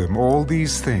told him all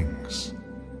these things.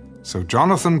 So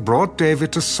Jonathan brought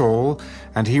David to Saul,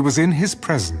 and he was in his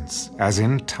presence as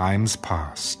in times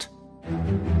past.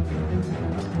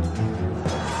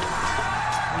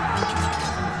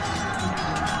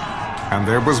 And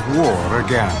there was war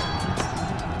again.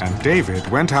 And David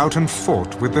went out and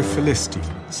fought with the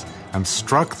Philistines, and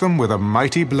struck them with a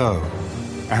mighty blow,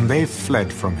 and they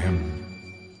fled from him.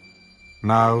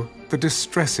 Now the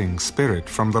distressing spirit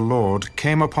from the Lord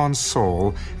came upon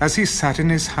Saul as he sat in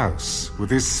his house with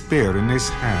his spear in his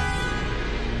hand.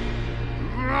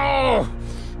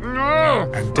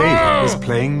 And David was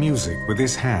playing music with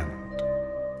his hand.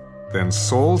 Then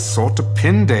Saul sought to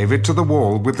pin David to the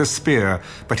wall with the spear,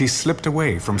 but he slipped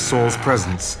away from Saul's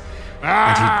presence,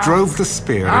 and he drove the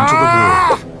spear into the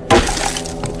wall.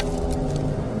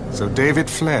 So David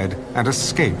fled and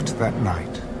escaped that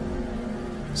night.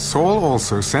 Saul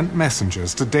also sent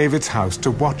messengers to David's house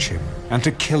to watch him and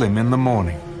to kill him in the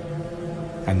morning.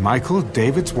 And Michal,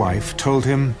 David's wife, told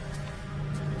him,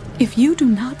 "If you do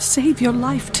not save your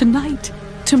life tonight,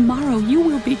 tomorrow you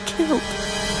will be killed."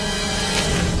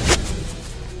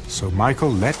 So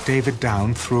Michal let David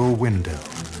down through a window,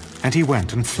 and he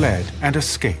went and fled and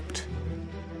escaped.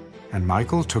 And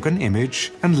Michal took an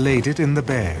image and laid it in the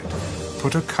bed,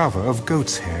 put a cover of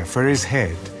goat's hair for his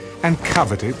head, and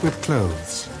covered it with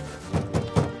clothes.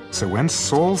 So when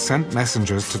Saul sent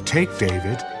messengers to take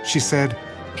David, she said,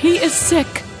 "He is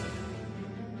sick."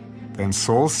 Then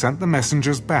Saul sent the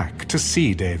messengers back to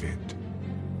see David.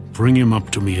 "Bring him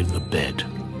up to me in the bed,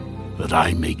 that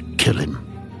I may kill him."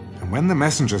 And when the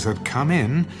messengers had come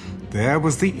in, there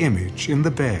was the image in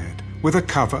the bed, with a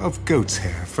cover of goat's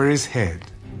hair for his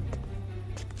head.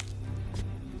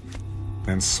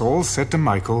 Then Saul said to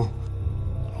Michal,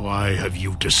 "Why have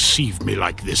you deceived me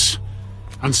like this,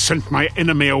 and sent my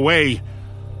enemy away,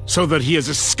 so that he has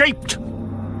escaped?"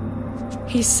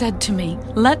 He said to me,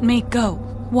 "Let me go.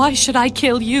 Why should I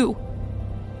kill you?"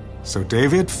 So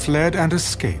David fled and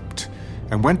escaped,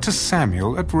 and went to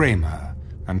Samuel at Ramah,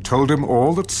 and told him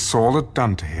all that Saul had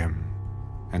done to him.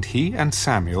 And he and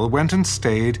Samuel went and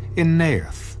stayed in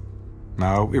Naioth.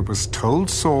 Now it was told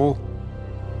Saul,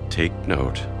 "Take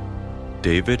note,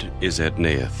 David is at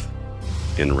Naioth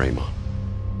in Ramah."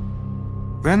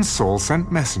 Then Saul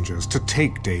sent messengers to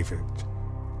take David.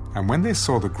 And when they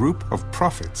saw the group of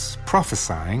prophets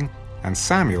prophesying, and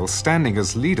Samuel standing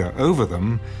as leader over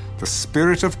them, the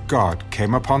Spirit of God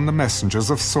came upon the messengers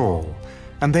of Saul,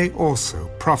 and they also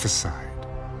prophesied.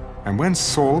 And when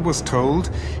Saul was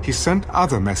told, he sent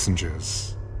other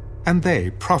messengers, and they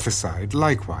prophesied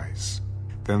likewise.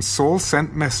 Then Saul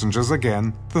sent messengers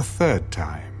again the third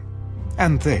time,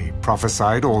 and they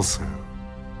prophesied also.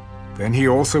 Then he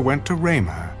also went to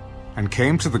Ramah, and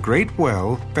came to the great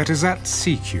well that is at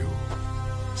Secu.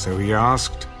 So he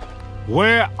asked,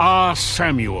 "Where are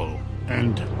Samuel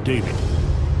and David?"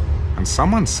 And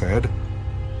someone said,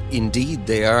 "Indeed,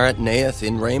 they are at Naioth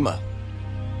in Ramah."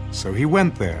 So he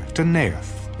went there to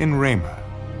Naioth in Ramah.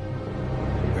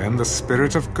 Then the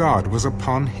Spirit of God was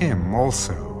upon him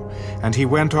also, and he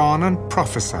went on and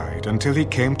prophesied until he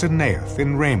came to Naioth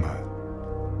in Ramah.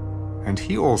 And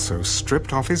he also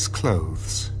stripped off his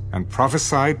clothes, and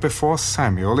prophesied before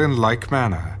Samuel in like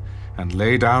manner, and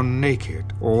lay down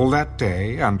naked all that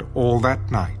day and all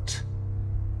that night.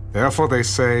 Therefore they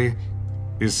say,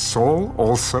 "Is Saul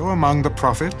also among the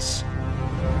prophets?"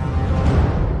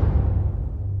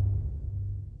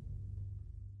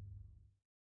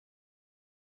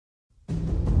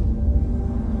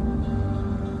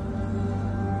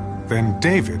 Then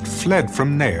David fled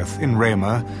from Naioth in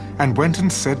Ramah, and went and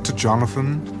said to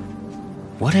Jonathan,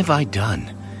 "What have I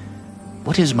done?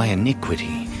 What is my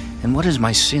iniquity, and what is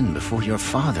my sin before your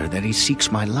father, that he seeks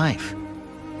my life?"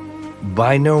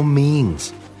 By no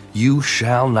means. You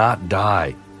shall not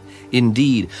die.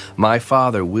 Indeed, my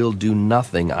father will do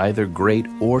nothing either great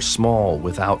or small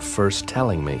without first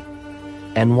telling me.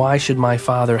 And why should my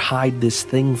father hide this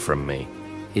thing from me?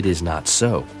 It is not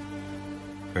so."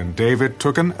 Then David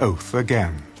took an oath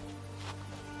again.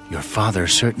 Your father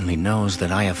certainly knows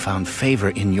that I have found favor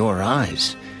in your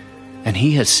eyes. And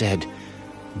he has said,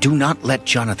 "Do not let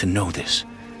Jonathan know this,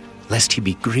 lest he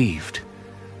be grieved."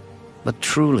 But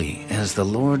truly, as the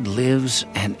Lord lives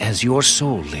and as your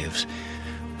soul lives,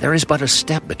 there is but a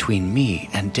step between me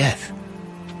and death.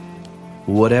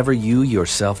 Whatever you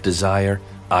yourself desire,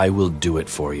 I will do it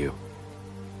for you.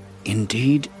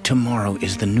 Indeed, tomorrow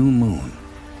is the new moon,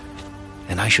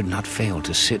 and I should not fail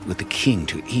to sit with the king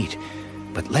to eat.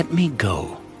 But let me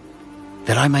go,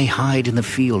 that I may hide in the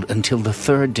field until the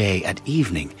third day at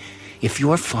evening. If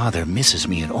your father misses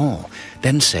me at all,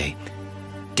 then say,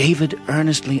 David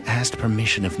earnestly asked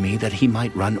permission of me that he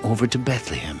might run over to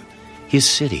Bethlehem, his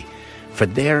city, for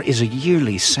there is a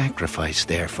yearly sacrifice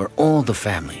there for all the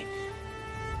family.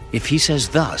 If he says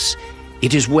thus,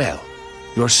 it is well,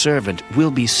 your servant will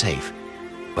be safe.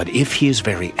 But if he is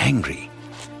very angry,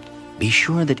 be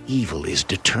sure that evil is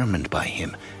determined by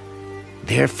him.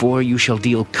 Therefore you shall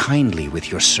deal kindly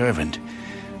with your servant,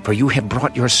 for you have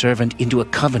brought your servant into a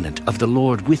covenant of the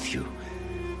Lord with you.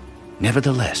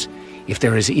 Nevertheless, if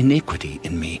there is iniquity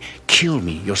in me, kill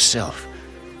me yourself.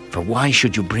 For why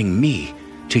should you bring me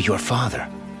to your father?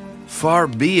 Far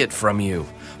be it from you.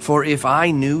 For if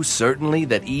I knew certainly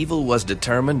that evil was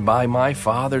determined by my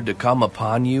father to come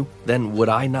upon you, then would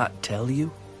I not tell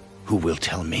you? Who will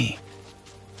tell me?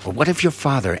 Or what if your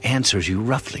father answers you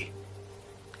roughly?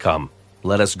 Come,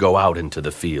 let us go out into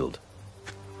the field.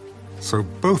 So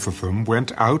both of them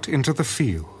went out into the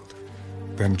field.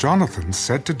 Then Jonathan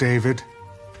said to David,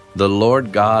 The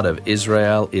Lord God of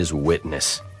Israel is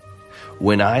witness.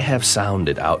 When I have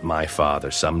sounded out my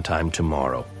father sometime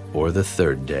tomorrow, or the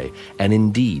third day, and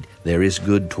indeed there is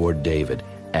good toward David,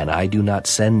 and I do not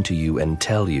send to you and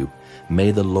tell you,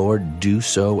 may the Lord do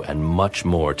so and much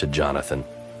more to Jonathan.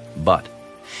 But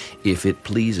if it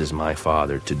pleases my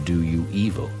father to do you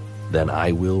evil, then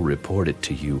I will report it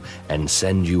to you and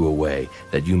send you away,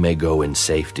 that you may go in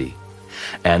safety.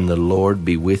 And the Lord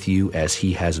be with you as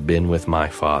he has been with my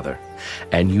father.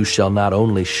 And you shall not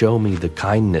only show me the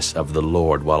kindness of the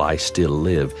Lord while I still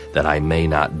live, that I may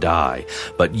not die,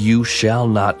 but you shall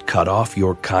not cut off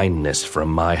your kindness from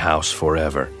my house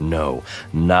forever. No,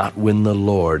 not when the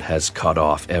Lord has cut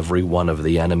off every one of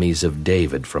the enemies of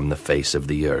David from the face of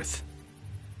the earth.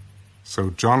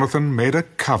 So Jonathan made a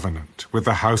covenant with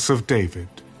the house of David.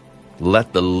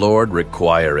 Let the Lord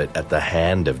require it at the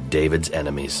hand of David's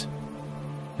enemies.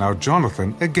 Now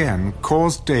Jonathan again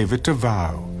caused David to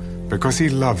vow, because he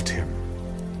loved him,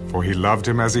 for he loved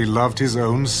him as he loved his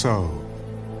own soul.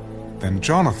 Then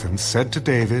Jonathan said to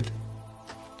David,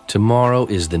 Tomorrow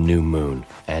is the new moon,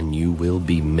 and you will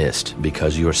be missed,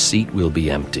 because your seat will be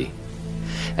empty.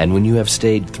 And when you have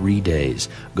stayed 3 days,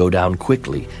 go down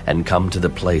quickly and come to the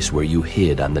place where you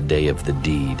hid on the day of the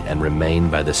deed, and remain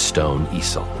by the stone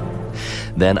Esau.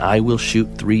 Then I will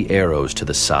shoot 3 arrows to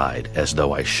the side, as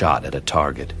though I shot at a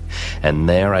target. And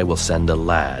there I will send a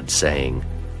lad, saying,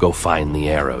 Go find the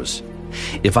arrows.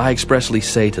 If I expressly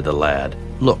say to the lad,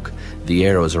 Look, the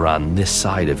arrows are on this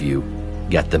side of you,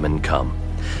 get them and come.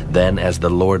 Then, as the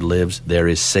Lord lives, there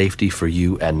is safety for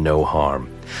you and no harm.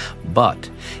 But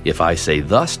if I say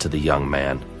thus to the young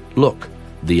man, Look,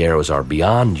 the arrows are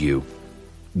beyond you,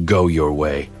 go your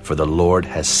way, for the Lord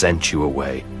has sent you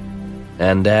away.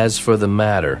 And as for the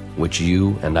matter which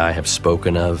you and I have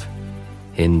spoken of,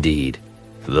 indeed,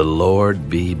 the Lord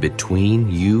be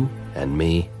between you and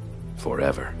me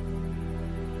forever.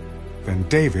 Then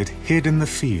David hid in the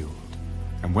field,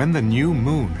 and when the new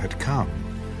moon had come,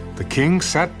 the king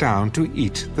sat down to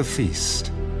eat the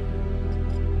feast.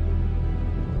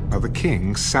 Now the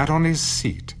king sat on his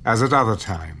seat, as at other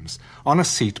times, on a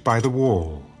seat by the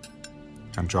wall.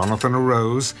 And Jonathan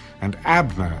arose, and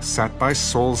Abner sat by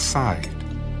Saul's side,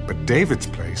 but David's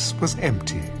place was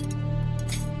empty.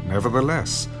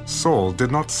 Nevertheless, Saul did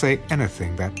not say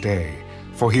anything that day,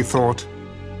 for he thought,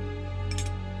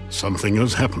 Something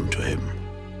has happened to him.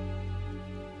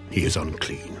 He is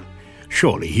unclean.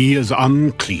 Surely he is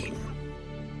unclean.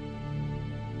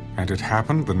 And it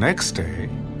happened the next day,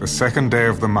 the 2nd day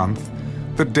of the month,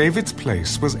 that David's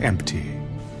place was empty.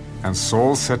 And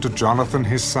Saul said to Jonathan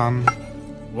his son,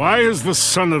 Why has the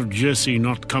son of Jesse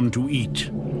not come to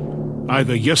eat,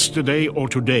 either yesterday or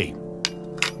today?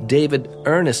 David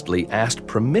earnestly asked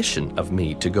permission of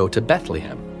me to go to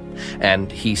Bethlehem.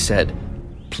 And he said,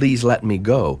 please let me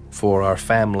go, for our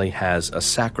family has a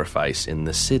sacrifice in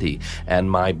the city,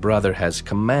 and my brother has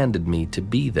commanded me to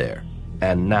be there.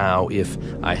 And now, if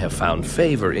I have found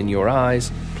favor in your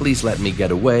eyes, please let me get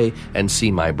away and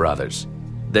see my brothers.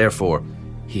 Therefore,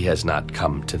 he has not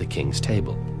come to the king's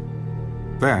table."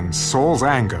 Then Saul's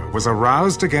anger was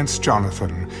aroused against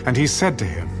Jonathan, and he said to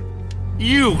him,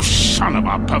 "You son of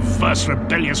a perverse,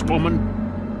 rebellious woman!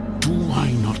 Do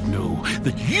I not know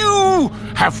that you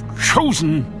have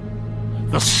chosen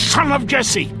the son of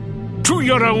Jesse, to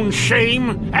your own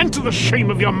shame and to the shame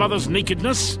of your mother's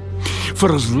nakedness?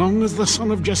 For as long as the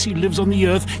son of Jesse lives on the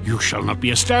earth, you shall not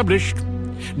be established,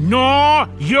 nor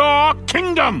your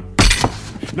kingdom.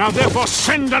 Now therefore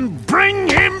send and bring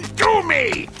him to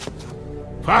me,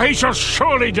 for he shall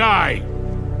surely die."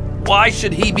 "Why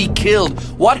should he be killed?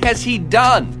 What has he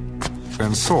done?"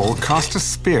 Then Saul cast a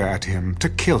spear at him to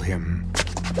kill him,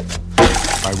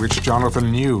 by which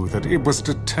Jonathan knew that it was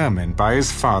determined by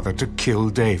his father to kill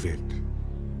David.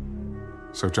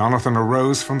 So Jonathan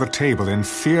arose from the table in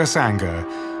fierce anger,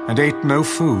 and ate no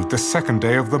food the second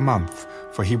day of the month,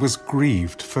 for he was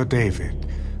grieved for David,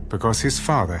 because his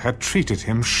father had treated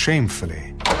him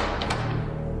shamefully.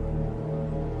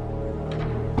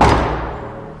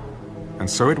 And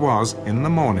so it was, in the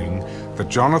morning, that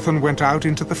Jonathan went out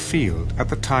into the field at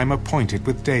the time appointed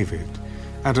with David,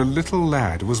 and a little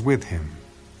lad was with him.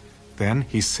 Then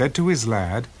he said to his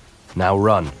lad, "Now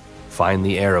run, find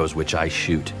the arrows which I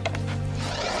shoot."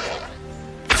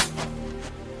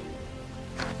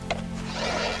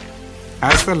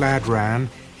 As the lad ran,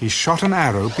 he shot an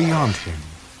arrow beyond him.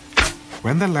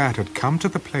 When the lad had come to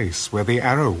the place where the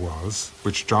arrow was,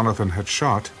 which Jonathan had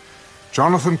shot,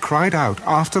 Jonathan cried out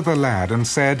after the lad and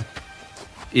said,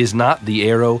 "Is not the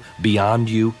arrow beyond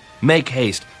you? Make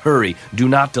haste, hurry, do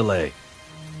not delay."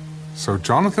 So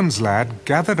Jonathan's lad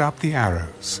gathered up the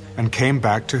arrows and came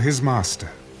back to his master.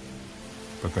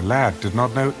 But the lad did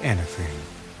not know anything.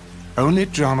 Only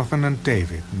Jonathan and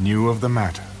David knew of the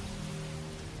matter.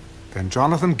 Then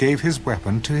Jonathan gave his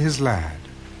weapon to his lad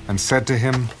and said to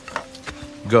him,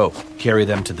 "Go, carry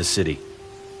them to the city."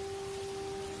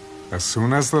 As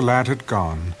soon as the lad had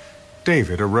gone,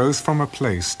 David arose from a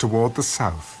place toward the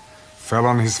south, fell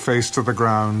on his face to the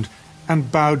ground, and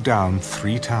bowed down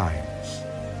 3 times.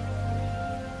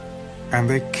 And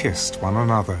they kissed one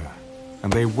another,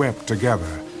 and they wept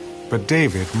together, but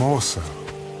David more so.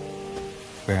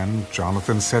 Then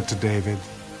Jonathan said to David,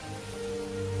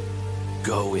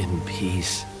 "Go in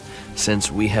peace, since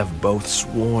we have both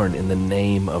sworn in the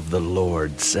name of the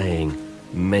Lord, saying,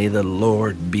 'May the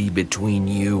Lord be between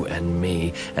you and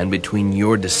me, and between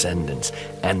your descendants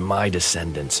and my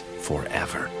descendants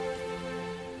forever.'"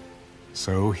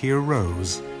 So he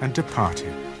arose and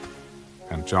departed,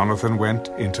 and Jonathan went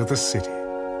into the city.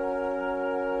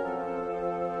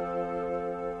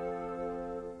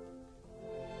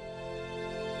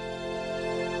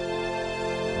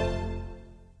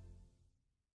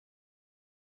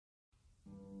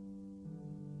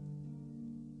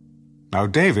 Now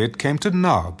David came to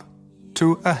Nob,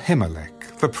 to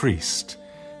Ahimelech the priest.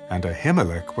 And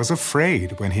Ahimelech was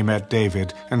afraid when he met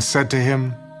David, and said to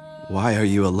him, "Why are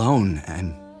you alone,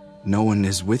 and no one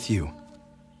is with you?"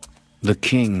 "The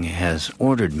king has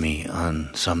ordered me on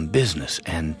some business,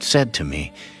 and said to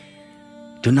me,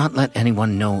 'Do not let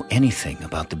anyone know anything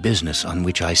about the business on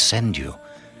which I send you,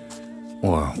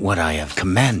 or what I have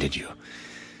commanded you.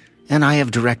 And I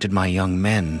have directed my young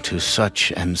men to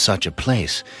such and such a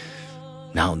place.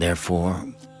 Now, therefore,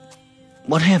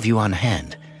 what have you on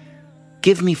hand?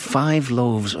 Give me 5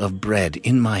 loaves of bread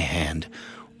in my hand,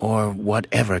 or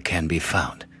whatever can be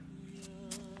found.'"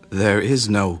 "There is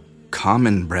no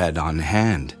common bread on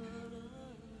hand,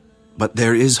 but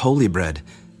there is holy bread,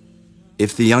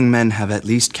 if the young men have at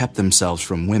least kept themselves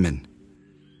from women."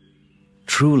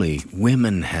 "Truly,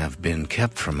 women have been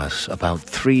kept from us about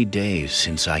 3 days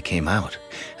since I came out,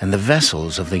 and the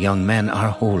vessels of the young men are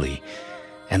holy,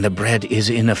 and the bread is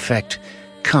in effect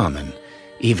common,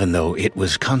 even though it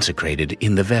was consecrated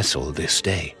in the vessel this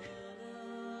day."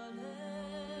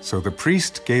 So the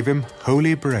priest gave him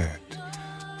holy bread,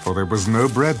 for there was no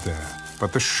bread there,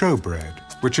 but the showbread,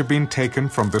 which had been taken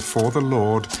from before the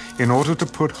Lord, in order to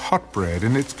put hot bread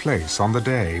in its place on the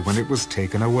day when it was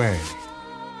taken away.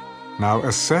 Now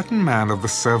a certain man of the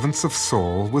servants of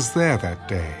Saul was there that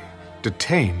day,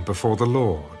 detained before the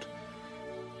Lord.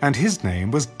 And his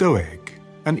name was Doeg,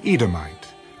 an Edomite,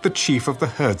 the chief of the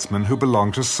herdsmen who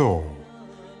belonged to Saul.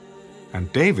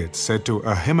 And David said to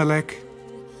Ahimelech,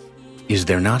 "Is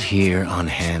there not here on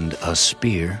hand a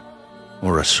spear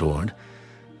or a sword?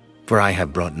 For I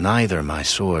have brought neither my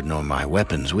sword nor my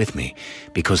weapons with me,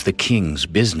 because the king's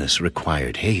business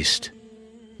required haste.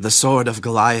 The sword of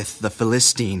Goliath the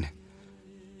Philistine,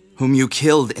 whom you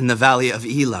killed in the valley of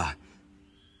Elah.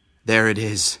 There it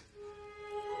is,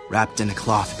 wrapped in a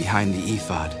cloth behind the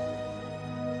ephod.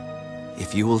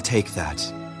 If you will take that,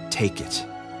 take it,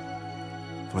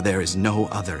 for there is no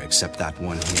other except that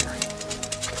one here.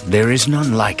 There is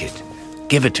none like it.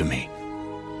 Give it to me.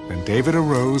 Then David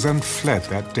arose and fled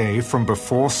that day from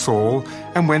before Saul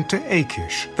and went to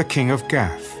Achish, the king of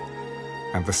Gath.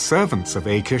 And the servants of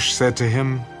Achish said to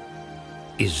him,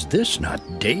 Is this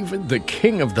not David, the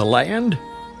king of the land?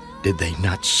 Did they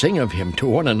not sing of him to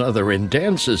one another in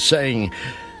dances, saying,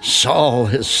 Saul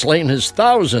has slain his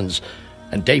thousands,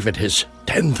 and David his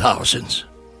 10,000s?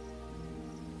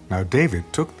 Now David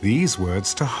took these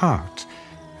words to heart,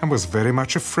 and was very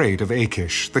much afraid of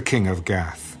Achish, the king of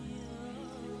Gath.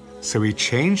 So he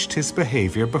changed his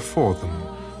behavior before them,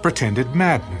 pretended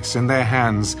madness in their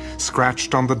hands,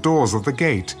 scratched on the doors of the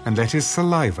gate, and let his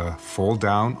saliva fall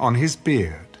down on his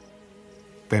beard.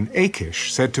 Then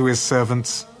Achish said to his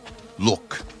servants,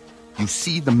 Look, you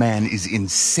see the man is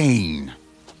insane.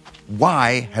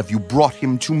 Why have you brought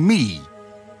him to me?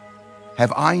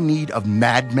 Have I need of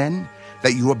madmen,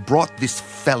 that you have brought this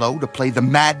fellow to play the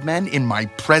madman in my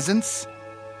presence?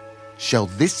 Shall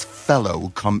this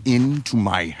fellow come into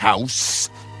my house?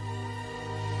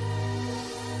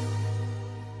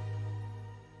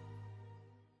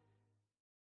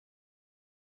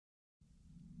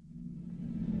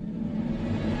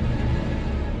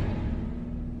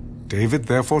 David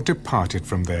therefore departed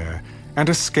from there, and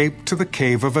escaped to the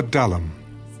cave of Adullam.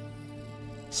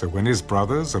 So when his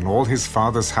brothers and all his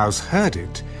father's house heard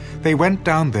it, they went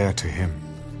down there to him.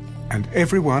 And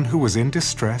everyone who was in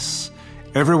distress,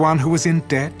 everyone who was in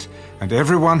debt, and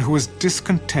everyone who was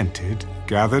discontented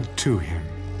gathered to him.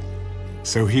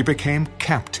 So he became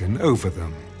captain over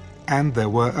them, and there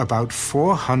were about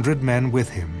 400 men with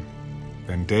him.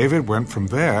 Then David went from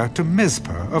there to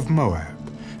Mizpah of Moab,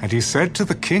 and he said to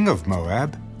the king of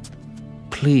Moab,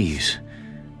 Please,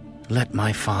 let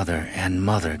my father and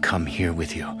mother come here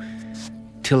with you,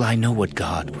 till I know what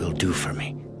God will do for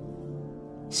me.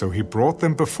 So he brought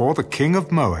them before the king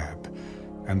of Moab,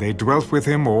 and they dwelt with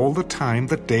him all the time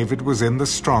that David was in the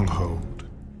stronghold.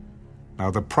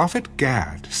 Now the prophet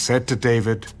Gad said to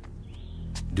David,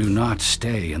 Do not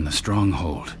stay in the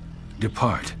stronghold.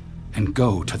 Depart, and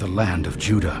go to the land of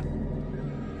Judah.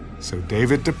 So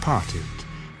David departed,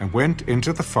 and went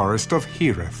into the forest of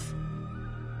Hereth.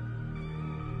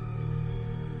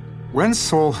 When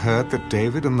Saul heard that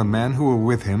David and the men who were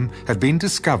with him had been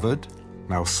discovered,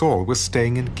 now Saul was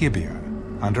staying in Gibeah,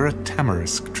 under a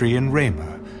tamarisk tree in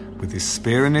Ramah, with his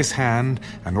spear in his hand,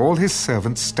 and all his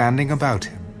servants standing about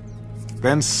him.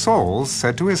 Then Saul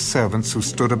said to his servants who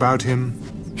stood about him,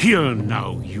 Hear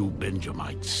now, you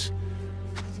Benjamites.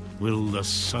 Will the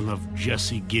son of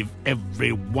Jesse give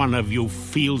every one of you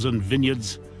fields and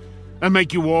vineyards, and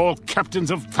make you all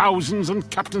captains of thousands and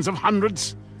captains of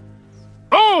hundreds?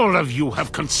 All of you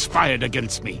have conspired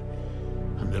against me,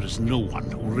 and there is no one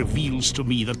who reveals to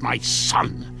me that my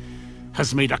son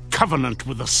has made a covenant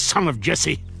with the son of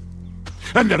Jesse.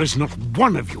 And there is not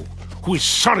one of you who is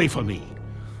sorry for me,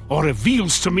 or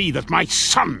reveals to me that my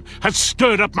son has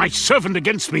stirred up my servant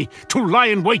against me to lie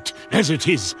in wait, as it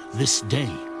is this day.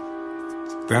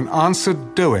 Then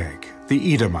answered Doeg,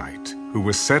 the Edomite, who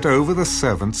was set over the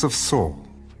servants of Saul.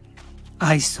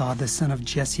 I saw the son of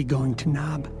Jesse going to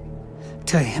Nob,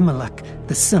 to Ahimelech,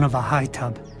 the son of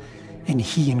Ahitub, and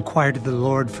he inquired of the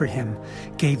Lord for him,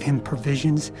 gave him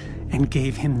provisions, and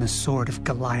gave him the sword of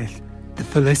Goliath, the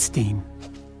Philistine.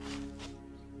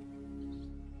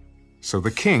 So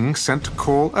the king sent to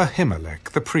call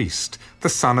Ahimelech the priest, the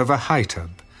son of Ahitub,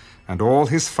 and all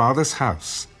his father's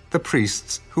house, the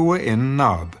priests who were in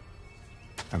Nob.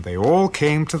 And they all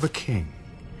came to the king.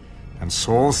 And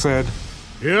Saul said,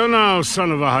 Hear now,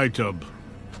 son of Ahitub.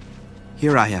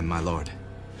 Here I am, my lord.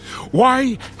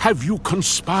 Why have you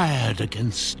conspired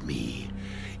against me,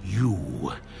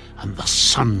 you and the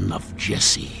son of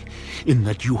Jesse, in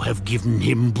that you have given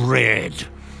him bread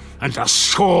and a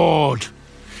sword,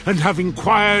 and have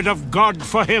inquired of God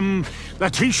for him,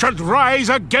 that he should rise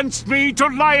against me to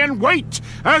lie in wait,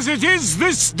 as it is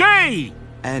this day?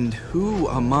 And who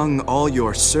among all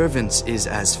your servants is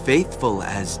as faithful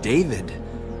as David,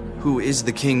 who is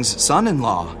the king's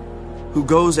son-in-law, who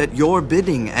goes at your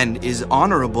bidding and is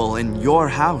honorable in your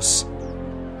house?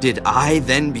 Did I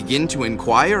then begin to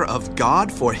inquire of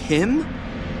God for him?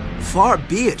 Far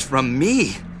be it from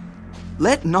me.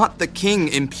 Let not the king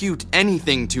impute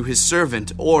anything to his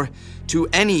servant or to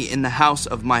any in the house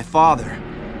of my father.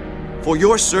 For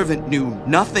your servant knew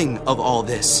nothing of all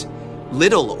this,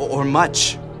 little or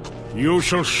much. You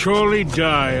shall surely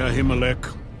die,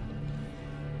 Ahimelech.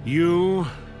 You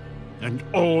and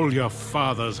all your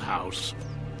father's house.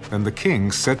 Then the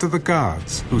king said to the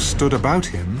guards who stood about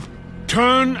him,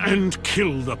 Turn and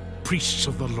kill the priests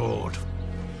of the Lord,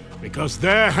 because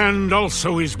their hand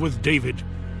also is with David,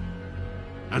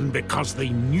 and because they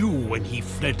knew when he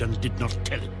fled and did not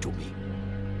tell it to me.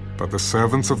 But the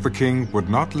servants of the king would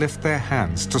not lift their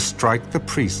hands to strike the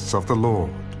priests of the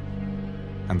Lord.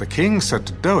 And the king said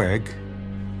to Doeg,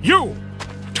 You,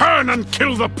 turn and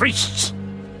kill the priests!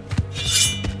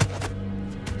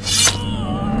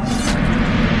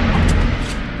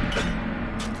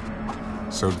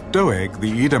 So Doeg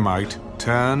the Edomite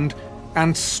turned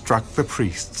and struck the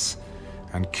priests,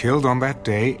 and killed on that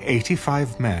day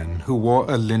 85 men who wore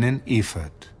a linen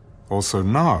ephod. Also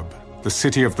Nob, the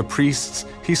city of the priests,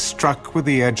 he struck with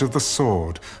the edge of the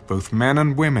sword, both men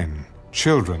and women,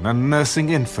 children and nursing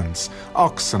infants,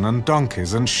 oxen and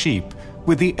donkeys and sheep,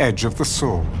 with the edge of the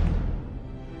sword.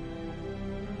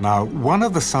 Now one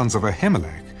of the sons of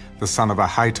Ahimelech, the son of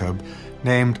Ahitub,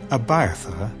 named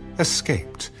Abiathar,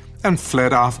 escaped, and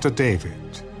fled after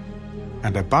David.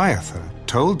 And Abiathar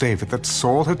told David that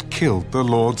Saul had killed the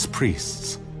Lord's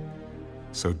priests.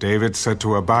 So David said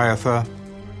to Abiathar,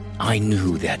 I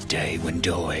knew that day when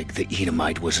Doeg the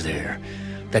Edomite was there,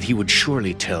 that he would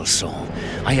surely tell Saul,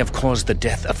 I have caused the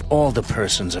death of all the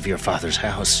persons of your father's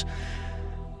house.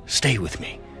 Stay with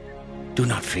me. Do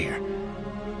not fear.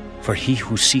 For he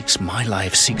who seeks my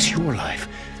life seeks your life,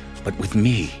 but with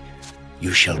me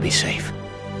you shall be safe.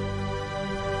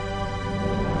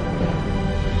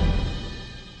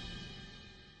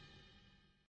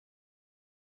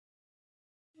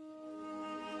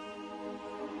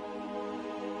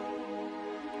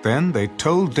 Then they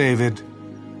told David,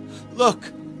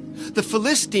 Look, the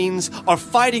Philistines are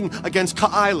fighting against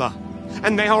Keilah,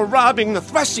 and they are robbing the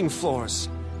threshing floors.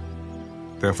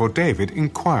 Therefore David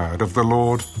inquired of the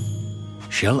Lord,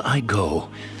 Shall I go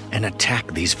and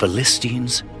attack these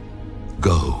Philistines?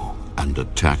 Go and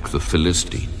attack the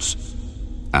Philistines,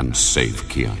 and save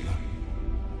Keilah.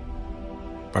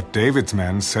 But David's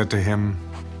men said to him,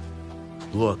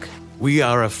 Look, we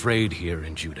are afraid here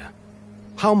in Judah.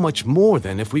 How much more,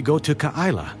 then, if we go to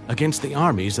Keilah against the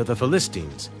armies of the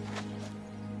Philistines?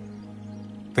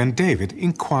 Then David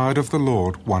inquired of the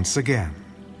Lord once again.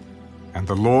 And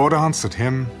the Lord answered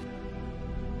him,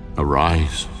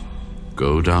 Arise,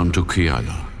 go down to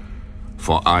Keilah,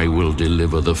 for I will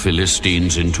deliver the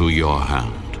Philistines into your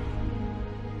hand.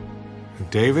 And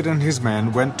David and his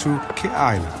men went to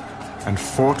Keilah, and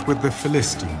fought with the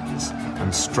Philistines,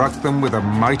 and struck them with a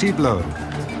mighty blow,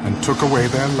 and took away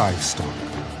their livestock.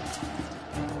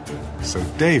 So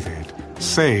David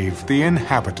saved the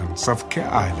inhabitants of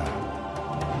Keilah.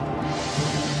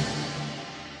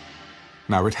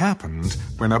 Now it happened,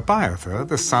 when Abiathar,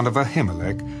 the son of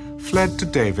Ahimelech, fled to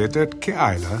David at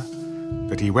Keilah,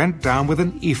 that he went down with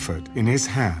an ephod in his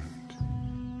hand.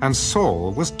 And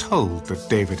Saul was told that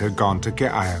David had gone to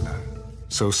Keilah.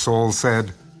 So Saul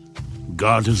said,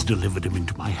 God has delivered him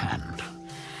into my hand,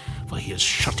 for he has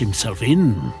shut himself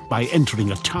in by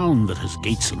entering a town that has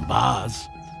gates and bars.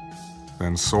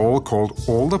 Then Saul called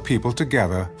all the people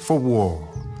together for war,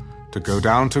 to go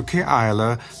down to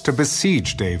Keilah to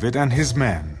besiege David and his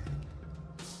men.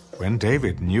 When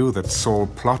David knew that Saul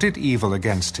plotted evil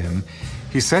against him,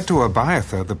 he said to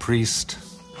Abiathar the priest,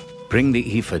 Bring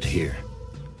the ephod here.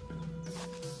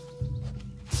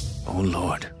 O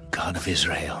Lord, God of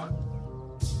Israel,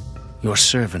 your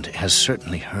servant has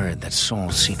certainly heard that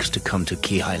Saul seeks to come to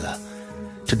Keilah,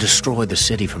 to destroy the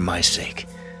city for my sake.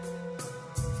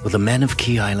 Will the men of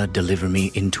Keilah deliver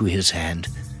me into his hand?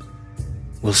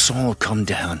 Will Saul come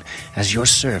down, as your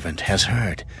servant has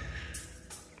heard?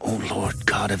 O Lord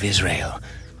God of Israel,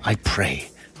 I pray,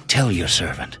 tell your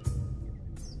servant.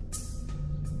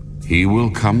 He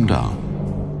will come down.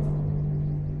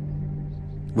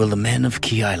 Will the men of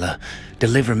Keilah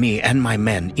deliver me and my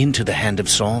men into the hand of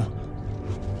Saul?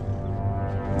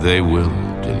 They will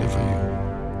deliver you.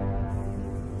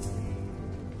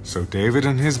 So David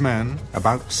and his men,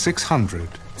 about 600,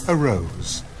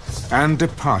 arose and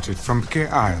departed from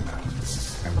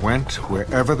Keilah, and went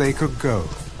wherever they could go.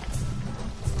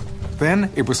 Then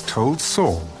it was told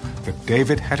Saul that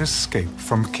David had escaped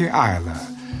from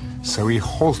Keilah, so he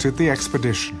halted the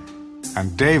expedition.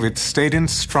 And David stayed in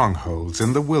strongholds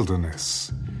in the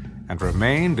wilderness, and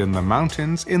remained in the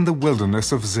mountains in the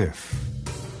wilderness of Ziph.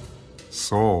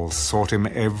 Saul sought him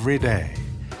every day,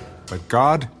 but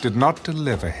God did not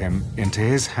deliver him into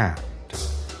his hand.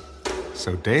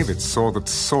 So David saw that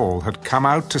Saul had come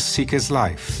out to seek his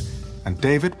life, and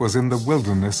David was in the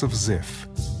wilderness of Ziph,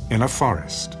 in a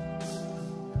forest.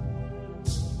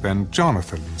 Then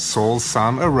Jonathan, Saul's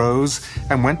son, arose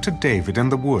and went to David in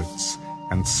the woods,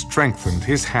 and strengthened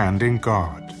his hand in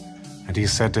God. And he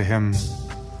said to him,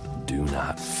 Do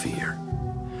not fear,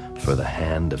 for the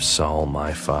hand of Saul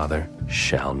my father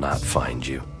shall not find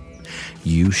you.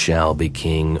 You shall be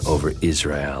king over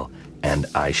Israel, and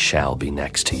I shall be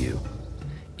next to you.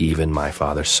 Even my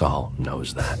father Saul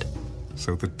knows that.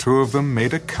 So the two of them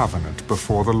made a covenant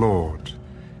before the Lord.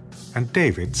 And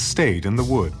David stayed in the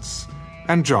woods,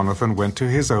 and Jonathan went to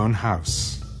his own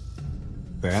house.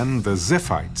 Then the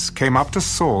Ziphites came up to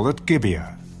Saul at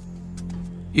Gibeah.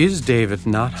 Is David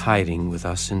not hiding with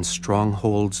us in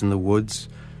strongholds in the woods,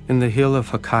 in the hill of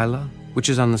Hachilah, which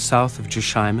is on the south of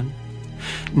Jeshimon?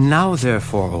 Now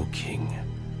therefore, O king,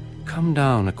 come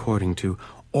down according to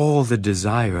all the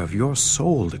desire of your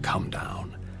soul to come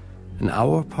down, and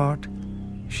our part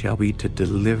shall be to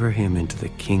deliver him into the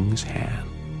king's hand.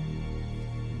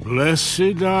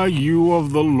 Blessed are you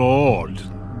of the Lord,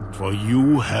 for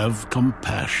you have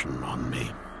compassion on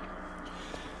me.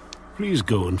 Please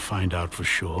go and find out for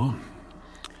sure,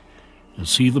 and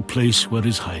see the place where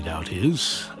his hideout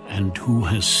is, and who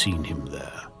has seen him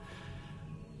there.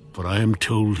 For I am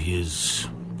told he is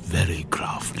very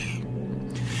crafty.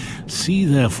 See,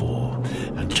 therefore,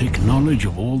 and take knowledge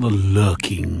of all the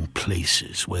lurking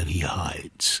places where he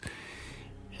hides,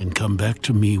 and come back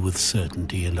to me with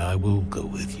certainty, and I will go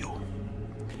with you.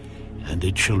 And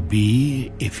it shall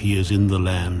be, if he is in the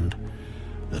land,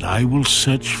 that I will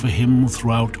search for him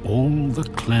throughout all the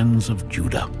clans of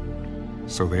Judah.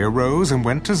 So they arose and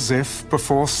went to Ziph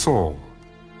before Saul.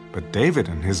 But David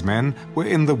and his men were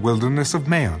in the wilderness of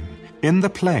Maon, in the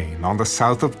plain on the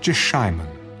south of Jeshimon.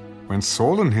 When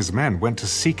Saul and his men went to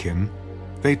seek him,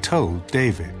 they told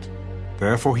David.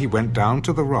 Therefore he went down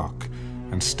to the rock,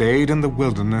 and stayed in the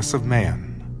wilderness of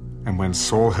Maon. And when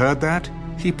Saul heard that,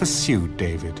 he pursued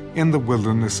David in the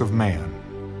wilderness of Maon.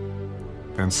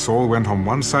 Then Saul went on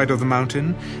one side of the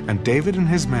mountain, and David and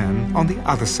his men on the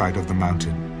other side of the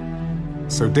mountain.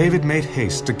 So David made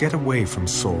haste to get away from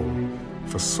Saul,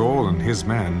 for Saul and his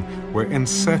men were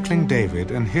encircling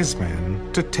David and his men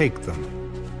to take them.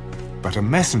 But a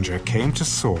messenger came to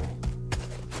Saul.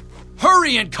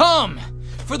 Hurry and come,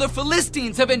 for the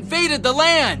Philistines have invaded the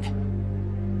land.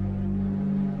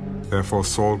 Therefore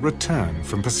Saul returned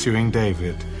from pursuing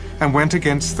David, and went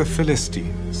against the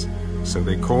Philistines. So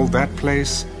they called that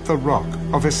place the Rock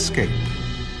of Escape.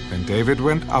 Then David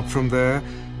went up from there,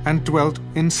 and dwelt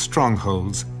in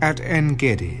strongholds at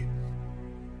En-gedi.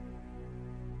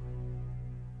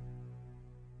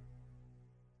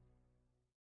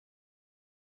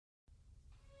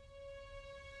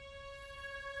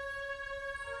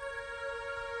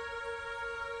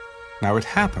 Now it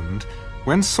happened,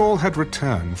 when Saul had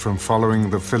returned from following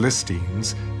the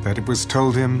Philistines, that it was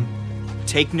told him,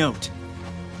 Take note,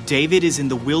 David is in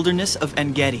the wilderness of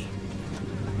En-gedi.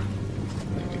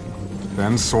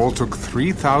 Then Saul took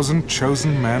 3,000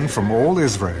 chosen men from all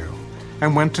Israel,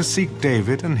 and went to seek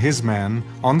David and his men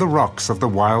on the rocks of the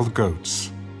wild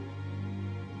goats.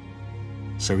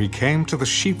 So he came to the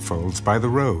sheepfolds by the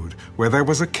road, where there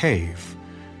was a cave,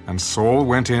 and Saul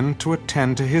went in to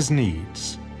attend to his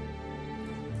needs.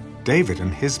 David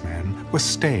and his men were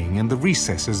staying in the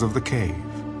recesses of the cave.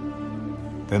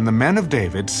 Then the men of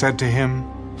David said to him,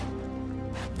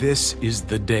 This is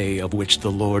the day of which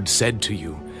the Lord said to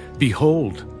you,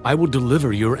 Behold, I will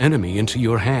deliver your enemy into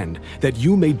your hand, that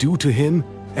you may do to him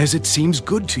as it seems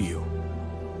good to you.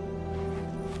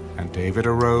 And David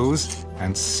arose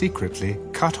and secretly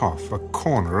cut off a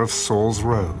corner of Saul's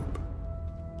robe.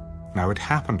 Now it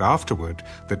happened afterward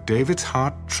that David's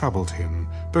heart troubled him,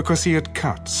 because he had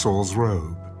cut Saul's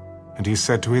robe. And he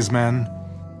said to his men,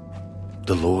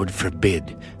 The Lord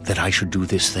forbid that I should do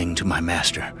this thing to my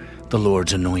master, the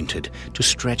Lord's anointed, to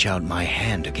stretch out my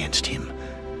hand against him,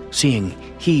 seeing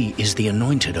he is the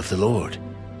anointed of the Lord.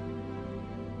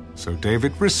 So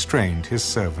David restrained his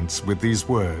servants with these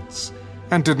words,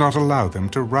 and did not allow them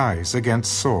to rise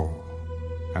against Saul.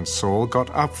 And Saul got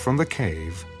up from the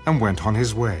cave and went on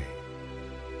his way.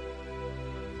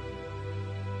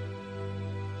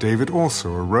 David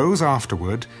also arose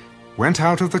afterward, went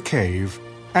out of the cave,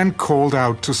 and called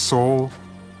out to Saul,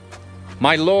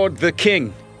 My lord the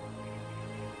king!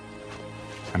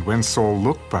 And when Saul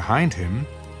looked behind him,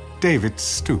 David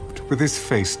stooped with his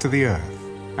face to the earth,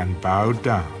 and bowed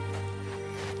down.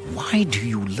 Why do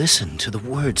you listen to the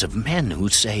words of men who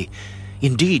say,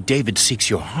 Indeed, David seeks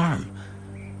your harm?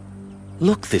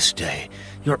 Look this day,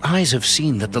 your eyes have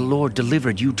seen that the Lord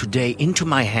delivered you today into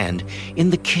my hand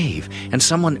in the cave, and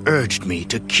someone urged me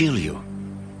to kill you.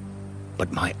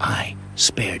 but my eye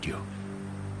spared you.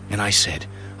 And I said,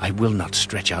 I will not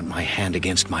stretch out my hand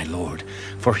against my Lord,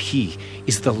 for he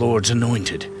is the Lord's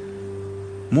anointed.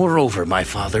 Moreover, my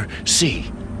father,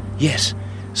 see, yes,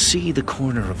 see the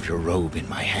corner of your robe in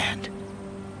my hand.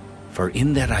 For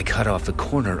in that I cut off the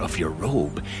corner of your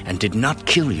robe and did not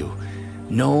kill you,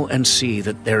 know and see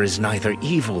that there is neither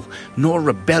evil nor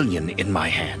rebellion in my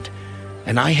hand,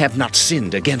 and I have not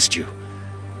sinned against you.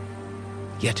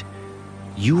 Yet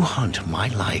you hunt my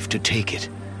life to take it.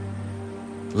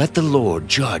 Let the Lord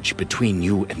judge between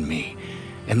you and me,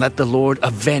 and let the Lord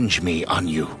avenge me on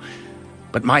you.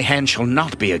 But my hand shall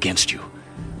not be against you.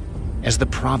 As the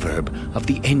proverb of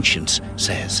the ancients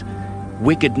says,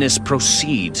 wickedness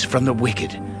proceeds from the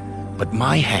wicked, but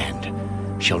my hand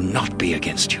shall not be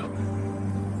against you.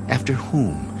 After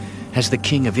whom has the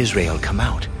king of Israel come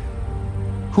out?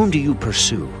 Whom do you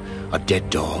pursue? A dead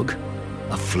dog?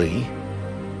 A flea?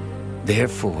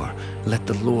 Therefore, let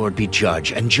the Lord be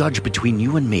judge, and judge between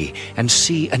you and me, and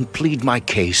see and plead my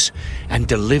case, and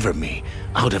deliver me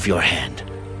out of your hand.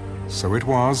 So it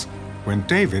was, when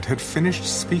David had finished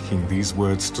speaking these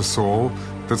words to Saul,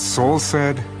 that Saul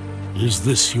said, Is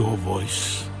this your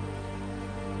voice,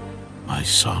 my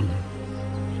son,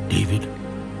 David?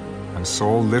 And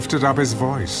Saul lifted up his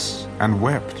voice and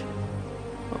wept.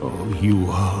 Oh, you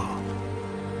are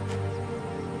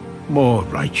more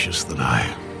righteous than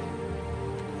I.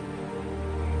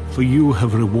 For you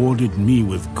have rewarded me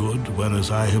with good, whereas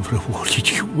I have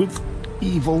rewarded you with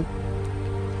evil.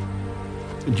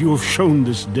 And you have shown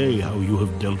this day how you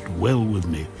have dealt well with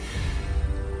me.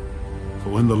 For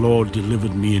when the Lord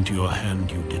delivered me into your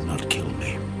hand, you did not kill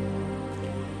me.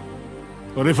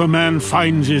 For if a man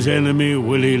finds his enemy,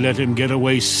 will he let him get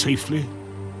away safely?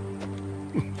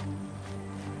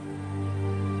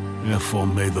 Therefore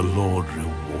may the Lord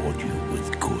reward you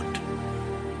with good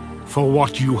for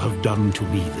what you have done to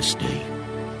me this day.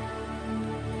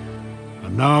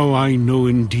 And now I know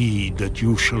indeed that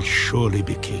you shall surely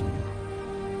be king,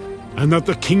 and that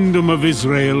the kingdom of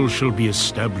Israel shall be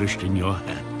established in your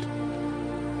hand.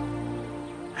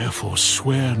 Therefore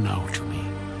swear now to me,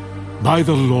 by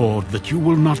the Lord, that you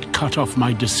will not cut off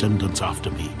my descendants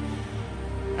after me,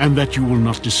 and that you will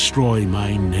not destroy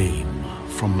my name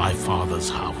from my father's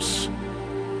house.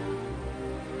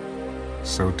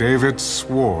 So David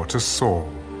swore to Saul,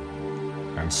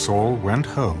 and Saul went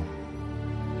home.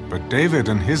 But David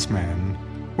and his men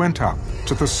went up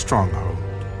to the stronghold.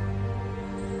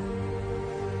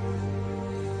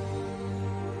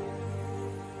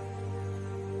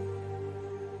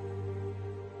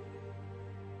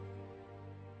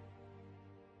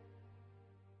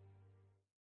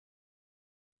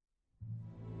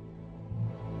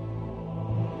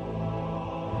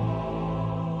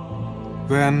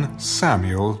 Then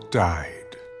Samuel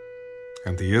died,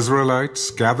 and the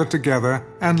Israelites gathered together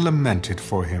and lamented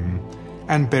for him,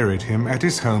 and buried him at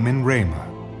his home in Ramah.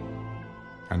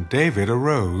 And David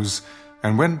arose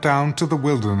and went down to the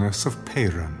wilderness of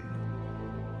Paran.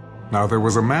 Now there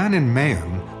was a man in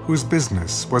Maon whose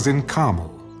business was in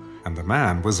Carmel, and the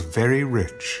man was very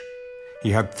rich.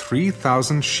 He had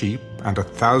 3,000 sheep and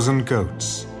 1,000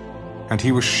 goats, and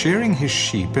he was shearing his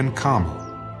sheep in Carmel.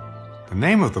 The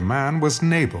name of the man was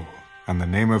Nabal, and the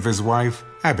name of his wife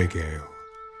Abigail.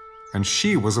 And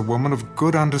she was a woman of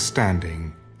good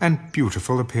understanding and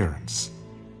beautiful appearance.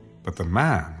 But the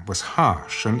man was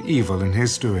harsh and evil in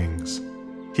his doings.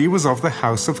 He was of the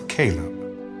house of Caleb.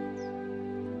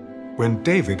 When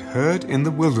David heard in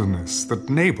the wilderness that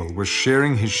Nabal was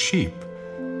shearing his sheep,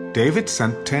 David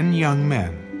sent 10 young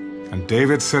men. And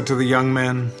David said to the young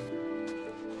men,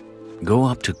 Go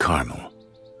up to Carmel,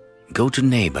 go to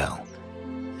Nabal,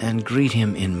 and greet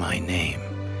him in my name.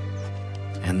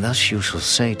 And thus you shall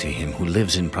say to him who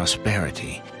lives in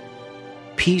prosperity,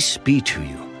 Peace be to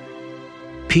you,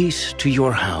 peace to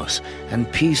your house,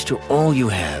 and peace to all you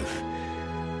have.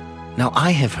 Now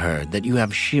I have heard that you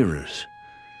have shearers.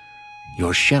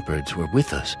 Your shepherds were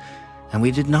with us, and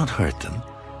we did not hurt them,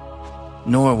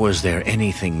 nor was there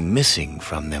anything missing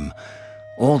from them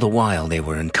all the while they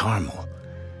were in Carmel.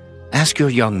 Ask your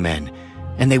young men,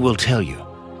 and they will tell you.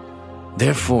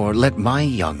 Therefore let my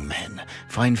young men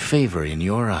find favor in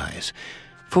your eyes,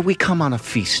 for we come on a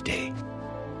feast day.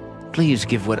 Please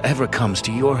give whatever comes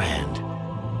to your hand,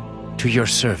 to your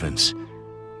servants,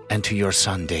 and to your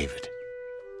son David.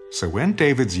 So when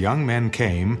David's young men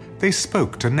came, they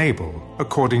spoke to Nabal,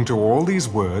 according to all these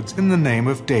words in the name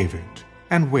of David,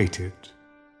 and waited.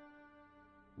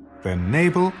 Then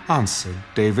Nabal answered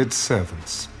David's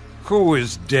servants, Who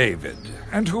is David,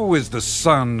 and who is the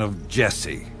son of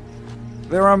Jesse?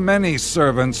 There are many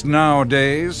servants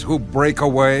nowadays who break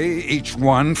away, each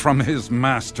one from his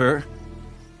master.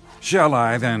 Shall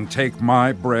I then take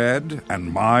my bread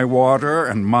and my water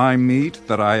and my meat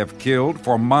that I have killed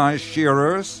for my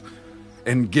shearers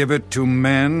and give it to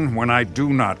men when I do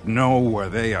not know where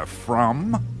they are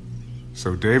from?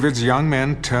 So David's young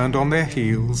men turned on their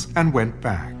heels and went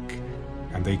back,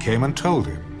 and they came and told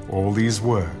him all these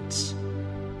words.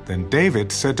 Then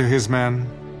David said to his men,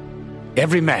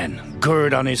 "Every man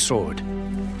gird on his sword."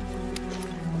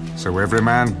 So every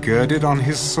man girded on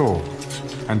his sword,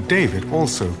 and David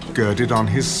also girded on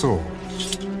his sword.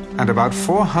 And about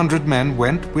 400 men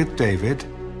went with David,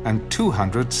 and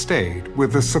 200 stayed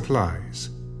with the supplies.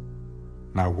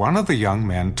 Now one of the young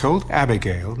men told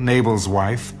Abigail, Nabal's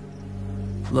wife,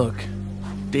 "Look,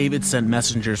 David sent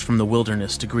messengers from the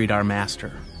wilderness to greet our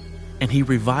master, and he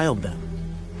reviled them.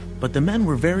 But the men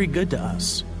were very good to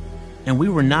us, and we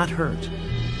were not hurt,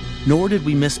 nor did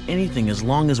we miss anything as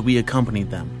long as we accompanied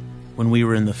them when we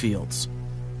were in the fields.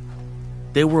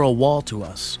 They were a wall to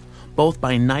us, both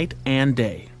by night and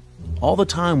day, all the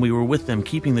time we were with them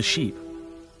keeping the sheep.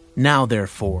 Now,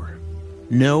 therefore,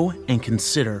 know and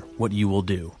consider what you will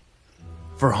do.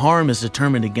 For harm is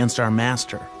determined against our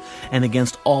master and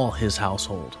against all his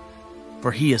household,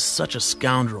 for he is such a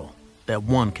scoundrel that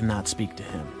one cannot speak to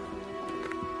him."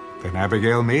 Then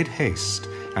Abigail made haste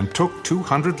and took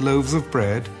 200 loaves of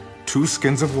bread, 2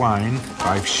 skins of wine,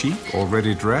 5 sheep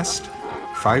already dressed,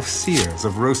 5 seahs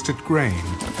of roasted grain,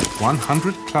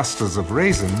 100 clusters of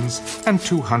raisins, and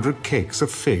 200 cakes of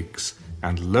figs,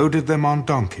 and loaded them on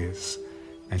donkeys.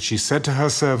 And she said to her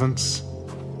servants,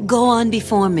 "Go on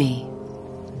before me.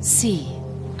 See,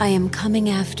 I am coming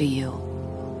after you."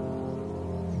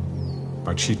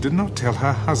 But she did not tell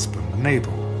her husband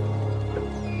Nabal.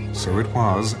 So it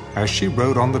was, as she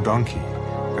rode on the donkey,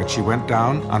 that she went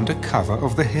down under cover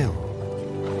of the hill.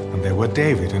 And there were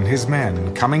David and his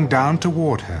men coming down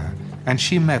toward her, and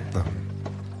she met them.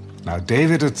 Now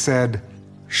David had said,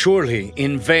 "Surely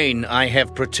in vain I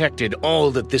have protected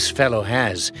all that this fellow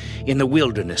has in the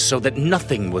wilderness, so that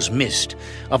nothing was missed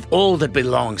of all that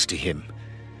belongs to him.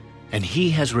 And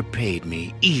he has repaid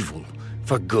me evil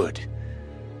for good.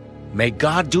 May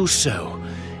God do so,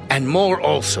 and more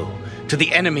also, to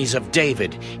the enemies of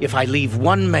David, if I leave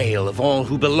one male of all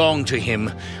who belong to him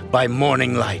by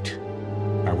morning light."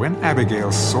 Now when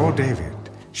Abigail saw David,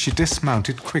 she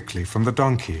dismounted quickly from the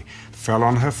donkey, fell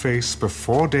on her face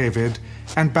before David,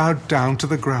 and bowed down to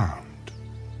the ground.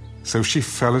 So she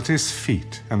fell at his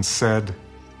feet and said,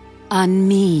 "On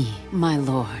me, my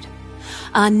lord,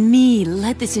 on me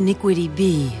let this iniquity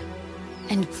be.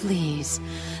 And please,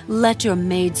 let your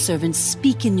maidservant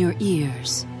speak in your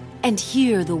ears, and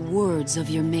hear the words of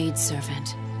your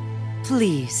maidservant.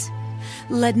 Please,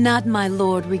 let not my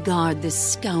lord regard this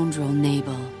scoundrel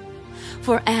Nabal.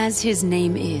 For as his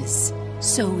name is,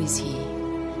 so is he.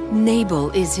 Nabal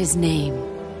is his name,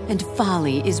 and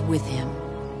folly is with him.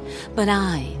 But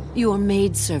I, your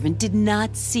maidservant, did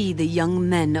not see the young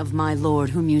men of my lord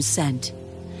whom you sent.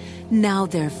 Now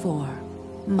therefore,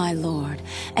 my lord,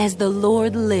 as the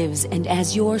Lord lives and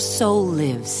as your soul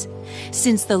lives,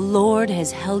 since the Lord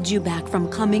has held you back from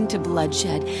coming to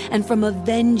bloodshed and from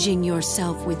avenging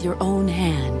yourself with your own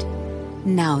hand,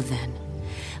 now then,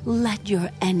 let your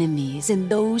enemies and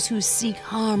those who seek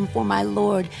harm for my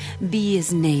lord be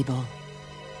as Nabal.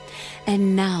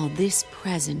 And now this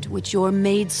present which your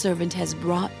maidservant has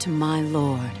brought to my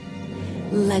lord,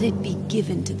 let it be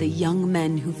given to the young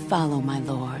men who follow my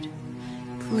lord.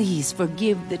 Please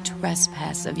forgive the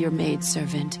trespass of your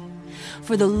maidservant,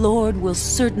 for the Lord will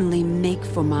certainly make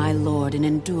for my lord an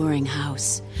enduring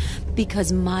house,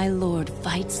 because my lord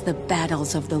fights the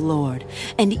battles of the Lord,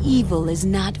 and evil is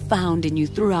not found in you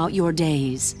throughout your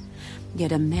days.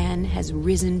 Yet a man has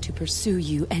risen to pursue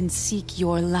you and seek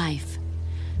your life.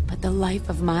 But the life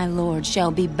of my lord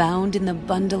shall be bound in the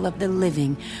bundle of the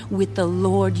living with the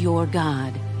Lord your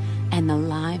God, and the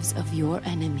lives of your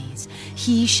enemies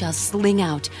he shall sling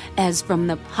out as from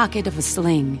the pocket of a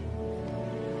sling.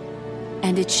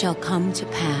 And it shall come to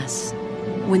pass,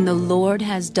 when the Lord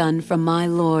has done for my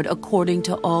lord according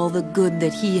to all the good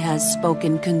that he has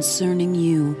spoken concerning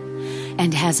you,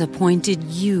 and has appointed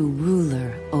you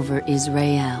ruler over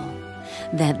Israel,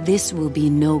 that this will be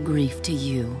no grief to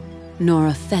you, nor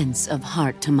offense of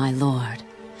heart to my lord,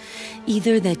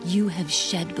 either that you have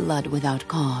shed blood without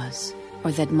cause,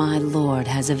 or that my lord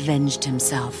has avenged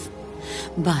himself.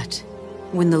 But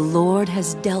when the Lord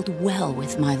has dealt well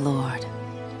with my lord,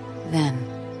 then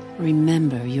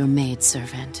remember your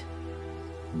maidservant."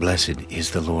 Blessed is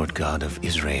the Lord God of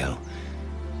Israel,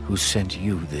 who sent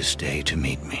you this day to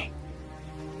meet me.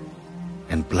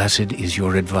 And blessed is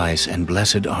your advice, and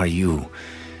blessed are you,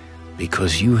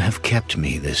 because you have kept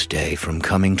me this day from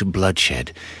coming to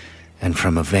bloodshed, and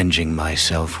from avenging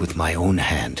myself with my own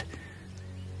hand.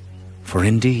 For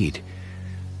indeed,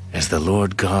 as the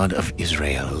Lord God of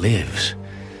Israel lives,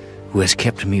 who has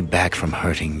kept me back from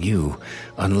hurting you,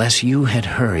 unless you had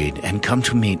hurried and come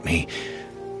to meet me,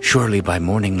 surely by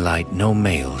morning light no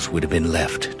males would have been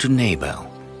left to Nabal.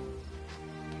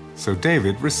 So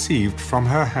David received from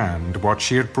her hand what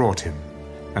she had brought him,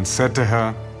 and said to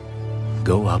her,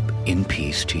 Go up in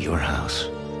peace to your house.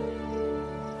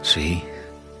 See,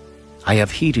 I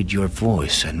have heeded your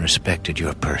voice and respected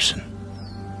your person.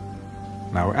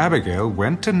 Now Abigail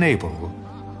went to Nabal,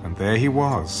 and there he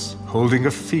was, holding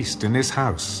a feast in his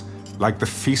house, like the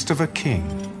feast of a king.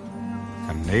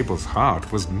 And Nabal's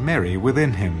heart was merry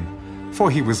within him,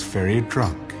 for he was very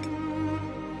drunk.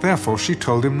 Therefore she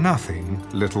told him nothing,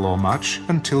 little or much,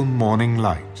 until morning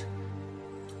light.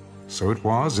 So it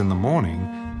was in the morning,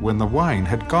 when the wine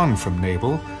had gone from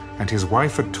Nabal, and his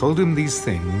wife had told him these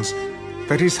things,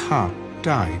 that his heart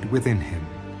died within him,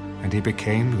 and he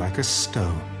became like a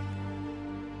stone.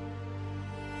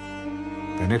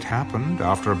 Then it happened,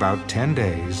 after about 10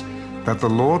 days, that the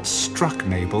Lord struck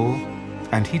Nabal,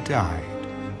 and he died.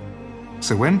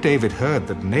 So when David heard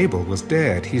that Nabal was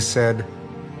dead, he said,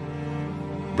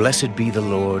 Blessed be the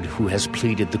Lord, who has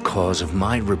pleaded the cause of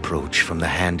my reproach from the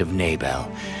hand of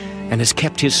Nabal, and has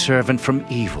kept his servant from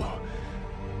evil.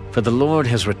 For the Lord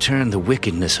has returned the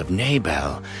wickedness of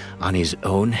Nabal on his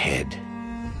own head.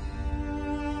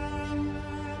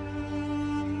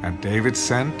 And David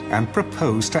sent and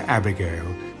proposed to Abigail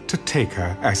to take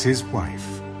her as his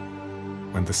wife.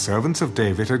 When the servants of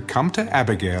David had come to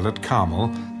Abigail at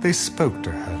Carmel, they spoke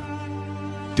to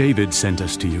her. David sent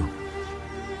us to you,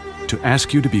 to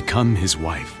ask you to become his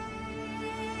wife.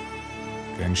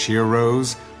 Then she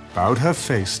arose, bowed her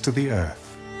face to the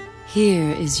earth.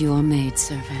 Here is your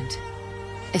maidservant,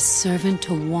 a servant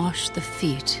to wash the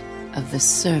feet of the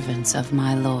servants of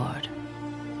my Lord.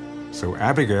 So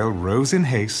Abigail rose in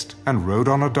haste and rode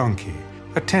on a donkey,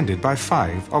 attended by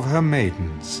 5 of her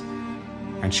maidens.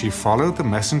 And she followed the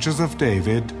messengers of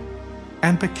David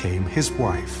and became his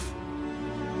wife.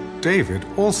 David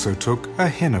also took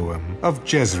Ahinoam of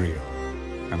Jezreel,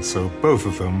 and so both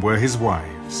of them were his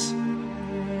wives.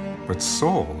 But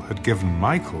Saul had given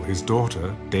Michal, his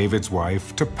daughter, David's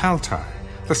wife, to Paltai,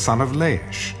 the son of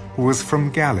Laish, who was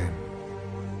from Galim.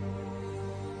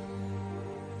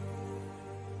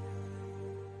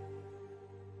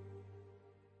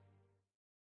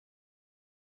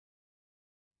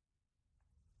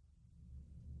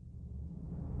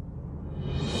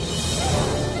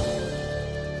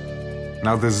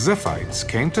 Now the Ziphites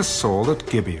came to Saul at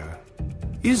Gibeah.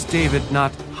 Is David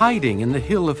not hiding in the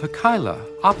hill of Hachilah,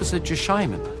 opposite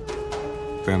Jeshimon?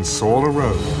 Then Saul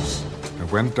arose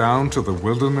and went down to the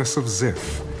wilderness of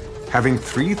Ziph, having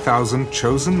 3,000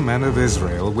 chosen men of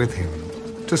Israel with him,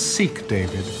 to seek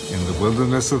David in the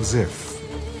wilderness of Ziph.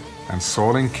 And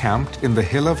Saul encamped in the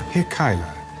hill of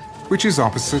Hachilah, which is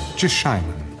opposite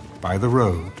Jeshimon, by the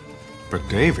road. But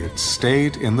David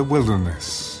stayed in the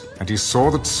wilderness. And he saw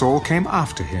that Saul came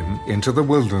after him into the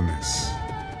wilderness.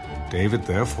 David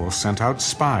therefore sent out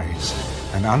spies,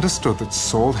 and understood that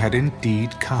Saul had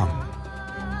indeed come.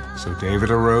 So David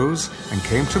arose and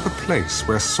came to the place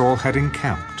where Saul had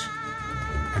encamped.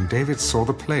 And David saw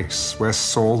the place where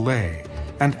Saul lay,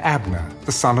 and Abner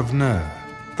the son of Ner,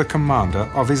 the commander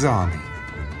of his army.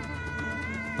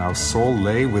 Now Saul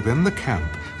lay within the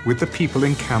camp, with the people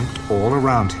encamped all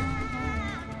around him.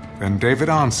 Then David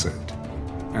answered,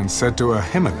 and said to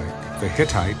Ahimelech the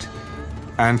Hittite,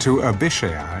 and to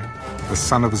Abishai the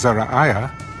son of Zeruiah,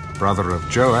 brother of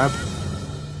Joab,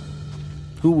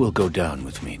 Who will go down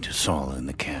with me to Saul in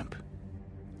the camp?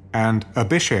 And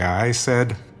Abishai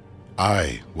said,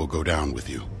 I will go down with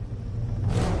you.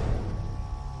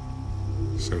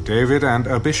 So David and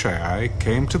Abishai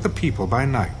came to the people by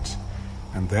night,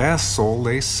 and there Saul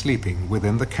lay sleeping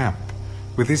within the camp,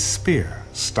 with his spear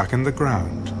stuck in the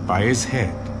ground by his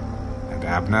head.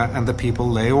 Abner and the people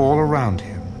lay all around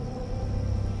him.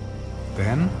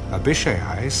 Then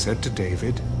Abishai said to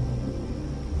David,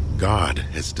 God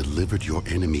has delivered your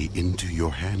enemy into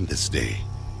your hand this day.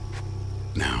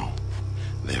 Now,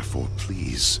 therefore,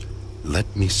 please, let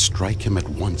me strike him at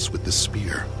once with the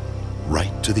spear,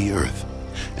 right to the earth,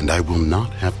 and I will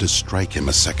not have to strike him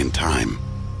a second time.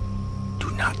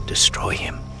 Do not destroy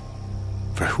him,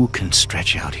 for who can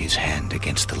stretch out his hand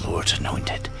against the Lord's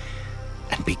anointed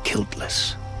and be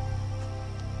guiltless?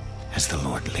 As the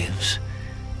Lord lives,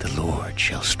 the Lord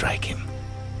shall strike him,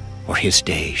 or his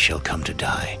day shall come to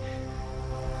die.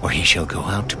 or he shall go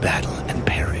out to battle and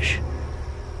perish.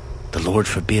 The Lord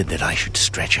forbid that I should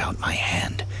stretch out my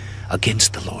hand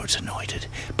against the Lord's anointed.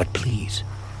 But please,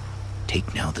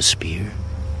 take now the spear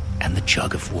and the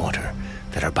jug of water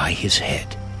that are by his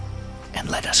head, and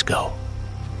let us go.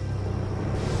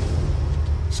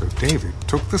 So David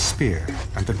took the spear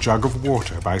and the jug of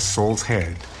water by Saul's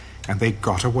head, and they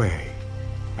got away,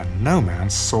 and no man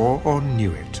saw or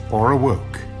knew it or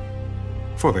awoke,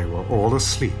 for they were all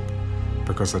asleep,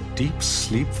 because a deep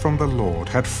sleep from the Lord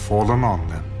had fallen on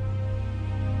them.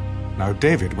 Now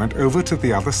David went over to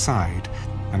the other side,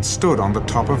 and stood on the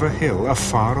top of a hill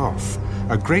afar off,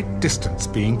 a great distance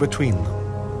being between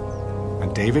them.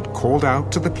 And David called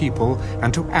out to the people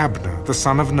and to Abner the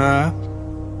son of Ner,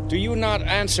 Do you not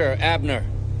answer, Abner?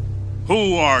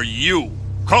 Who are you,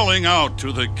 calling out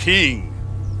to the king?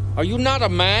 Are you not a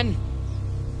man?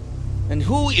 And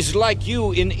who is like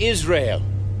you in Israel?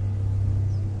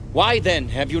 Why then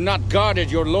have you not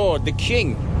guarded your lord the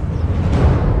king?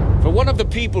 For one of the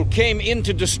people came in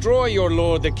to destroy your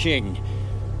lord the king.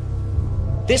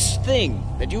 This thing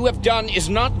that you have done is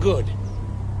not good.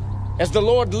 As the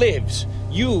Lord lives,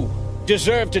 you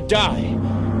deserve to die,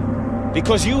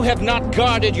 because you have not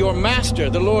guarded your master,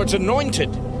 the Lord's anointed.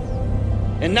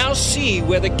 And now see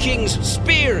where the king's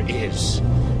spear is,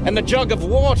 and the jug of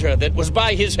water that was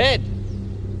by his head.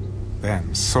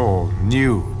 Then Saul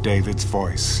knew David's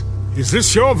voice. Is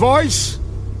this your voice,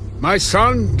 my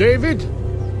son David?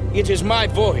 It is my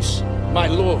voice, my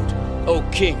lord, O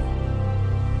king.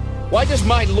 Why does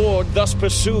my lord thus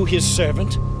pursue his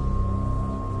servant?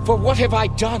 For what have I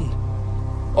done?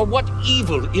 Or what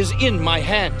evil is in my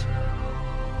hand?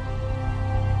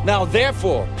 Now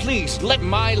therefore, please let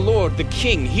my lord the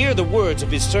king hear the words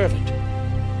of his servant.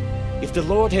 If the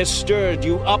Lord has stirred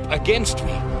you up against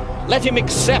me, let him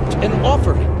accept an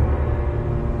offering.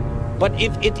 But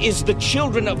if it is the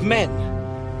children of men,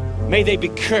 may they be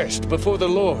cursed before the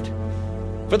Lord.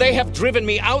 For they have driven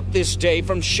me out this day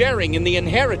from sharing in the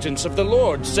inheritance of the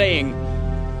Lord, saying,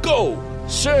 Go,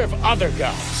 serve other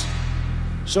gods.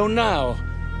 So now,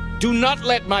 do not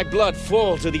let my blood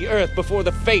fall to the earth before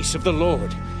the face of the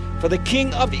Lord. For the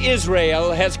king of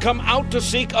Israel has come out to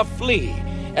seek a flea,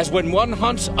 as when one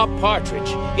hunts a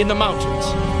partridge in the mountains.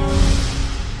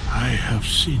 I have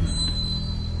sinned.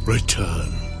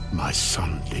 Return, my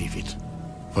son David,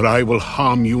 for I will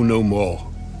harm you no more,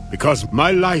 because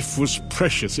my life was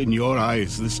precious in your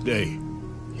eyes this day.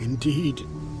 Indeed,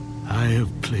 I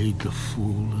have played the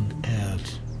fool and erred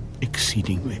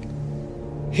exceedingly.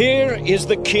 Here is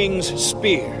the king's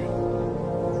spear.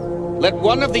 Let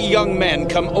one of the young men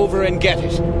come over and get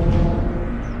it.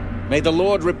 May the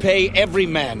Lord repay every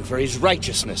man for his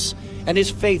righteousness and his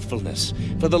faithfulness,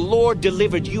 for the Lord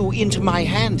delivered you into my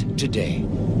hand today.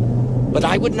 But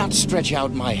I would not stretch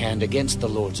out my hand against the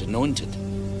Lord's anointed.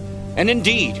 And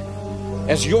indeed,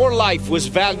 as your life was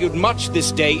valued much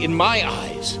this day in my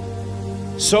eyes,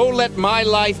 so let my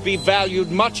life be valued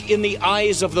much in the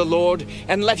eyes of the Lord,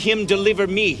 and let him deliver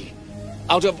me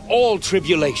out of all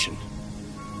tribulation.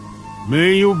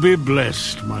 May you be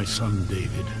blessed, my son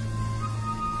David.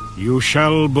 You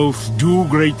shall both do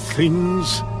great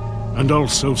things and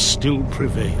also still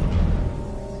prevail.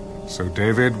 So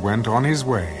David went on his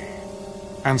way,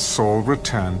 and Saul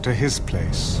returned to his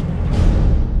place.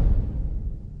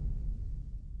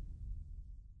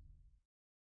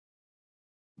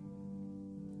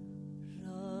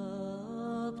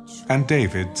 And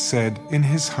David said in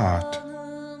his heart,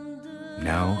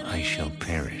 Now I shall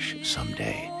perish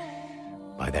someday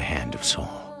by the hand of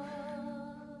Saul.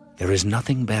 There is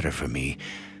nothing better for me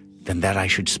than that I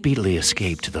should speedily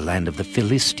escape to the land of the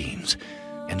Philistines,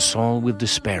 and Saul will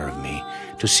despair of me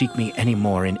to seek me any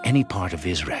more in any part of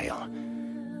Israel.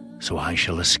 So I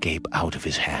shall escape out of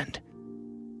his hand.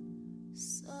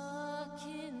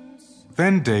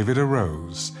 Then David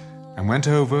arose and went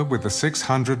over with the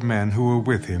 600 men who were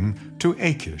with him to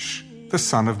Achish, the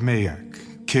son of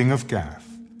Maach, king of Gath.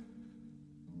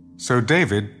 So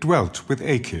David dwelt with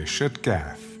Achish at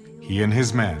Gath, he and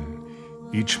his men,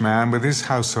 each man with his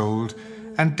household,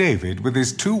 and David with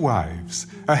his 2 wives,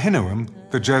 Ahinoam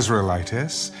the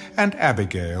Jezreelitess, and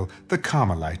Abigail the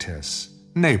Carmelitess,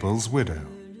 Nabal's widow.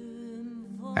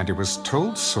 And it was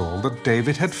told Saul that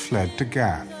David had fled to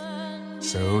Gath,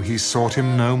 so he sought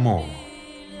him no more.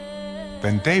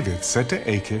 Then David said to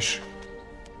Achish,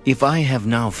 If I have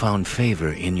now found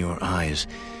favor in your eyes,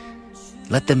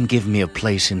 let them give me a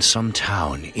place in some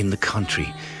town in the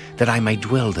country, that I may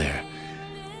dwell there.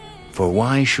 For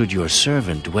why should your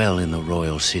servant dwell in the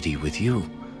royal city with you?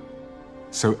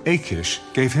 So Achish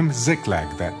gave him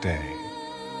Ziklag that day.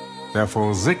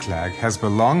 Therefore Ziklag has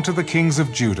belonged to the kings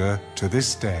of Judah to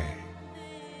this day.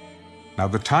 Now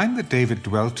the time that David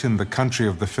dwelt in the country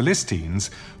of the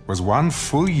Philistines was 1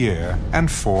 full year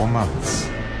and 4 months.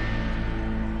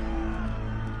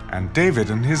 And David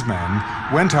and his men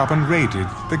went up and raided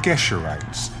the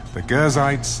Geshurites, the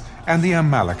Girzites, and the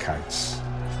Amalekites.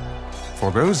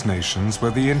 For those nations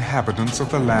were the inhabitants of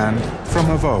the land from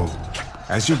of old,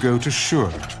 as you go to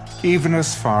Shur, even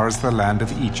as far as the land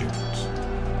of Egypt.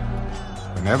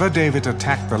 Whenever David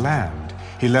attacked the land,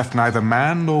 he left neither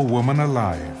man nor woman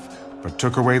alive, but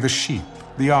took away the sheep,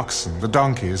 the oxen, the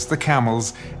donkeys, the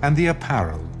camels, and the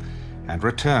apparel, and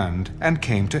returned and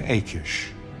came to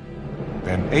Achish.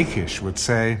 Then Achish would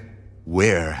say,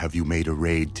 "Where have you made a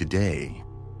raid today?"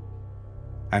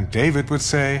 And David would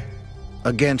say,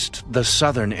 "Against the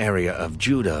southern area of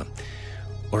Judah,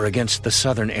 or against the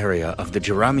southern area of the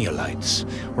Jerahmeelites,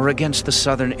 or against the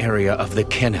southern area of the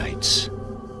Kenites."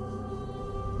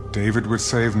 David would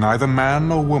save neither man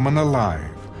nor woman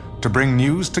alive, to bring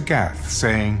news to Gath,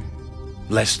 saying,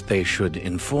 "Lest they should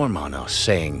inform on us,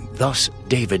 saying, 'Thus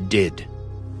David did.'"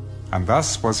 And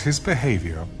thus was his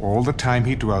behavior all the time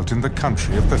he dwelt in the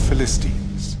country of the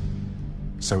Philistines.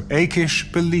 So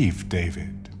Achish believed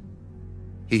David.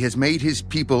 He has made his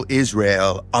people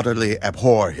Israel utterly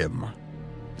abhor him.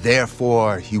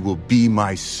 Therefore he will be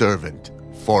my servant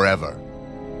forever.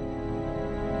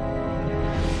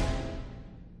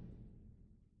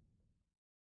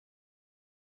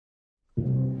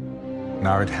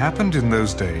 Now it happened in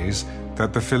those days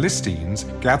that the Philistines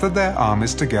gathered their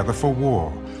armies together for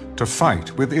war, to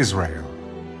fight with Israel.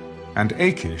 And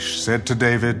Achish said to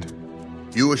David,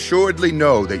 "You assuredly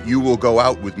know that you will go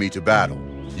out with me to battle,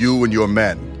 you and your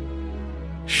men."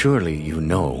 "Surely you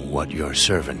know what your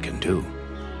servant can do."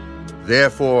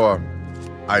 "Therefore,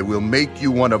 I will make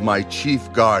you one of my chief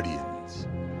guardians,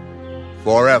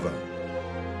 forever."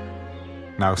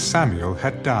 Now Samuel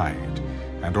had died,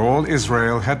 and all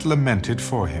Israel had lamented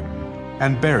for him,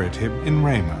 and buried him in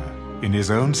Ramah, in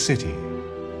his own city.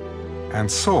 And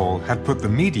Saul had put the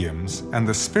mediums and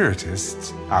the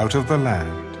spiritists out of the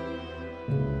land.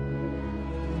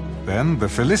 Then the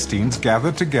Philistines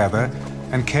gathered together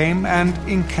and came and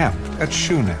encamped at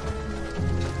Shunem.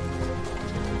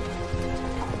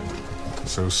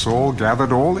 So Saul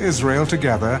gathered all Israel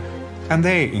together, and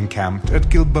they encamped at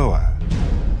Gilboa.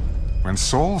 When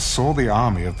Saul saw the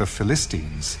army of the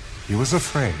Philistines, he was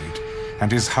afraid,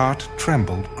 and his heart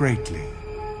trembled greatly.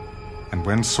 And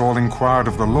when Saul inquired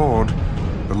of the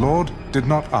Lord did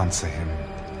not answer him,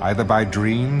 either by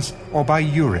dreams, or by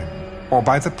Urim, or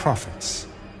by the prophets.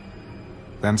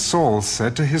 Then Saul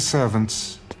said to his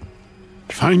servants,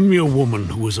 "Find me a woman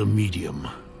who is a medium,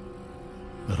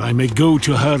 that I may go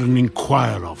to her and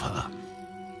inquire of her."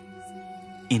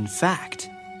 In fact,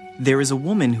 there is a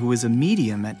woman who is a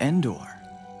medium at Endor.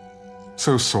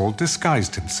 So Saul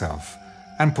disguised himself,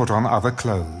 and put on other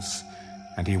clothes.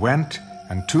 And he went,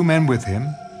 and 2 men with him,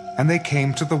 and they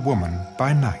came to the woman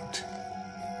by night.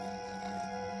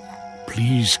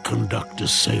 "Please conduct a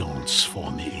seance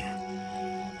for me,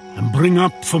 and bring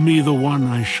up for me the one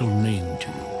I shall name to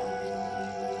you."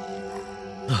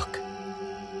 Look,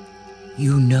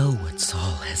 you know what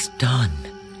Saul has done,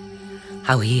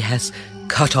 how he has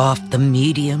cut off the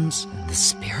mediums and the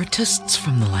spiritists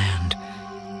from the land.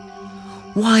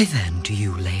 Why then do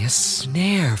you lay a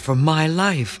snare for my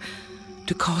life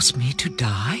to cause me to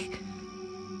die?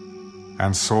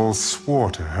 And Saul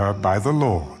swore to her by the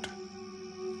Lord,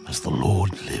 "As the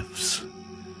Lord lives,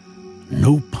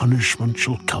 no punishment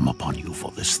shall come upon you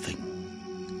for this thing."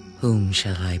 Whom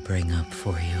shall I bring up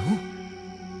for you?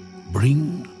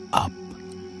 Bring up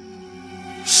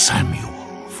Samuel.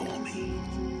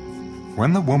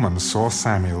 When the woman saw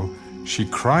Samuel, she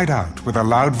cried out with a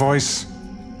loud voice,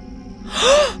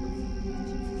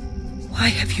 Why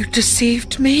have you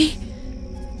deceived me?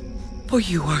 For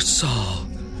you are Saul.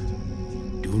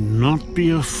 Do not be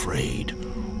afraid.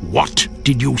 What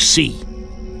did you see?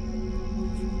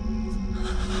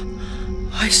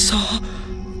 I saw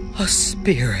a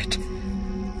spirit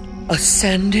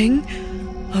ascending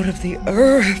out of the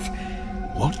earth.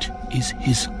 What is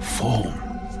his form?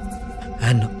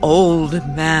 An old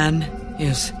man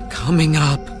is coming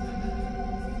up,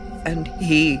 and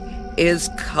he is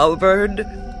covered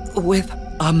with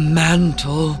a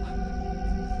mantle.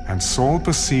 And Saul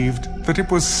perceived that it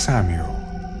was Samuel,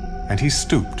 and he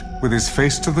stooped with his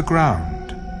face to the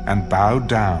ground and bowed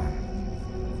down.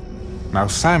 Now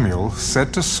Samuel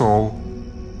said to Saul,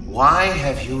 "Why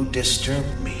have you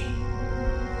disturbed me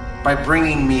by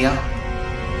bringing me up?"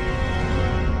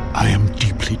 "I am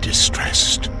deeply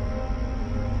distressed.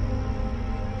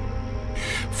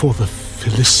 For the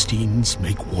Philistines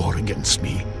make war against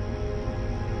me,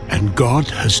 and God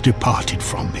has departed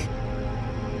from me,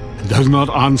 and does not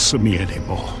answer me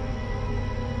anymore,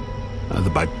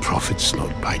 neither by prophets nor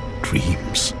by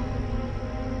dreams.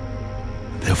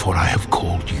 Therefore I have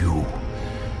called you,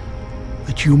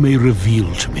 that you may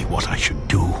reveal to me what I should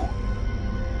do.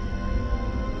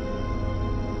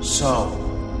 So,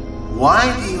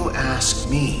 why do you ask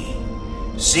me,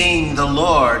 seeing the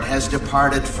Lord has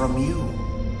departed from you,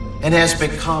 and has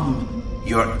become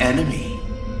your enemy?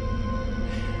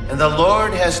 And the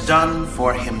Lord has done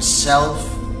for himself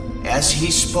as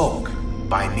he spoke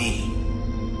by me.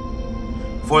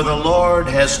 For the Lord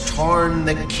has torn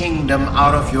the kingdom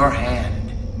out of your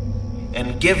hand,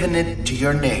 and given it to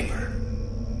your neighbor,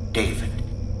 David.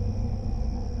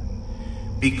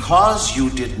 Because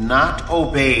you did not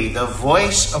obey the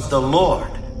voice of the Lord,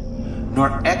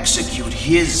 nor execute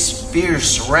his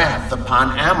fierce wrath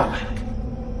upon Amalek.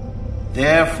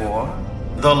 Therefore,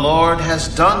 the Lord has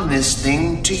done this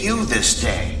thing to you this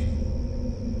day.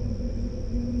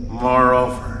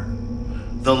 Moreover,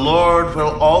 the Lord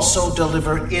will also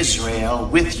deliver Israel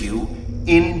with you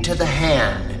into the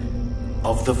hand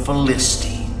of the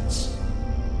Philistines.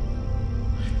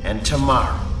 And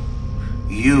tomorrow,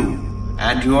 you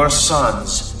and your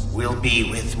sons will be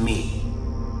with me.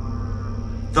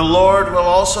 The Lord will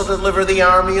also deliver the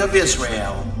army of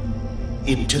Israel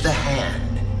into the hand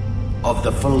of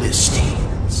the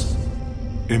Philistines.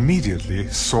 Immediately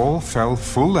Saul fell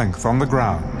full length on the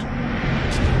ground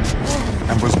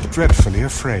and was dreadfully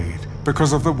afraid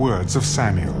because of the words of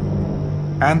Samuel.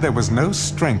 And there was no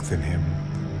strength in him,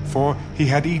 for he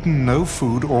had eaten no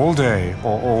food all day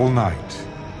or all night.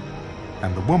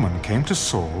 And the woman came to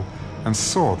Saul and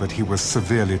saw that he was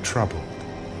severely troubled.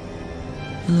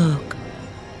 Look,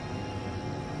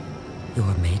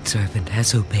 your maidservant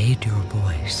has obeyed your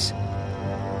voice,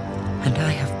 and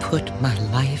I have put my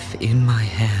life in my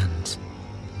hands,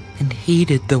 and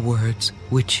heeded the words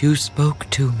which you spoke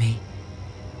to me.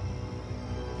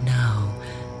 Now,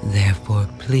 therefore,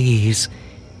 please,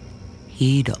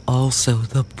 heed also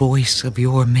the voice of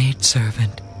your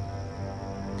maidservant,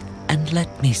 and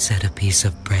let me set a piece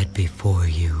of bread before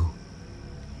you,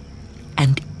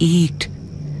 and eat,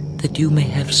 that you may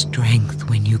have strength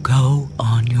when you go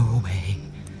on your way.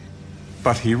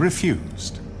 But he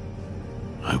refused.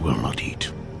 I will not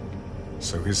eat.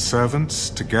 So his servants,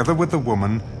 together with the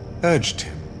woman, urged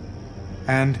him,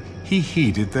 and he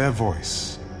heeded their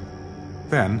voice.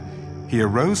 Then he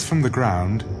arose from the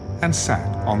ground and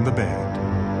sat on the bed.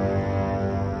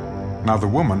 Now the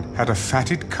woman had a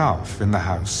fatted calf in the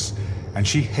house, and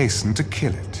she hastened to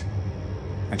kill it.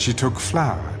 And she took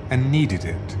flour and kneaded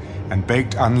it, and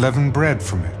baked unleavened bread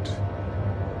from it.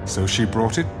 So she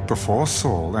brought it before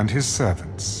Saul and his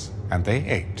servants, and they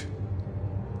ate.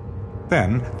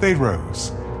 Then they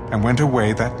rose and went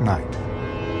away that night.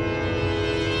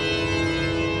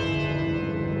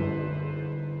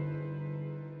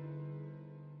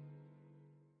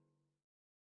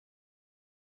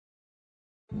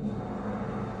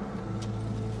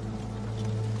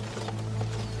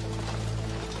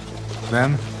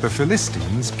 Then the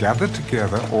Philistines gathered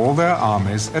together all their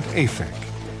armies at Aphek,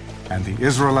 and the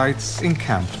Israelites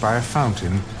encamped by a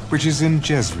fountain which is in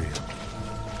Jezreel.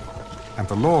 And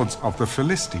the lords of the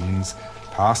Philistines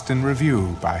passed in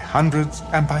review by hundreds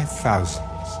and by thousands.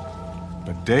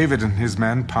 But David and his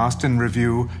men passed in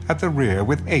review at the rear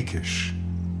with Achish.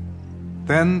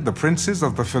 Then the princes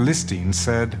of the Philistines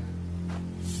said,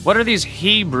 "What are these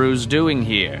Hebrews doing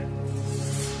here?"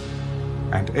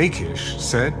 And Achish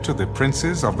said to the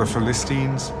princes of the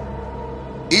Philistines,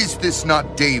 Is this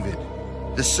not David,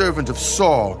 the servant of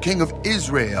Saul, king of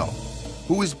Israel,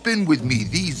 who has been with me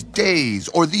these days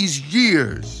or these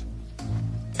years?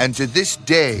 And to this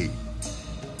day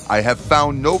I have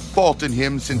found no fault in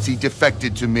him since he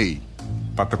defected to me.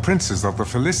 But the princes of the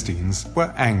Philistines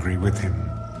were angry with him.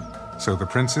 So the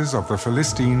princes of the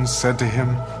Philistines said to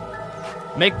him,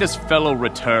 "Make this fellow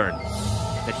return,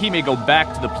 that he may go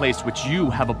back to the place which you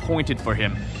have appointed for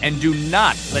him, and do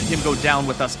not let him go down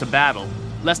with us to battle,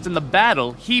 lest in the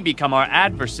battle he become our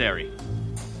adversary.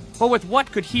 For with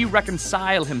what could he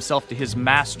reconcile himself to his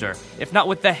master, if not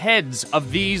with the heads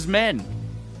of these men?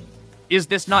 Is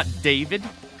this not David,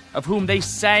 of whom they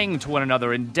sang to one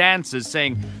another in dances,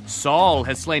 saying, 'Saul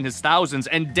has slain his thousands,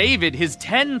 and David his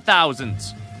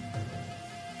 10,000s?'"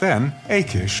 Then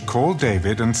Achish called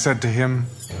David and said to him,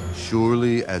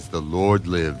 Surely as the Lord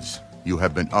lives, you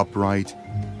have been upright,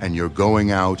 and your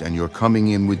going out and your coming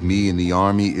in with me in the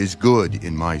army is good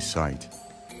in my sight.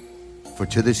 For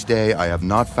to this day I have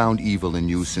not found evil in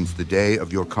you since the day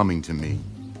of your coming to me.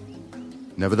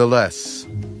 Nevertheless,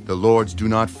 the lords do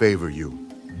not favor you.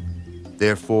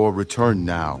 Therefore return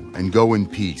now and go in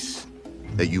peace,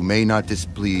 that you may not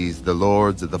displease the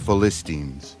lords of the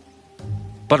Philistines.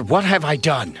 But what have I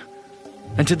done?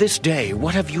 And to this day,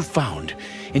 what have you found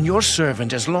in your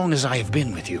servant as long as I have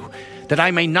been with you, that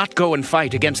I may not go and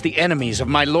fight against the enemies of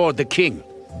my lord the king?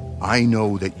 I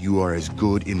know that you are as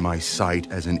good in my sight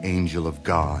as an angel of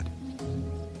God.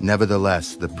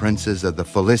 Nevertheless, the princes of the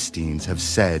Philistines have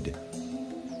said,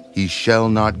 "He shall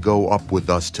not go up with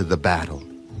us to the battle."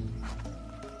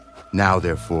 Now,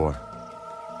 therefore,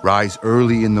 rise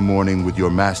early in the morning with your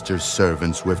master's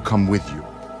servants who have come with you.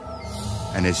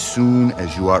 And as soon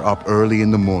as you are up early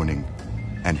in the morning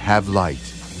and have light,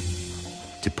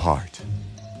 depart.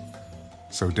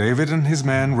 So David and his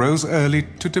men rose early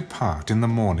to depart in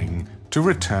the morning to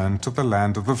return to the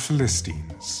land of the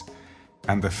Philistines.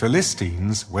 And the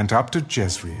Philistines went up to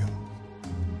Jezreel.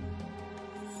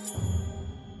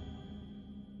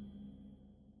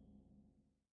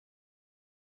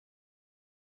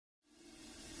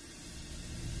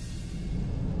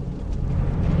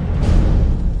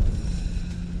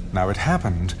 Now it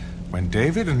happened, when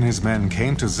David and his men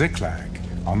came to Ziklag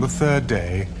on the third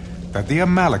day, that the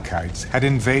Amalekites had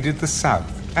invaded the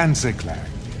south and Ziklag,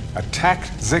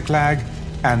 attacked Ziklag,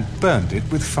 and burned it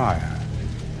with fire,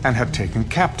 and had taken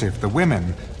captive the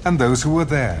women and those who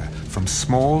were there, from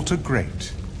small to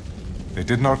great. They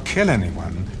did not kill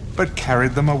anyone, but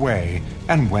carried them away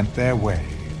and went their way.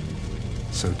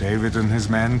 So David and his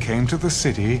men came to the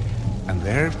city, and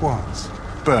there it was,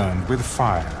 burned with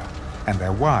fire, and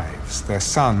their wives, their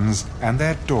sons, and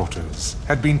their daughters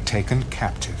had been taken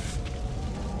captive.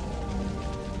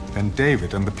 Then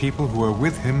David and the people who were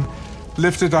with him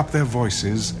lifted up their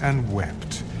voices and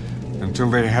wept,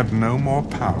 until they had no more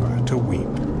power to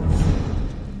weep.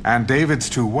 And David's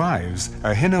two wives,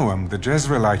 Ahinoam the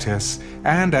Jezreelitess,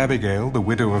 and Abigail the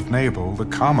widow of Nabal the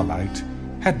Carmelite,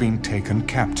 had been taken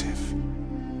captive.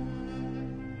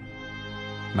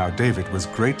 Now David was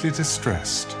greatly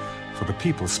distressed, for the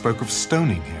people spoke of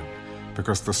stoning him,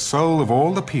 because the soul of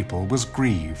all the people was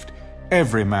grieved,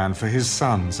 every man for his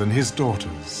sons and his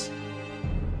daughters.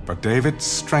 But David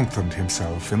strengthened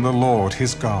himself in the Lord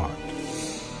his God.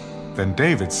 Then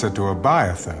David said to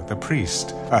Abiathar the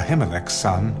priest, Ahimelech's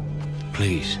son,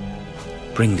 "Please,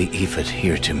 bring the ephod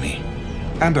here to me."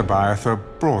 And Abiathar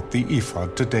brought the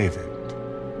ephod to David.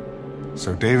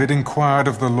 So David inquired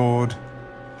of the Lord,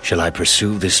 "Shall I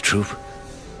pursue this troop?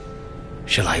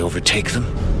 Shall I overtake them?"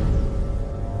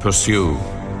 Pursue,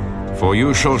 for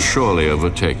you shall surely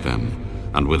overtake them,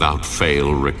 and without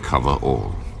fail recover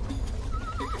all.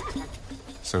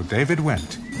 So David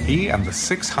went, he and the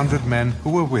 600 men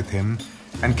who were with him,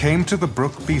 and came to the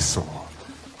brook Besor,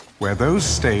 where those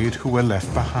stayed who were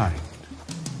left behind.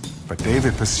 But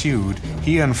David pursued,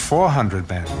 he and 400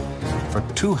 men, for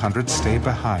 200 stayed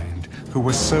behind, who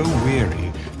were so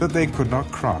weary that they could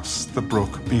not cross the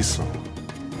brook Besor.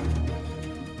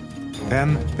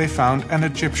 Then they found an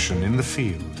Egyptian in the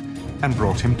field, and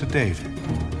brought him to David.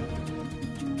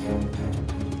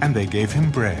 And they gave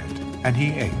him bread, and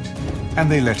he ate,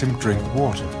 and they let him drink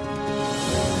water.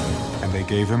 And they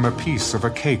gave him a piece of a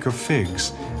cake of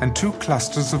figs, and 2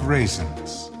 clusters of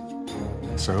raisins.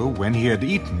 So when he had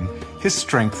eaten, his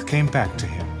strength came back to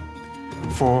him,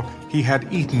 for he had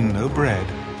eaten no bread,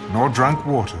 nor drunk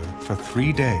water for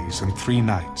 3 days and 3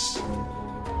 nights.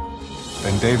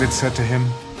 Then David said to him,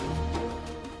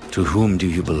 "To whom do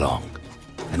you belong,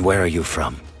 and where are you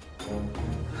from?"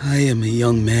 "I am a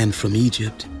young man from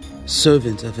Egypt,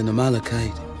 servant of an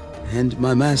Amalekite, and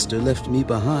my master left me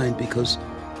behind because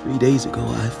 3 days ago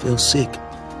I fell sick.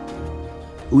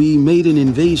 We made an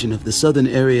invasion of the southern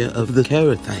area of the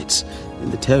Kerethites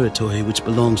in the territory which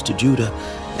belongs to Judah,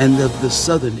 and of the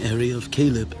southern area of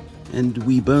Caleb, and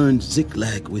we burned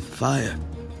Ziklag with fire."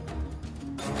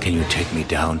 "Can you take me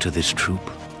down to this troop?"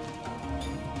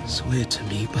 "Swear to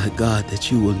me by God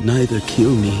that you will neither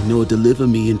kill me nor deliver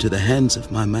me into the hands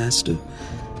of my master,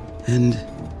 and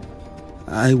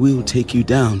I will take you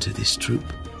down to this troop."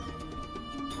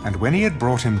 And when he had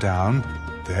brought him down,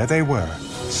 there they were,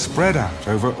 spread out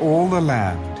over all the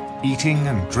land, eating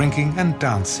and drinking and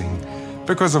dancing,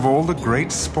 because of all the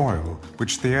great spoil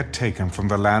which they had taken from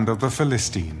the land of the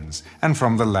Philistines and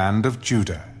from the land of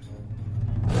Judah.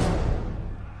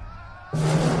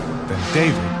 Then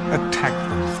David attacked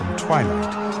them from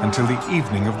twilight until the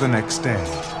evening of the next day.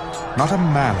 Not a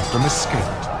man of them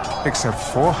escaped, except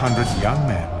 400 young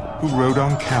men who rode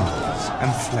on camels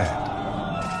and fled.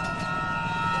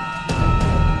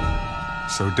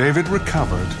 So David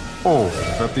recovered all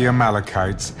that the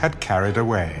Amalekites had carried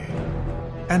away.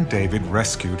 And David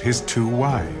rescued his 2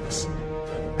 wives.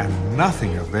 and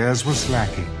nothing of theirs was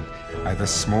lacking, either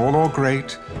small or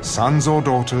great, sons or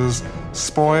daughters,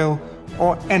 spoil,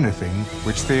 or anything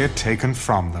which they had taken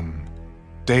from them.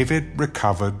 David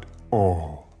recovered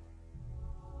all.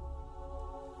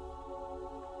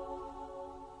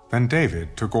 Then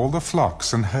David took all the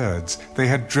flocks and herds they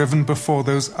had driven before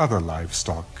those other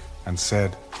livestock, and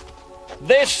said,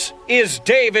 "This is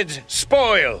David's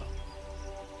spoil."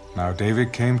 Now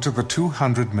David came to the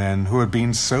 200 men who had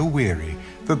been so weary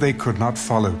that they could not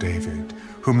follow David,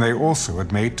 whom they also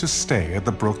had made to stay at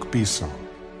the brook Besor.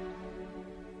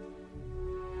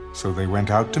 So they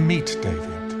went out to meet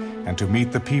David, and to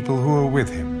meet the people who were with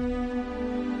him.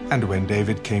 And when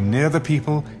David came near the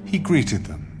people, he greeted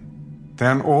them.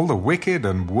 Then all the wicked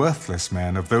and worthless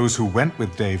men of those who went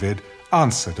with David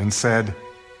answered and said,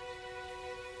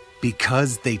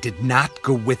 "Because they did not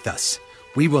go with us,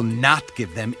 we will not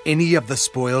give them any of the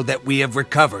spoil that we have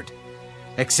recovered,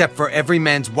 except for every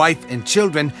man's wife and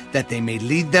children, that they may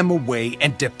lead them away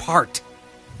and depart."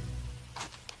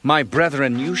 My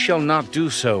brethren, you shall not do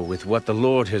so with what the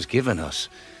Lord has given us,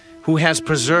 who has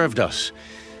preserved us,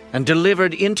 and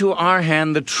delivered into our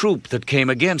hand the troop that came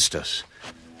against us.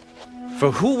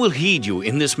 For who will heed you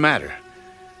in this matter?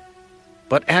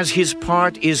 But as his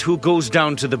part is who goes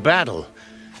down to the battle,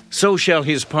 so shall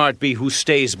his part be who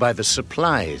stays by the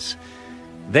supplies.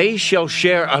 They shall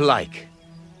share alike.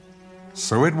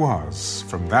 So it was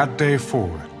from that day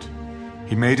forward.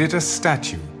 He made it a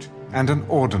statute and an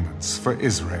ordinance for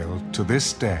Israel to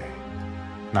this day.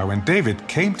 Now when David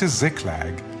came to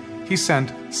Ziklag, he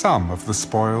sent some of the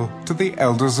spoil to the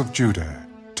elders of Judah,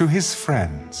 to his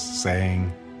friends,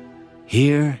 saying,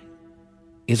 "Here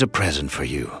is a present for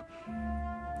you,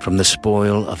 from the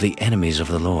spoil of the enemies of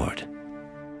the Lord."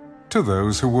 To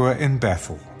those who were in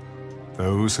Bethel,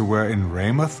 those who were in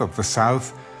Ramoth of the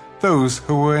south, those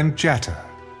who were in Jettah,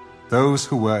 those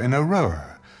who were in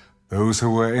Aroer, those who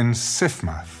were in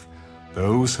Siphmath,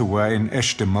 those who were in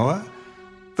Eshtemoa,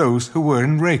 those who were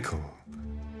in Rachel,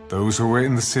 those who were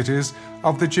in the cities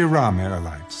of the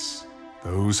Jerahmeelites,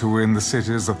 those who were in the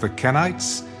cities of the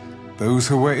Kenites, those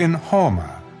who were in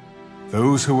Hormah,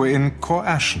 those who were in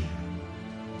Korashan,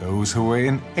 those who were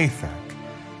in Athak,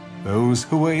 those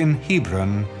who were in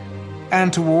Hebron,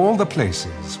 and to all the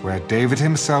places where David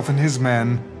himself and his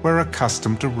men were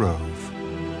accustomed to rove.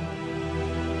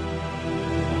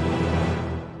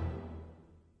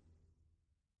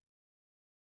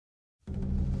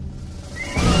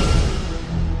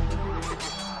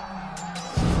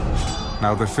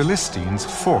 Now the Philistines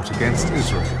fought against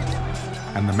Israel,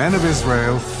 and the men of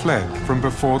Israel fled from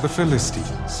before the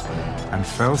Philistines, and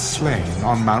fell slain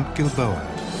on Mount Gilboa.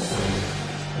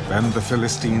 Then the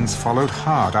Philistines followed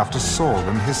hard after Saul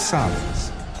and his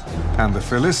sons, and the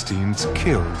Philistines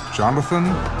killed Jonathan,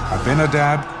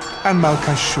 Abinadab, and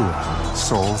Malchishua,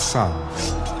 Saul's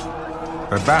sons.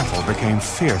 The battle became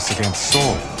fierce against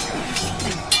Saul.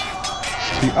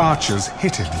 The archers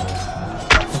hit him,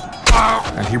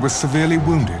 and he was severely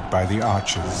wounded by the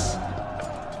archers.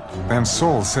 Then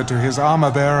Saul said to his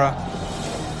armor-bearer,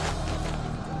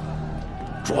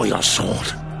 "Draw your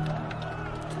sword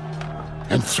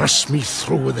and thrust me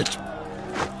through with it,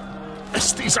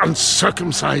 lest these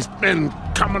uncircumcised men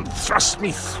come and thrust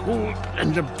me through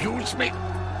and abuse me."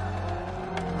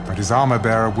 But his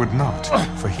armor-bearer would not,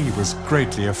 for he was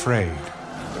greatly afraid.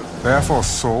 Therefore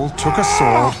Saul took a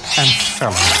sword and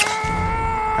fell on it.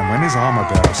 And when his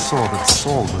armor-bearer saw that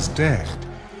Saul was dead,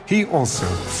 he also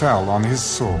fell on his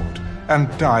sword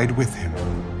and died with him.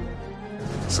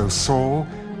 So Saul,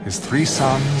 his 3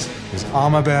 sons, his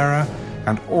armor-bearer,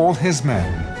 and all his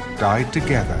men died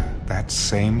together that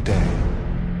same day.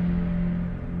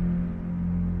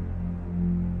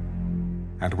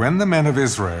 And when the men of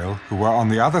Israel, who were on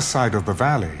the other side of the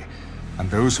valley, and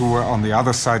those who were on the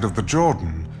other side of the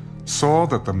Jordan, saw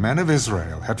that the men of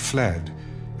Israel had fled,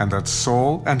 and that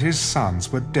Saul and his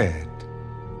sons were dead,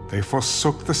 they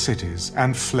forsook the cities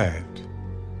and fled.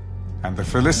 And the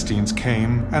Philistines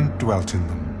came and dwelt in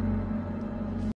them.